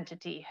for this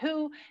entity?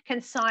 Who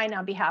can sign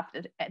on behalf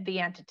of the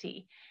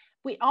entity?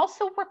 We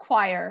also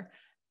require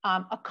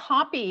a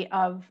copy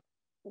of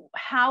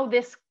how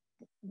this,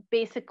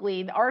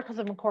 basically the articles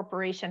of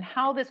incorporation,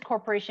 how this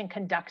corporation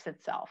conducts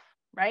itself,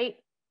 right?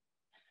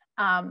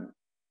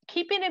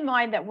 Keeping in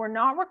mind that we're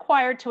not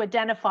required to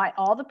identify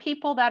all the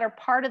people that are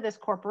part of this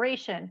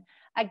corporation.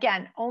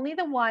 Again, only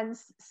the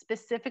ones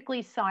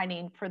specifically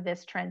signing for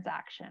this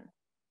transaction,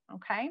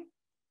 okay?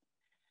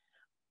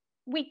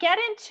 We get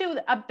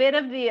into a bit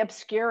of the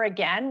obscure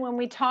again when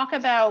we talk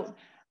about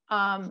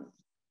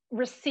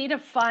receipt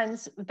of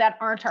funds that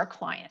aren't our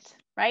client,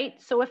 right?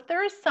 So if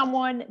there is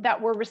someone that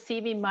we're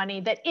receiving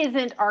money that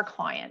isn't our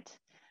client,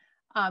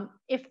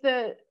 if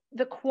the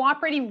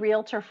cooperating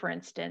realtor, for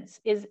instance,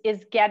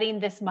 is getting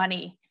this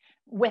money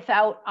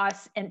without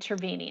us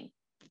intervening,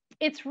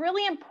 it's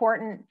really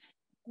important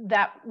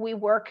that we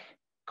work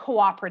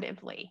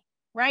cooperatively,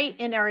 right,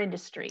 in our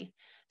industry.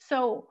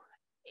 So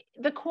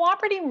the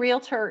cooperating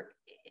realtor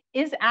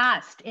is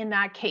asked in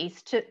that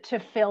case to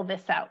fill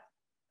this out,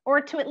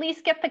 or to at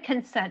least get the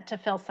consent to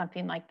fill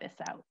something like this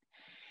out.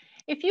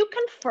 If you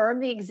confirm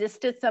the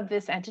existence of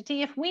this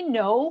entity, if we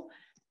know,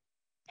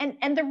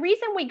 and the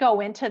reason we go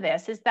into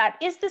this is that,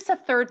 is this a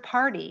third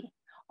party,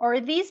 or are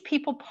these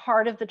people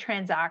part of the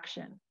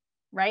transaction,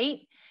 right?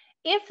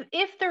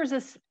 If there's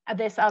this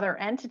other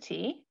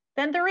entity,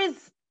 then there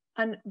is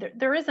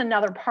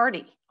another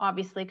party,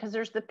 obviously, because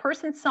there's the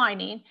person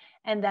signing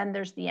and then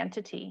there's the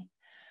entity.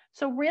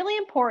 So really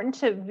important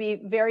to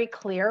be very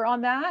clear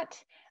on that,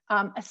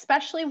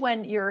 especially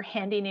when you're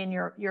handing in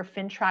your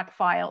FINTRAC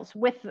files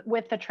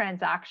with the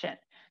transaction.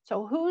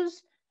 So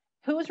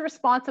who's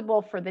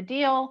responsible for the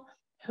deal?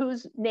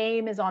 Whose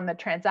name is on the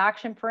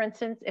transaction, for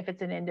instance, if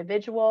it's an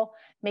individual,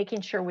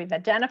 making sure we've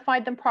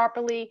identified them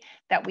properly,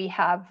 that we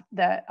have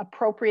the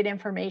appropriate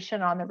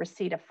information on the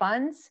receipt of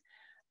funds,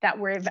 that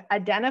we've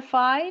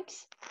identified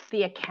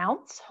the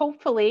accounts.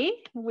 Hopefully,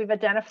 we've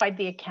identified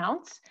the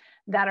accounts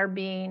that are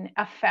being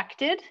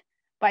affected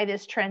by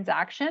this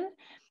transaction.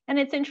 And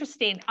it's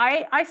interesting.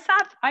 I've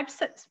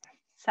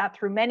sat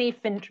through many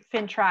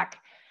FINTRAC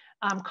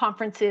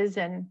conferences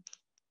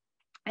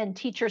and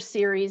teacher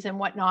series and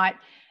whatnot.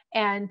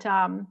 And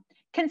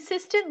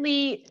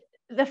consistently,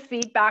 the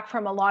feedback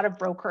from a lot of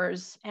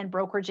brokers and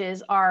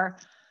brokerages are,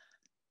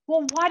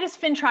 well, why does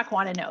FINTRAC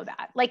want to know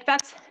that? Like,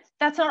 that's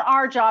not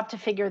our job to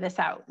figure this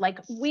out. Like,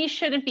 we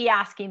shouldn't be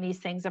asking these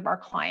things of our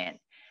client.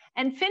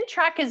 And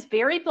FINTRAC is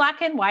very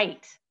black and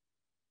white.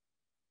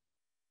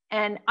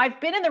 And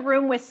I've been in the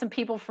room with some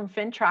people from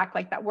FINTRAC,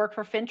 like that work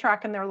for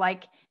FINTRAC, and they're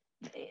like,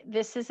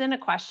 this isn't a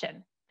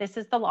question. This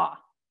is the law.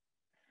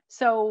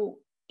 So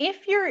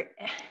if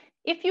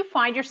you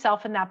find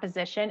yourself in that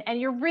position and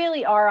you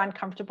really are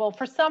uncomfortable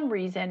for some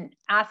reason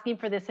asking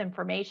for this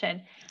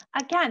information,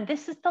 again,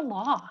 this is the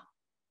law.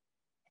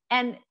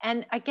 And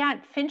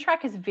again,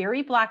 FINTRAC is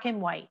very black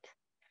and white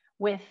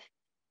with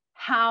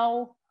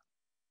how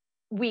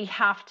we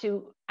have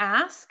to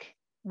ask,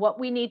 what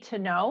we need to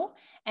know,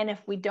 and if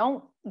we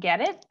don't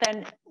get it,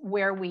 then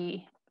where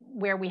we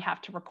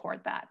have to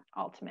record that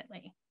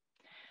ultimately.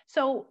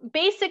 So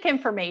basic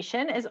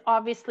information is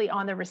obviously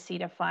on the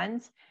receipt of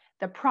funds,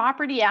 the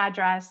property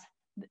address,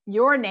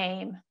 your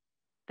name,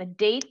 the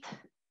date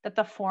that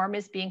the form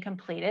is being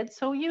completed.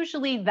 So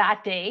usually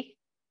that day,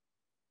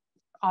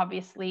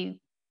 obviously,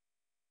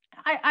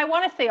 I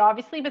want to say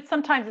obviously, but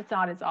sometimes it's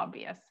not as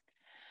obvious.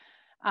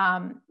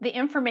 The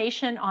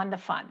information on the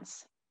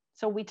funds.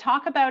 So we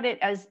talk about it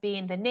as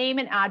being the name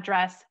and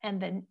address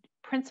and the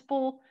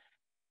principal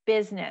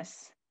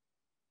business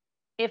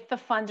if the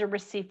funds are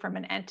received from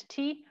an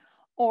entity,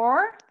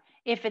 or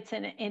if it's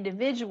an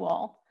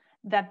individual,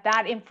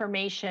 that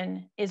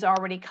information is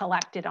already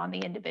collected on the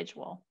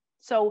individual.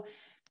 So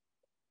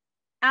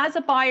as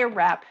a buyer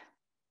rep,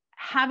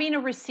 having a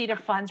receipt of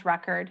funds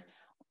record,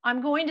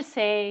 I'm going to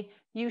say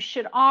you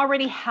should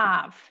already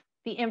have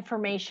the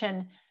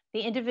information,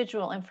 the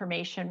individual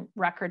information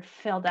record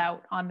filled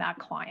out on that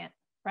client,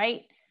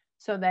 right?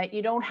 So that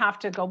you don't have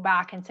to go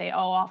back and say,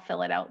 oh, I'll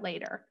fill it out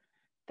later.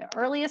 The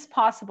earliest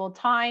possible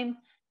time,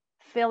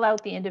 fill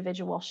out the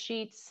individual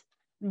sheets.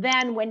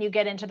 Then when you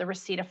get into the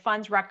receipt of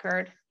funds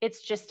record,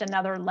 it's just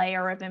another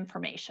layer of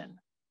information,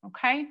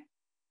 okay?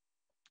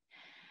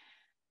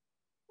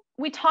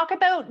 We talk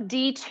about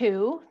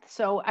D2.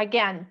 So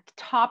again,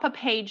 top of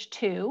page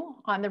 2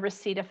 on the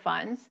receipt of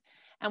funds.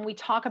 And we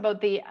talk about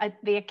the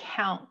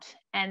account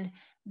and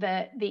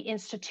the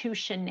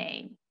institution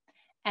name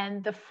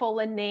and the full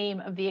name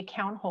of the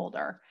account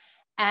holder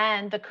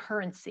and the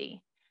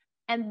currency.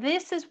 And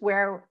this is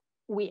where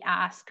we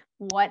ask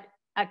what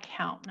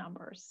account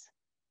numbers,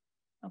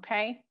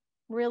 okay?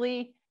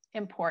 Really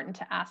important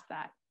to ask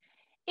that.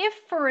 If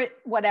for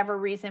whatever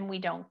reason we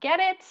don't get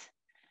it,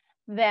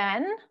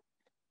 then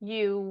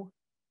you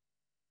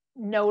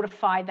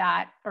notify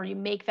that, or you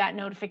make that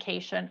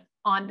notification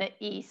on the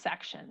E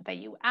section that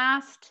you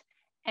asked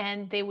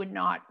and they would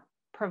not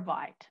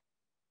provide,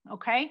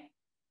 okay?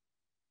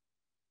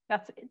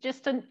 That's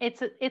just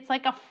it's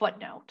like a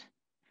footnote.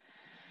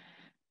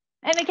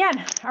 And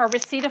again, our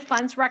receipt of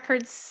funds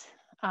records,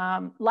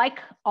 like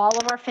all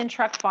of our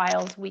FINTRAC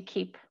files, we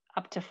keep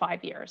up to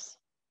 5 years,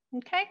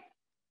 okay?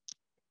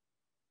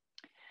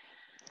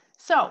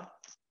 So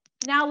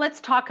now let's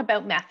talk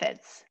about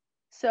methods.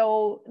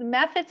 So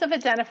methods of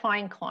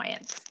identifying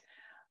clients.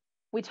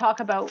 We talk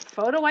about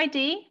photo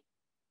ID.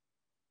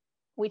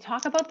 We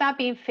talk about that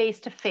being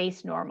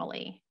face-to-face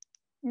normally.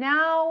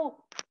 Now,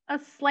 a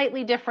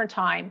slightly different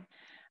time.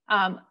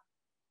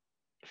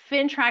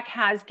 FINTRAC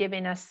has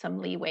given us some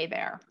leeway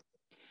there.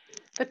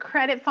 The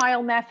credit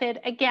file method,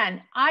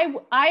 again,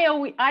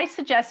 I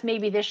suggest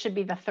maybe this should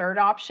be the third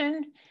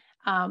option,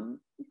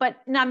 but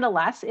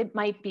nonetheless, it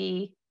might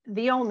be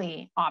the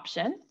only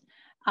option.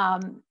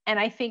 And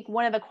I think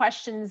one of the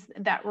questions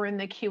that were in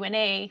the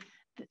Q&A,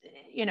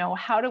 you know,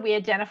 how do we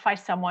identify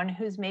someone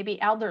who's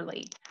maybe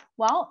elderly?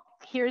 Well,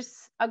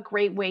 here's a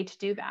great way to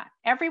do that.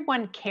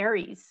 Everyone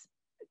carries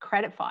a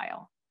credit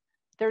file.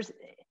 There's,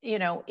 you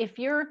know, if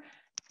you've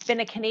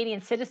been a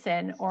Canadian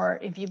citizen or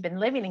if you've been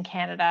living in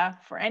Canada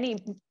for any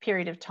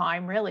period of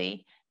time,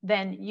 really,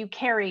 then you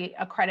carry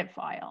a credit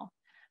file.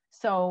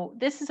 So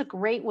this is a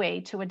great way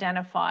to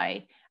identify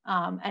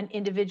an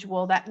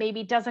individual that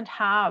maybe doesn't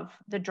have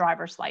the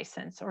driver's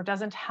license or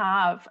doesn't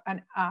have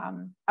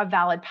a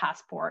valid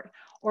passport,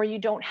 or you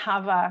don't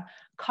have a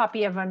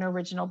copy of an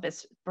original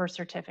birth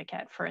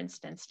certificate, for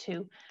instance,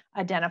 to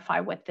identify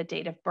what the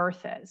date of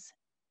birth is.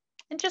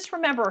 And just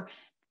remember,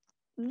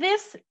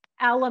 this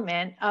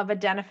element of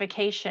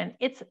identification,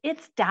 it's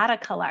data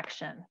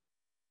collection.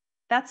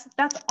 That's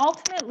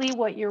ultimately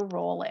what your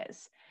role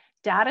is.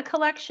 Data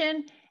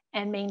collection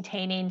and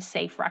maintaining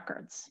safe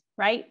records,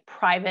 right?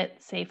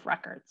 Private safe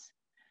records.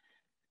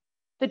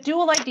 The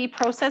dual ID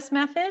process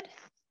method,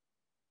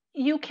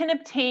 you can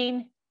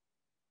obtain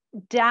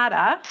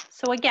data.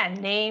 So again,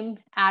 name,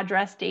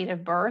 address, date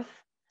of birth,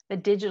 the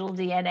digital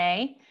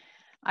DNA,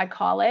 I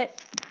call it,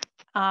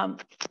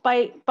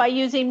 by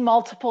using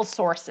multiple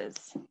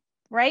sources,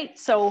 right?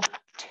 So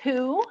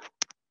 2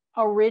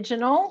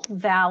 original,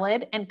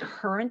 valid, and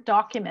current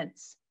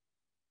documents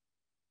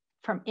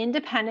from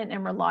independent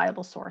and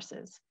reliable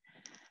sources.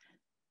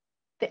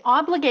 The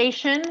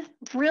obligation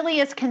really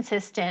is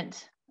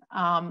consistent.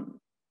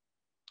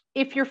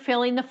 If you're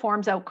filling the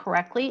forms out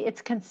correctly,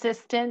 it's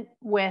consistent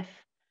with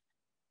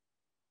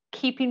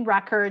keeping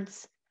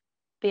records,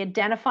 the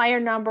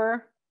identifier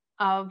number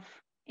of,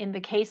 in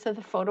the case of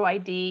the photo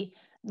ID,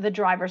 the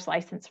driver's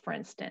license, for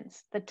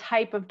instance, the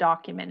type of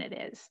document it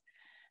is,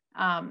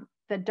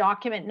 the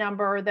document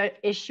number, the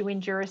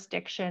issuing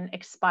jurisdiction,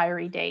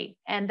 expiry date,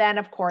 and then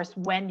of course,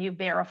 when you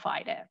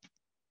verified it.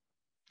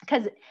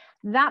 Because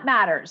that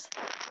matters.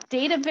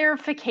 Data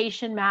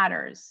verification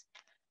matters.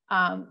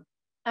 And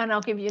I'll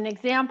give you an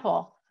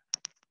example.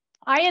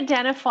 I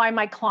identify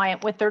my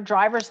client with their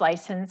driver's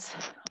license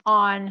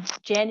on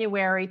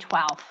January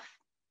 12th.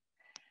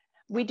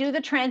 We do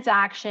the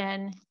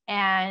transaction,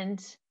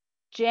 and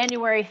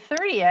January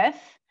 30th,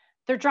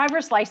 their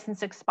driver's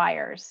license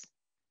expires.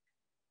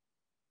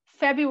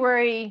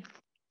 February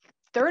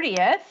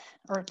 30th,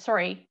 or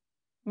sorry,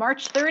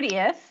 March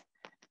 30th,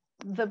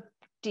 the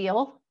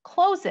deal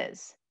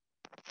closes.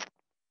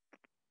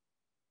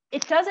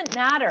 It doesn't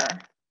matter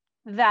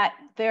that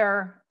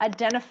their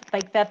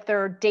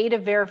their data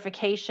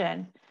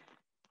verification,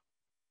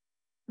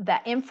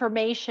 that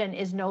information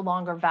is no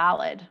longer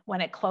valid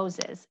when it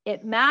closes.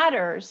 It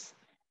matters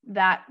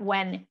that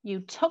when you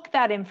took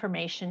that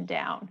information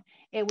down,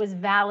 it was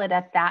valid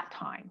at that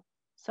time.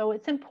 So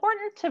it's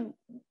important to,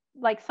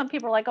 like, some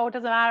people are like, oh, it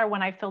doesn't matter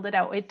when I filled it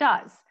out. It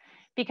does,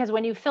 because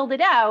when you filled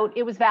it out,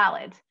 it was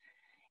valid.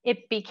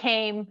 It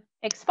became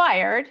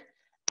expired,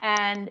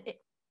 and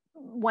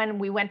when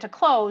we went to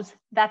close,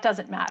 that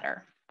doesn't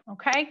matter,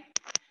 okay?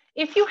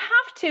 If you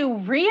have to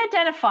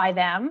re-identify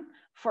them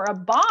for a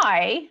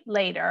buy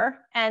later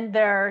and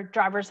their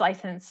driver's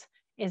license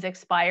is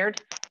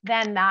expired,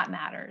 then that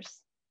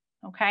matters,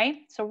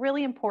 okay? So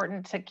really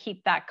important to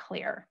keep that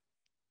clear.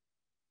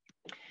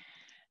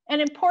 An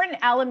important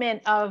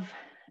element of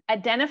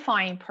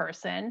identifying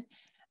person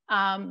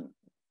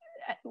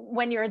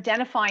when you're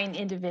identifying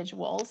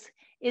individuals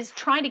is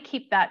trying to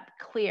keep that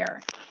clear.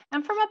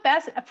 And from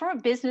a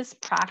business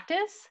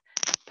practice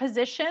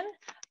position,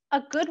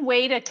 a good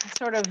way to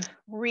sort of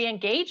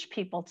re-engage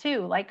people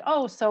too, like,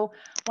 oh, so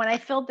when I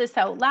filled this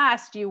out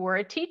last, you were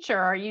a teacher.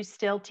 Are you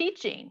still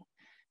teaching?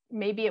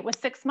 Maybe it was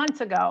 6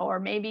 months ago, or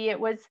maybe it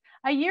was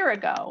a year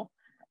ago.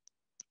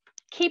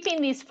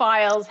 keeping these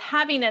files,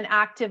 having an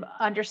active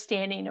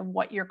understanding of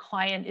what your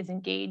client is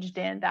engaged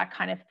in, that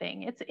kind of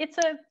thing.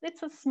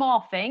 It's a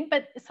small thing,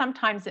 but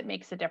sometimes it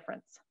makes a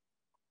difference.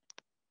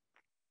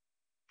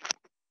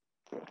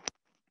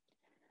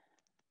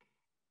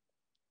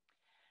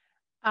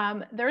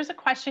 There's a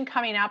question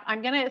coming up.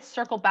 I'm going to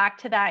circle back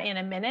to that in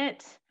a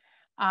minute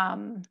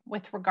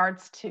with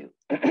regards to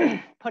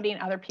putting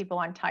other people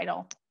on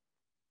title.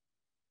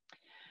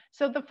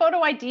 So the photo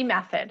ID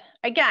method,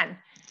 again,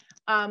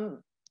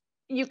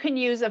 you can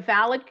use a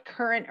valid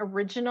current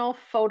original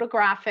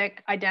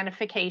photographic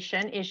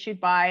identification issued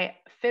by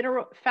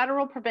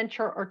federal,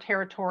 provincial, or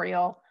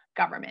territorial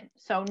government.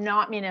 So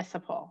not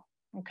municipal,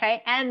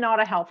 okay? And not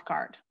a health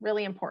card,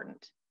 really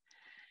important.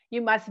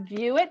 You must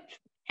view it,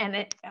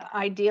 and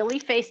ideally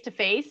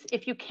face-to-face.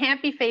 If you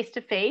can't be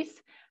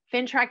face-to-face,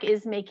 FINTRAC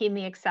is making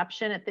the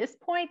exception at this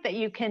point that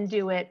you can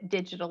do it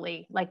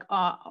digitally, like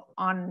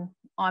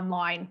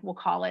online, we'll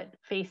call it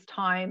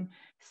FaceTime,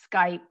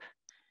 Skype.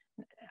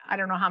 I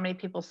don't know how many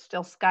people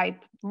still Skype.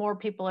 More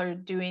people are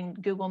doing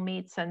Google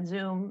Meets and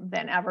Zoom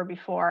than ever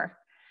before.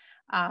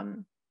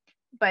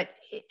 But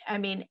I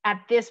mean,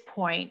 at this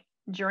point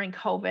during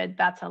COVID,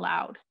 that's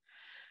allowed.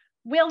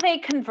 Will they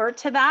convert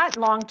to that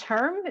long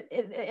term?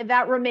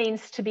 That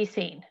remains to be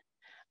seen.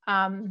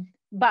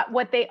 But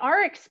what they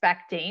are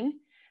expecting,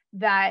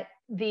 that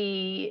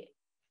the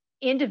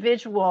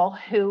individual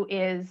who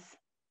is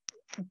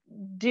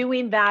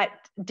doing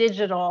that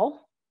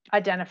digital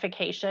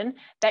identification,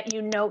 that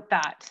you note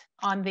that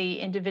on the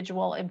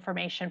individual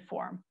information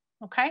form,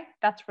 okay?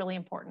 That's really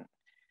important.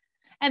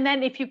 And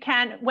then if you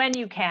can, when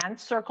you can,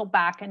 circle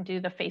back and do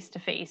the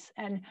face-to-face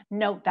and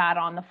note that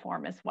on the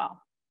form as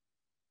well.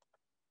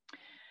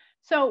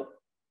 So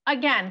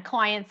again,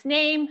 client's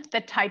name,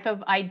 the type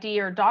of ID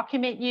or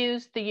document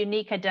used, the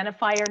unique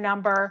identifier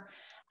number,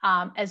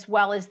 as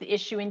well as the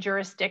issuing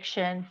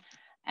jurisdiction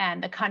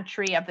and the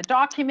country of the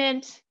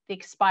document, the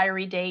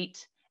expiry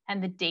date,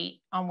 and the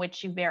date on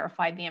which you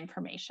verified the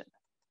information.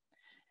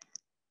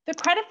 The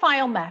credit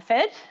file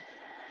method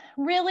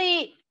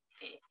really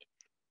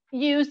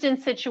used in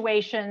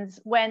situations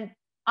when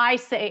I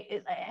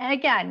say,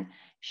 again,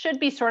 should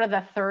be sort of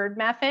the third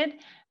method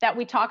that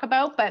we talk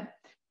about, but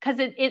because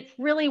it's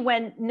really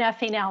when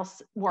nothing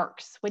else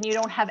works, when you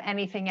don't have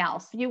anything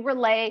else. You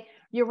rely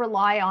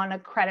on a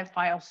credit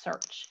file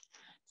search.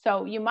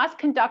 So you must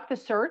conduct the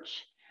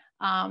search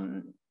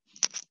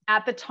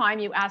at the time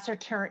you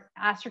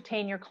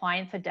ascertain your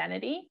client's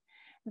identity.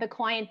 The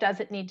client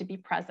doesn't need to be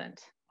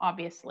present,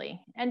 obviously,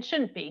 and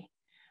shouldn't be.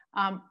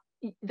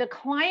 The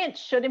client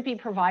shouldn't be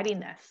providing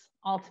this,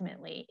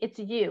 ultimately. It's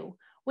you,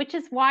 which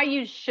is why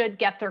you should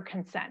get their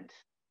consent,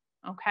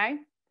 okay?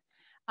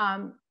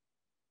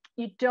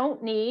 You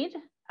don't need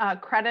a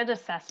credit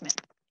assessment.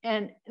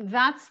 And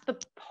that's the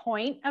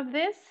point of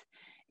this,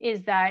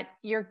 is that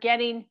you're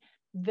getting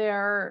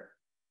their,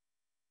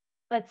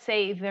 let's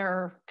say,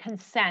 their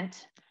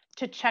consent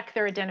to check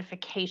their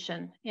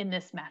identification in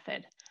this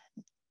method,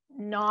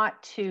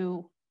 not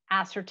to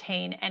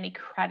ascertain any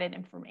credit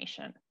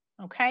information,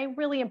 okay?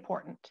 Really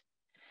important.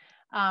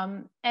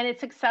 And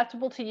it's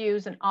acceptable to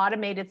use an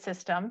automated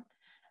system.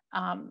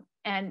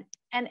 And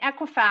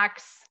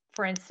Equifax,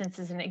 for instance,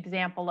 is an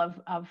example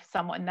of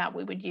someone that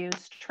we would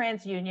use.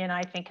 TransUnion,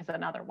 I think, is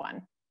another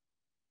one.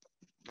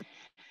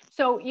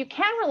 So you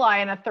can rely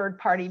on a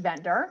third-party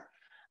vendor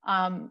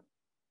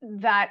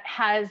that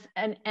has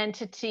an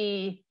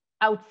entity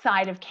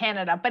outside of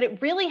Canada, but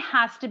it really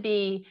has to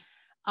be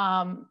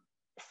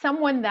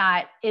someone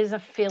that is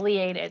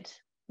affiliated,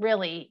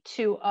 really,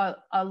 to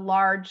a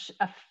large,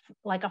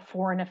 like a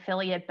foreign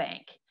affiliate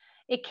bank.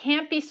 It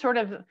can't be sort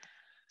of,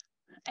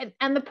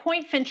 and the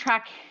point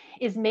FINTRAC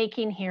is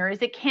making here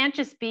is it can't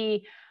just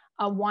be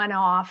a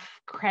one-off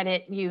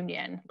credit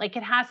union. Like,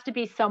 it has to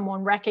be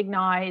someone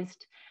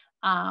recognized.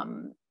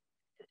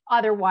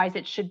 Otherwise,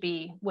 it should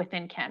be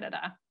within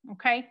Canada,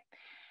 okay?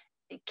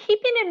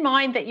 Keeping in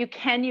mind that you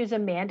can use a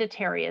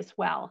mandatory as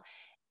well.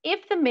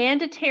 If the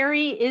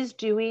mandatory is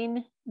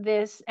doing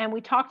this, and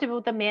we talked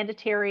about the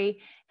mandatory,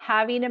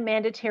 having a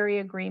mandatory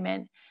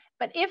agreement,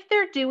 but if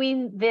they're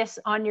doing this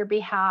on your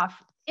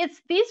behalf,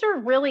 these are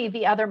really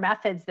the other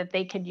methods that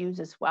they could use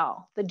as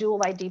well. The dual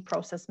ID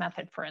process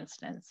method, for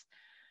instance,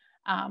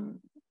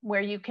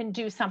 where you can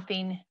do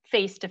something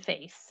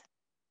face-to-face.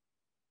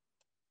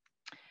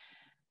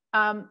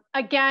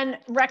 Again,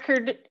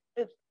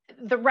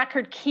 the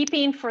record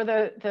keeping for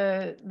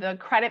the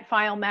credit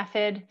file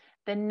method,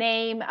 the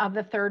name of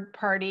the third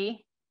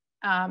party,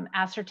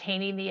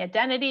 ascertaining the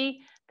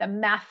identity, the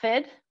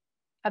method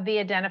of the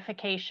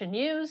identification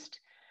used,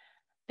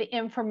 the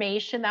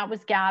information that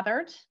was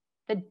gathered,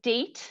 the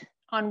date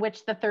on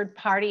which the third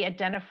party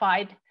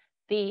identified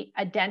the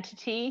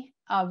identity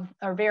of,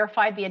 or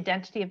verified the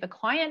identity of the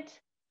client,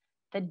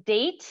 the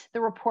date the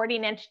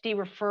reporting entity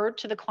referred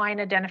to the client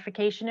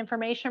identification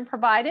information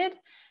provided,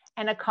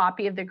 and a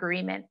copy of the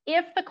agreement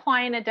if the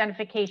client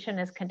identification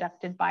is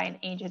conducted by an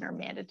agent or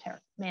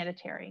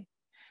mandatory.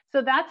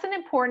 So that's an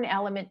important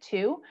element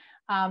too.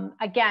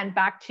 again,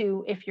 back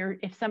to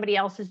if somebody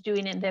else is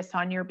doing this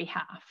on your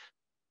behalf.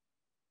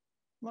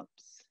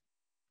 Whoops,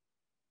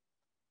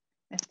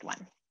 missed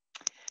one.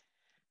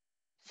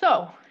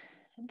 So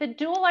the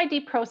dual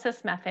ID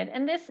process method,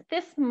 and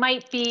this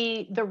might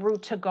be the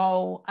route to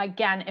go,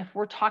 again, if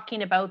we're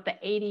talking about the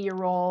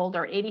 80-year-old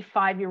or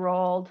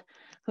 85-year-old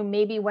who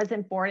maybe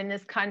wasn't born in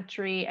this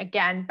country,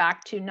 again,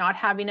 back to not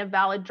having a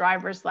valid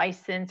driver's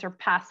license or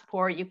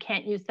passport, you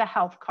can't use the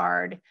health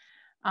card.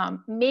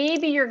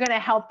 Maybe you're going to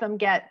help them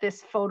get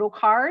this photo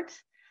card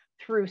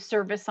through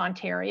Service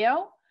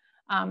Ontario.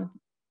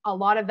 A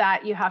lot of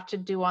that you have to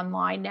do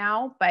online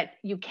now, but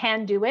you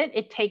can do it.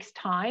 It takes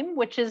time,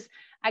 which is,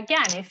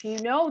 again, if you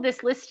know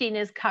this listing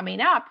is coming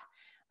up,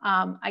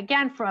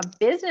 again, from a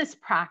business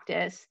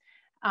practice,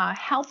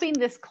 helping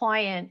this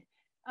client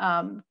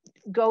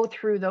go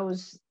through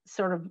those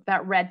sort of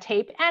that red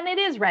tape, and it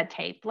is red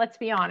tape, let's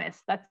be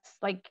honest. That's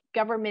like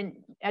government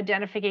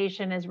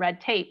identification is red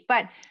tape,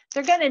 but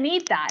they're going to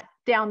need that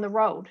down the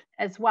road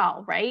as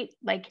well, right?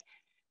 Like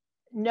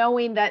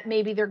knowing that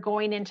maybe they're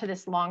going into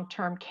this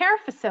long-term care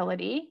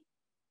facility,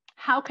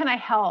 how can I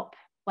help?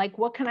 Like,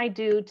 what can I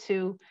do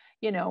to,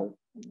 you know,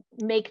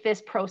 make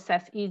this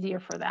process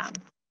easier for them?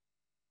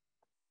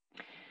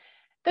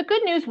 The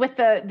good news with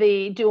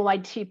the dual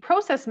ID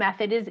process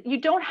method is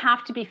you don't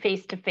have to be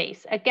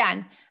face-to-face.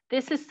 Again,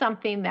 this is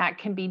something that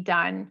can be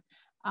done,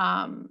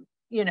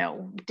 you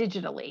know,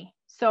 digitally.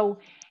 So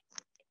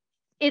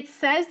it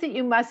says that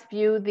you must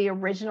view the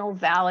original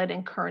valid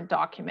and current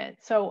document.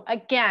 So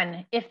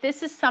again, if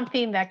this is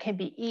something that can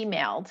be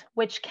emailed,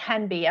 which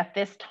can be at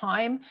this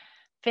time,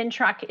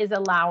 FINTRAC is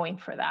allowing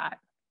for that,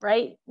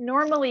 right?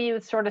 Normally you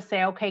would sort of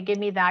say, okay, give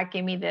me that,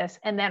 give me this,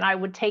 and then I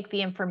would take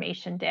the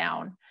information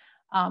down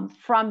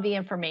from the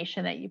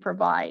information that you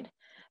provide.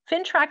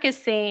 FINTRAC is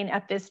saying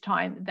at this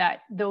time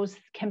that those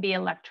can be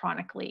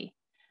electronically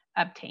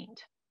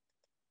obtained.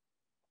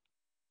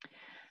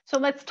 So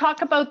let's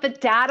talk about the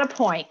data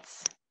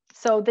points.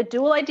 So the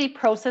dual ID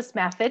process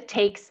method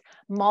takes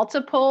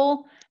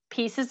multiple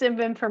pieces of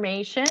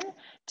information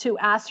to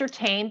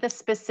ascertain the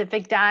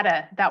specific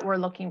data that we're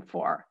looking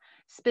for.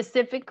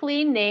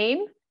 Specifically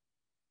name,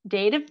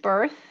 date of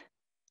birth,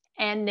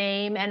 and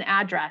name and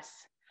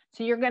address.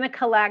 So you're going to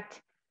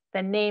collect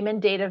the name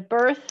and date of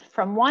birth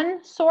from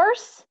one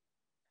source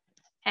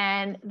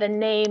and the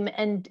name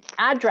and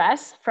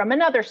address from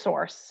another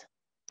source.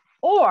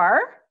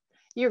 Or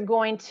you're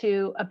going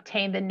to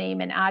obtain the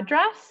name and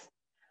address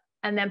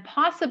and then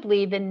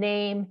possibly the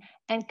name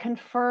and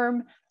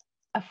confirm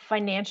a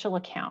financial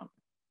account.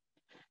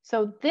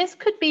 So this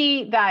could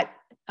be that,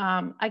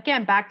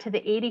 again, back to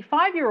the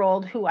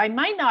 85-year-old who I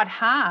might not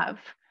have,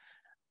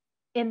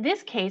 in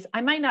this case, I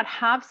might not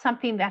have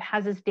something that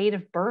has his date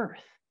of birth,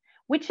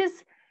 which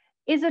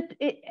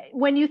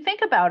when you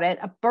think about it,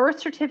 a birth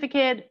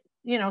certificate,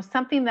 you know,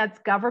 something that's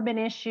government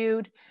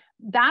issued,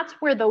 that's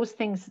where those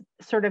things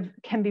sort of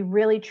can be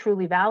really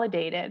truly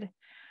validated.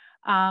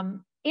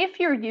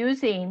 If you're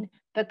using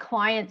the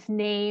client's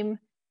name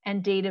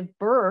and date of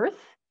birth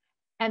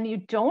and you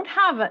don't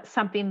have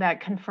something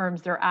that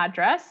confirms their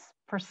address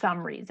for some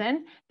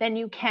reason, then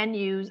you can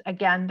use,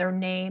 again, their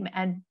name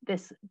and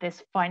this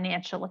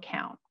financial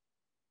account.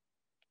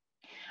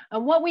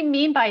 And what we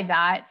mean by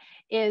that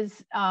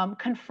is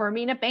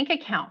confirming a bank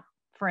account,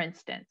 for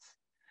instance.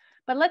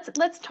 But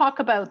let's talk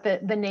about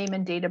the name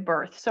and date of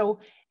birth. So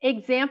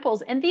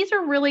examples, and these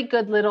are really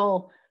good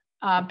little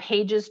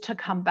pages to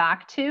come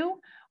back to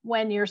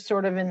when you're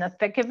sort of in the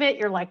thick of it.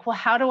 You're like, well,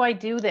 how do I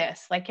do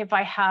this? Like if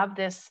I have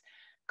this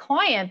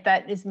client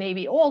that is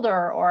maybe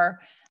older, or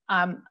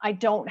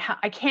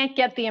I can't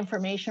get the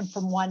information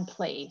from one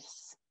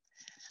place.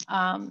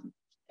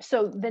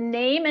 So the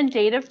name and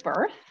date of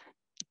birth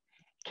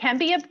can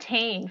be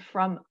obtained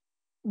from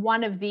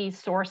one of these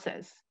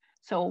sources.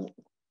 So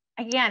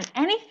again,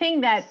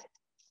 anything that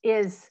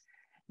is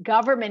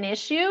government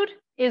issued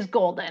is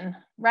golden,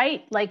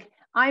 right? Like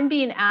I'm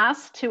being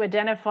asked to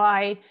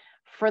identify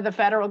for the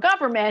federal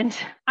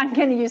government, I'm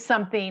going to use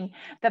something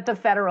that the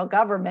federal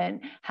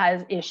government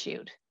has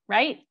issued,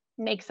 right?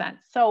 Makes sense.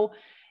 So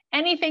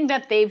anything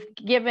that they've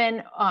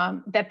given,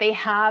 that they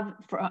have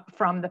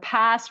from the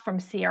past, from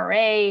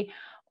CRA,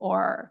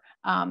 or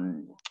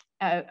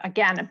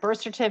again, a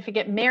birth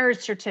certificate,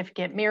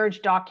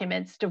 marriage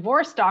documents,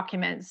 divorce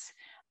documents,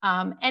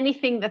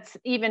 anything that's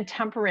even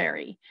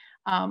temporary,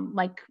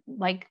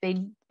 like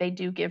they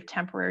do give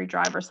temporary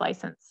driver's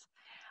license.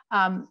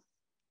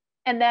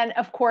 And then,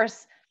 of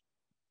course,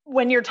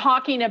 when you're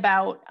talking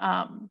about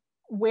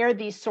where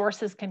these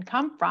sources can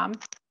come from,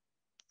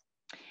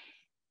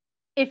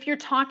 if you're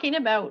talking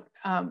about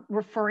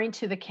referring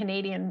to the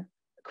Canadian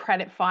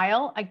credit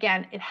file,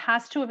 again, it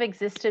has to have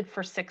existed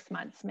for 6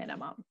 months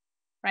minimum,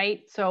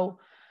 right? So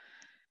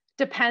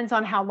depends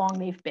on how long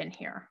they've been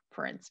here,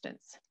 for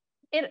instance.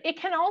 It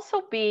can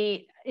also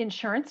be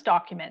insurance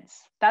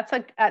documents. That's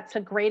a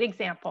great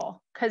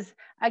example, because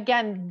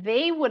again,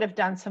 they would have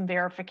done some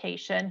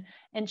verification.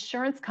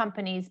 Insurance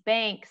companies,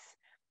 banks,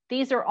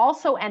 these are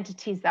also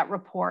entities that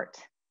report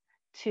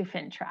to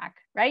FINTRAC,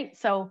 right?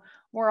 So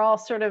we're all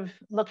sort of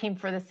looking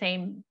for the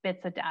same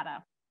bits of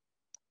data.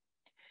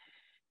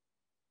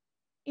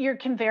 You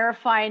can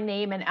verify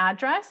name and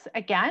address,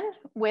 again,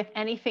 with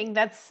anything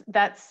that's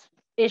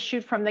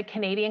issued from the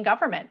Canadian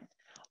government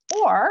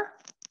or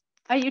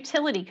a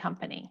utility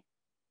company,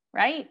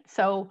 right?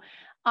 So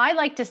I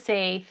like to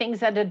say things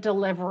that are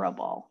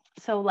deliverable.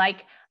 So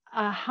like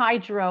a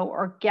hydro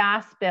or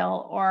gas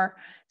bill or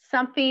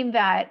something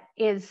that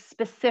is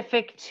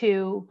specific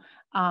to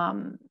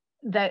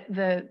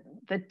the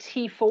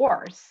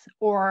T4s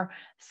or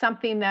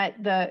something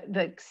that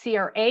the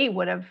CRA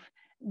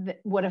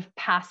would have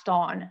passed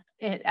on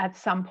at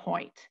some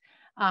point.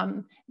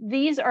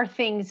 These are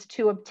things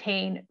to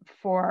obtain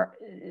for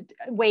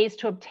ways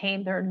to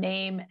obtain their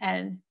name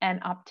and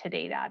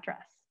up-to-date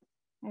address.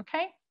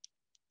 Okay.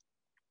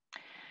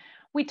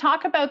 We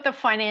talk about the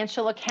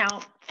financial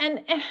account,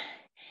 and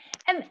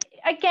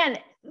again,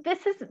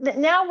 this is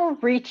now we're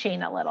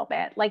reaching a little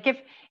bit. Like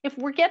if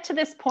we get to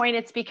this point,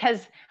 it's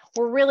because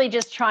we're really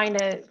just trying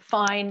to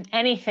find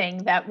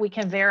anything that we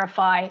can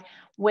verify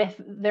with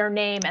their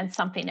name and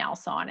something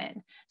else on it.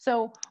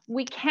 So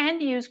we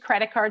can use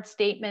credit card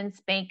statements,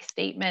 bank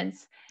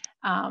statements,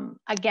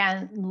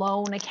 again,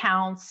 loan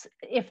accounts,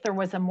 if there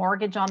was a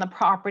mortgage on the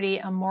property,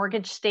 a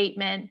mortgage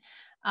statement.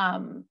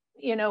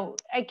 You know,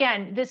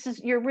 again,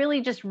 you're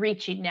really just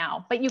reaching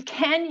now, but you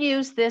can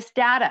use this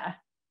data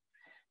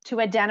to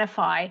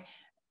identify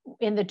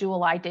in the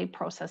dual ID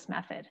process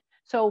method.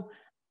 So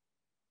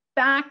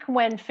back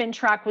when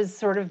FINTRAC was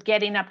sort of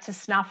getting up to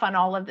snuff on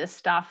all of this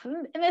stuff,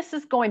 and this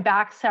is going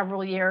back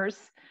several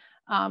years,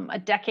 a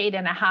decade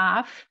and a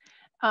half,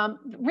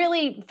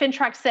 really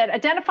FINTRAC said,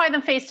 identify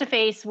them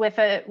face-to-face with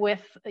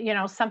you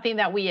know, something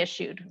that we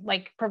issued,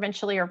 like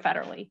provincially or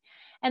federally.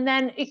 And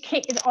then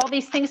all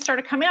these things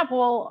started coming up.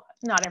 Well,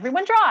 not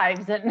everyone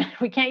drives and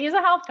we can't use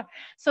a health card.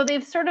 So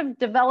they've sort of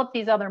developed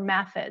these other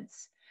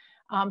methods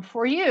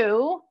for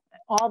you,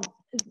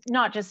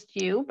 not just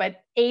you,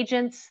 but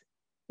agents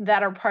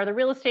that are part of the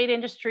real estate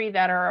industry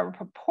that are a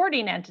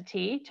reporting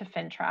entity to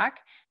FINTRAC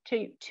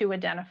to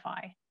identify.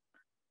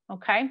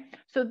 Okay,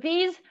 so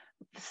these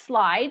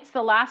slides,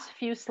 the last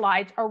few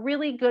slides, are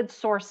really good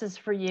sources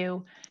for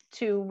you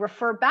to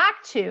refer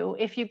back to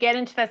if you get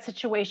into that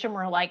situation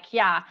where like,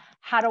 yeah,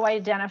 how do I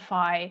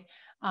identify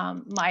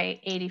my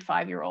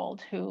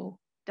 85-year-old who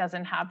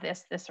doesn't have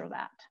this or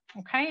that?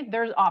 Okay,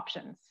 there's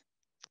options.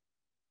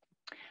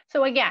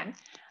 So again,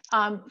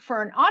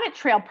 for an audit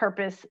trail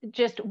purpose,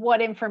 just what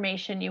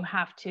information you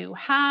have to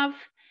have.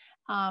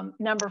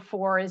 Number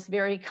 4 is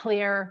very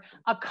clear,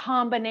 a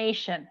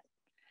combination.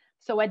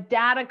 So a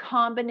data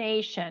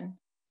combination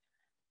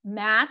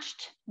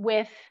matched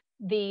with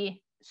the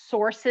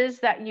sources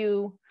that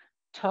you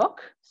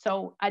took.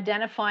 So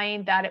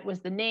identifying that it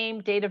was the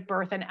name, date of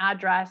birth, and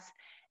address.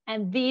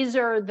 And these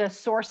are the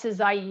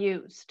sources I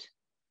used.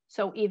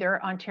 So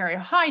either Ontario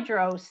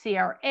Hydro,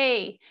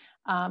 CRA,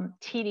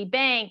 TD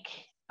Bank,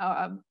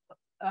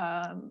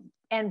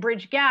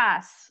 Enbridge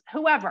Gas,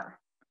 whoever.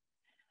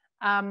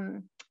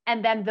 And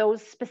then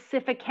those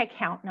specific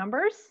account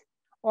numbers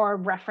or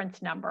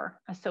reference number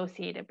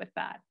associated with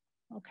that.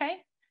 Okay,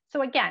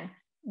 so again,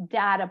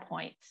 data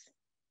points.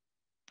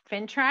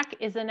 FINTRAC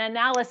is an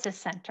analysis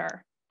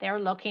center. They're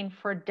looking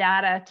for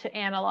data to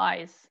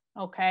analyze.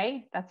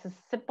 Okay, that's as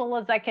simple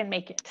as I can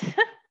make it.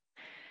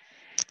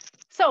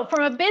 So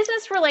from a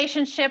business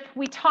relationship,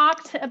 we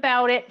talked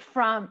about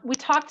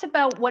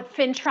what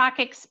FINTRAC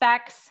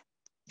expects,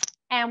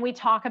 and we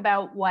talk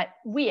about what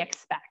we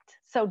expect.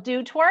 So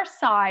due to our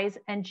size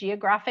and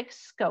geographic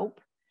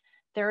scope,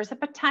 there is a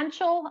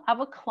potential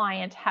of a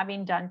client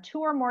having done 2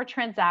 or more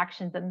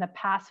transactions in the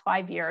past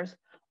 5 years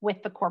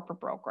with the corporate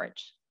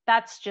brokerage.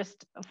 That's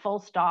just a full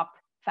stop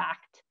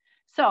fact.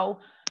 So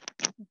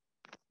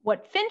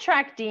what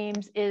FINTRAC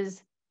deems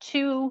is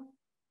 2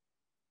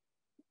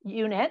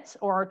 units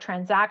or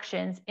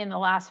transactions in the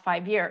last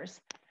 5 years.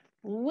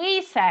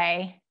 We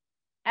say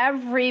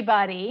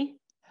everybody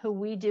who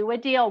we do a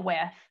deal with,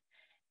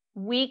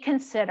 we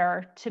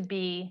consider to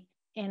be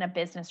in a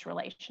business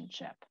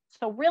relationship.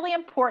 So really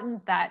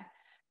important that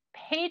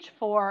page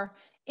 4,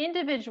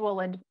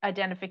 individual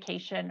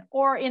identification,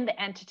 or in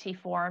the entity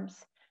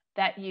forms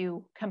that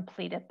you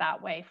complete it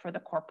that way for the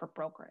corporate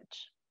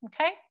brokerage.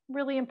 Okay,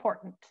 really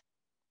important.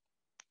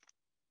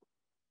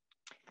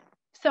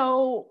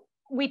 So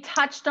we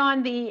touched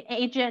on the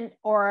agent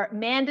or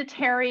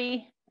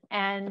mandatory,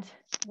 and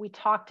we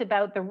talked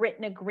about the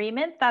written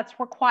agreement that's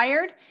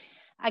required.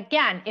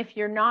 Again, if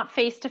you're not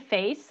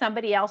face-to-face,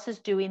 somebody else is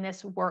doing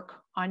this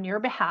work on your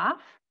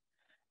behalf,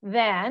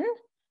 then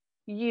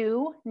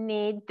you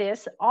need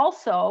this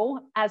also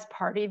as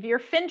part of your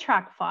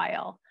FINTRAC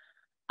file,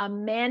 a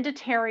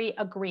mandatory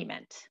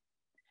agreement.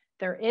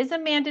 There is a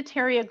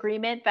mandatory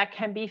agreement that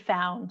can be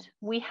found.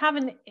 We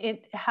haven't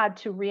had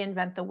to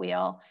reinvent the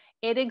wheel.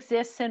 It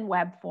exists in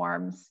web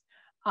forms,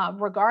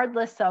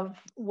 regardless of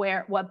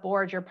what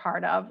board you're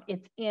part of.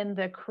 It's in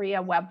the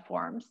CREA web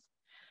forms.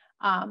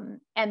 And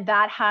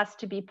that has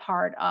to be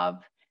part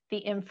of the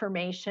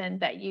information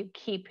that you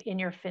keep in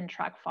your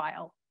FINTRAC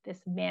file. this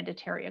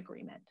mandatory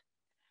agreement.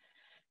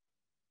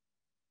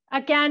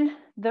 Again,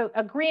 the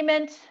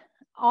agreement,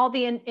 all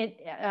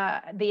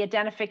the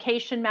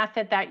identification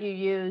method that you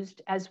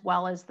used, as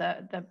well as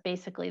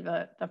basically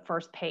the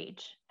first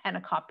page and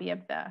a copy of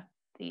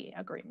the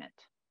agreement.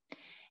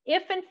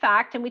 If in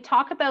fact, and we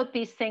talk about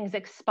these things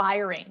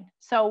expiring,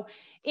 so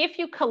if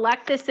you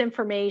collect this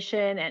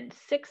information and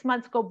 6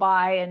 months go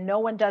by and no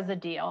one does a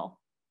deal,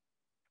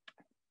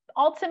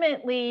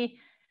 ultimately,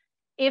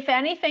 if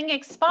anything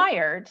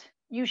expired,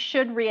 you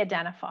should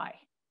re-identify,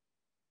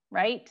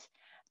 right?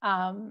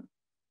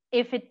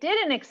 If it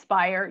didn't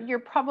expire, you're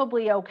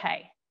probably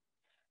okay.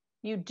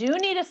 You do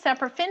need a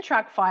separate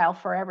FINTRAC file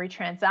for every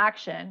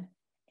transaction.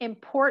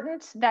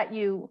 Important that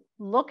you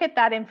look at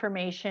that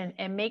information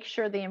and make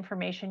sure the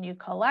information you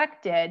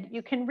collected,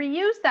 you can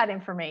reuse that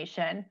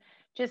information,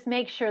 just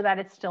make sure that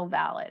it's still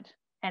valid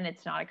and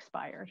it's not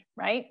expired,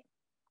 right?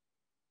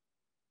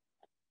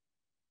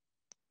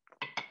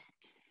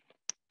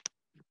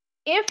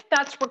 If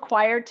that's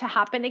required to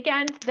happen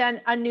again,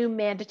 then a new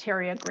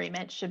mandatory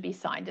agreement should be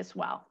signed as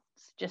well,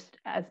 just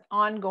as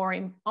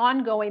ongoing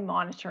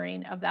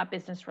monitoring of that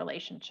business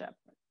relationship.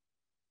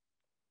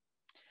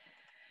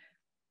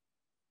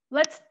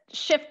 Let's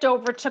shift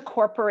over to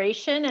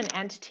corporation and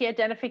entity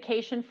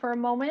identification for a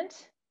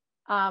moment.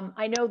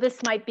 I know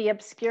this might be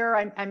obscure.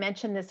 I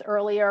mentioned this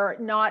earlier.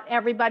 Not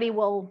everybody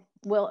will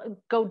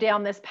go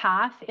down this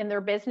path in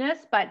their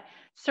business, but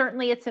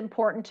certainly it's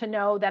important to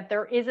know that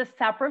there is a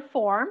separate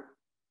form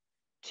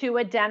to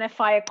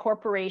identify a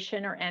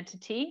corporation or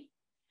entity.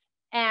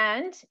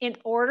 And in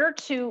order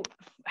to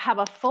have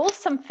a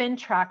fulsome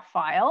FINTRAC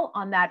file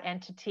on that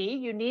entity,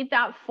 you need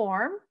that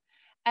form,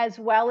 as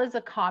well as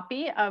a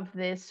copy of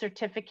the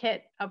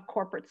certificate of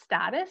corporate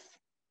status.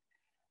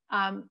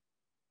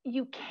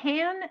 You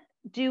can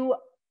do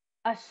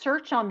a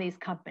search on these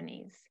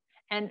companies.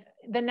 And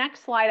the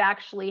next slide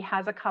actually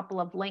has a couple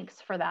of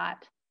links for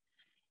that.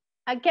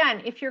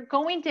 Again, if you're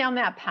going down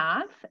that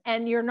path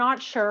and you're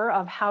not sure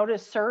of how to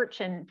search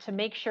and to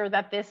make sure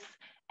that this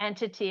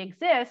entity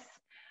exists,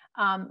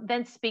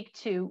 then speak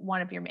to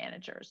one of your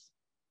managers.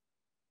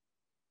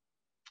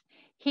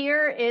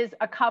 Here is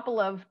a couple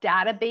of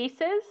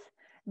databases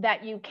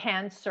that you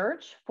can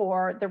search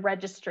for the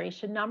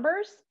registration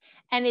numbers,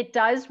 and it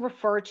does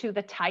refer to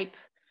the type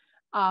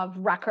of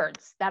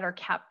records that are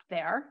kept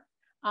there,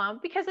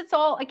 because it's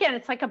all, again,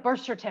 it's like a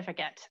birth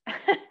certificate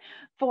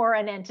for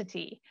an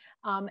entity,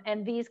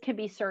 and these can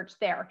be searched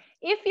there.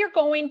 If you're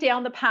going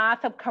down the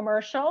path of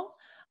commercial,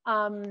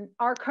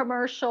 our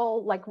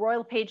commercial, like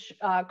Royal Page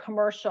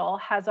commercial,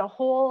 has a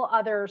whole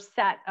other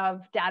set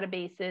of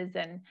databases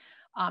and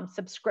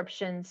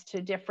subscriptions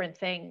to different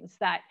things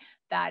that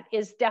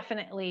is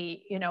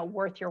definitely, you know,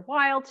 worth your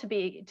while to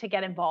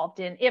get involved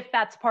in if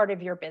that's part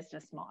of your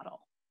business model.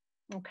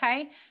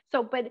 Okay,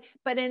 so but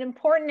an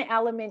important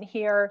element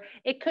here,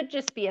 it could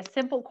just be a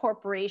simple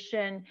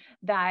corporation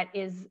that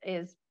is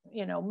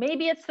you know,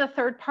 maybe it's the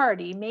third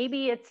party,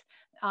 maybe it's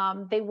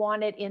they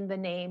want it in the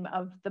name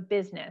of the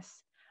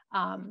business.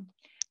 And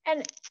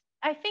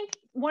I think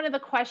one of the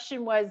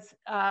question was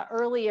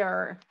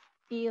earlier,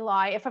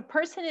 Eli, if a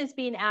person is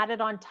being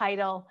added on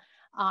title,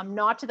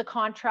 not to the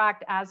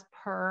contract as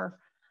per,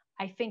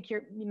 I think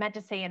you meant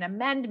to say an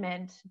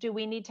amendment, do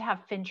we need to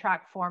have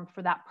FINTRAC form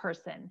for that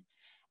person?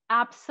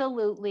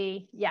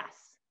 Absolutely, yes.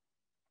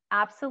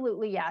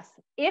 Absolutely, yes.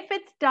 If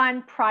it's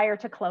done prior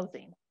to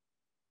closing.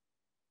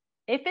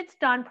 If it's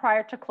done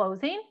prior to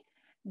closing,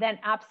 then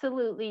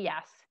absolutely,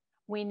 yes.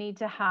 We need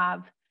to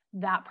have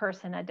that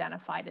person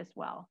identified as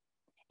well.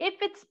 If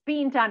it's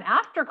being done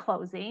after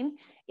closing,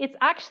 it's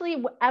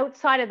actually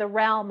outside of the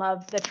realm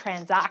of the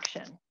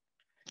transaction.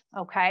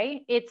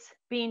 Okay, it's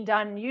being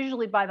done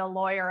usually by the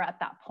lawyer at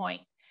that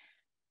point.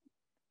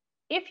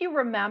 If you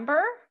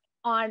remember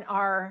on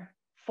our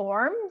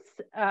forms,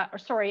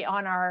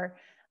 on our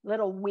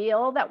little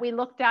wheel that we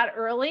looked at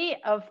early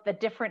of the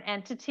different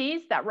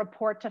entities that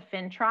report to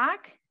FINTRAC,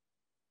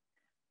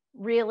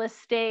 real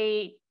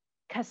estate,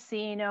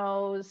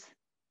 casinos,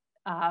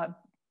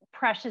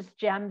 precious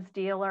gems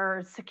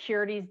dealers,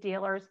 securities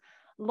dealers,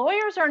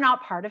 lawyers are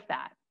not part of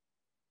that.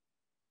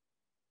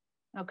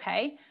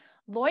 Okay,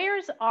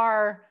 lawyers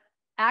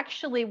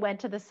actually went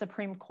to the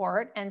Supreme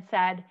Court and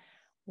said,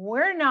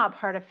 we're not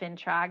part of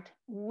FINTRAC.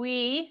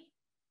 We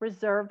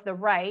reserve the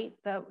right,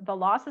 the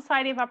Law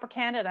Society of Upper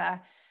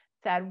Canada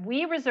said,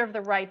 we reserve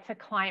the right to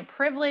client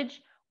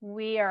privilege.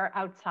 We are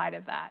outside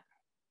of that.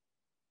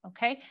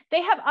 Okay,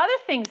 they have other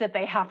things that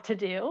they have to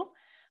do,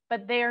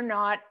 but they are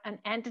not an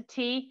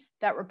entity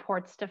that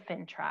reports to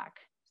FINTRAC.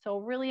 So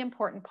a really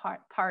important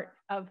part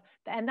of,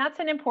 and that's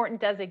an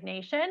important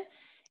designation,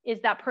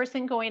 is that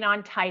person going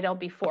on title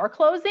before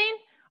closing,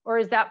 or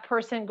is that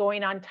person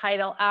going on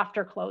title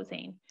after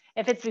closing?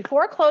 If it's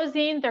before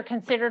closing, they're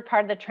considered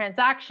part of the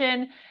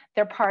transaction.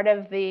 They're part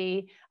of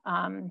the,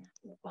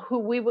 who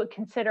we would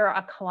consider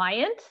a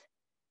client.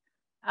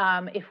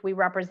 If we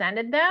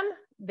represented them,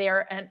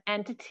 they're an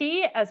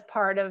entity as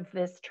part of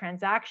this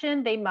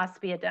transaction. They must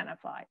be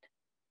identified.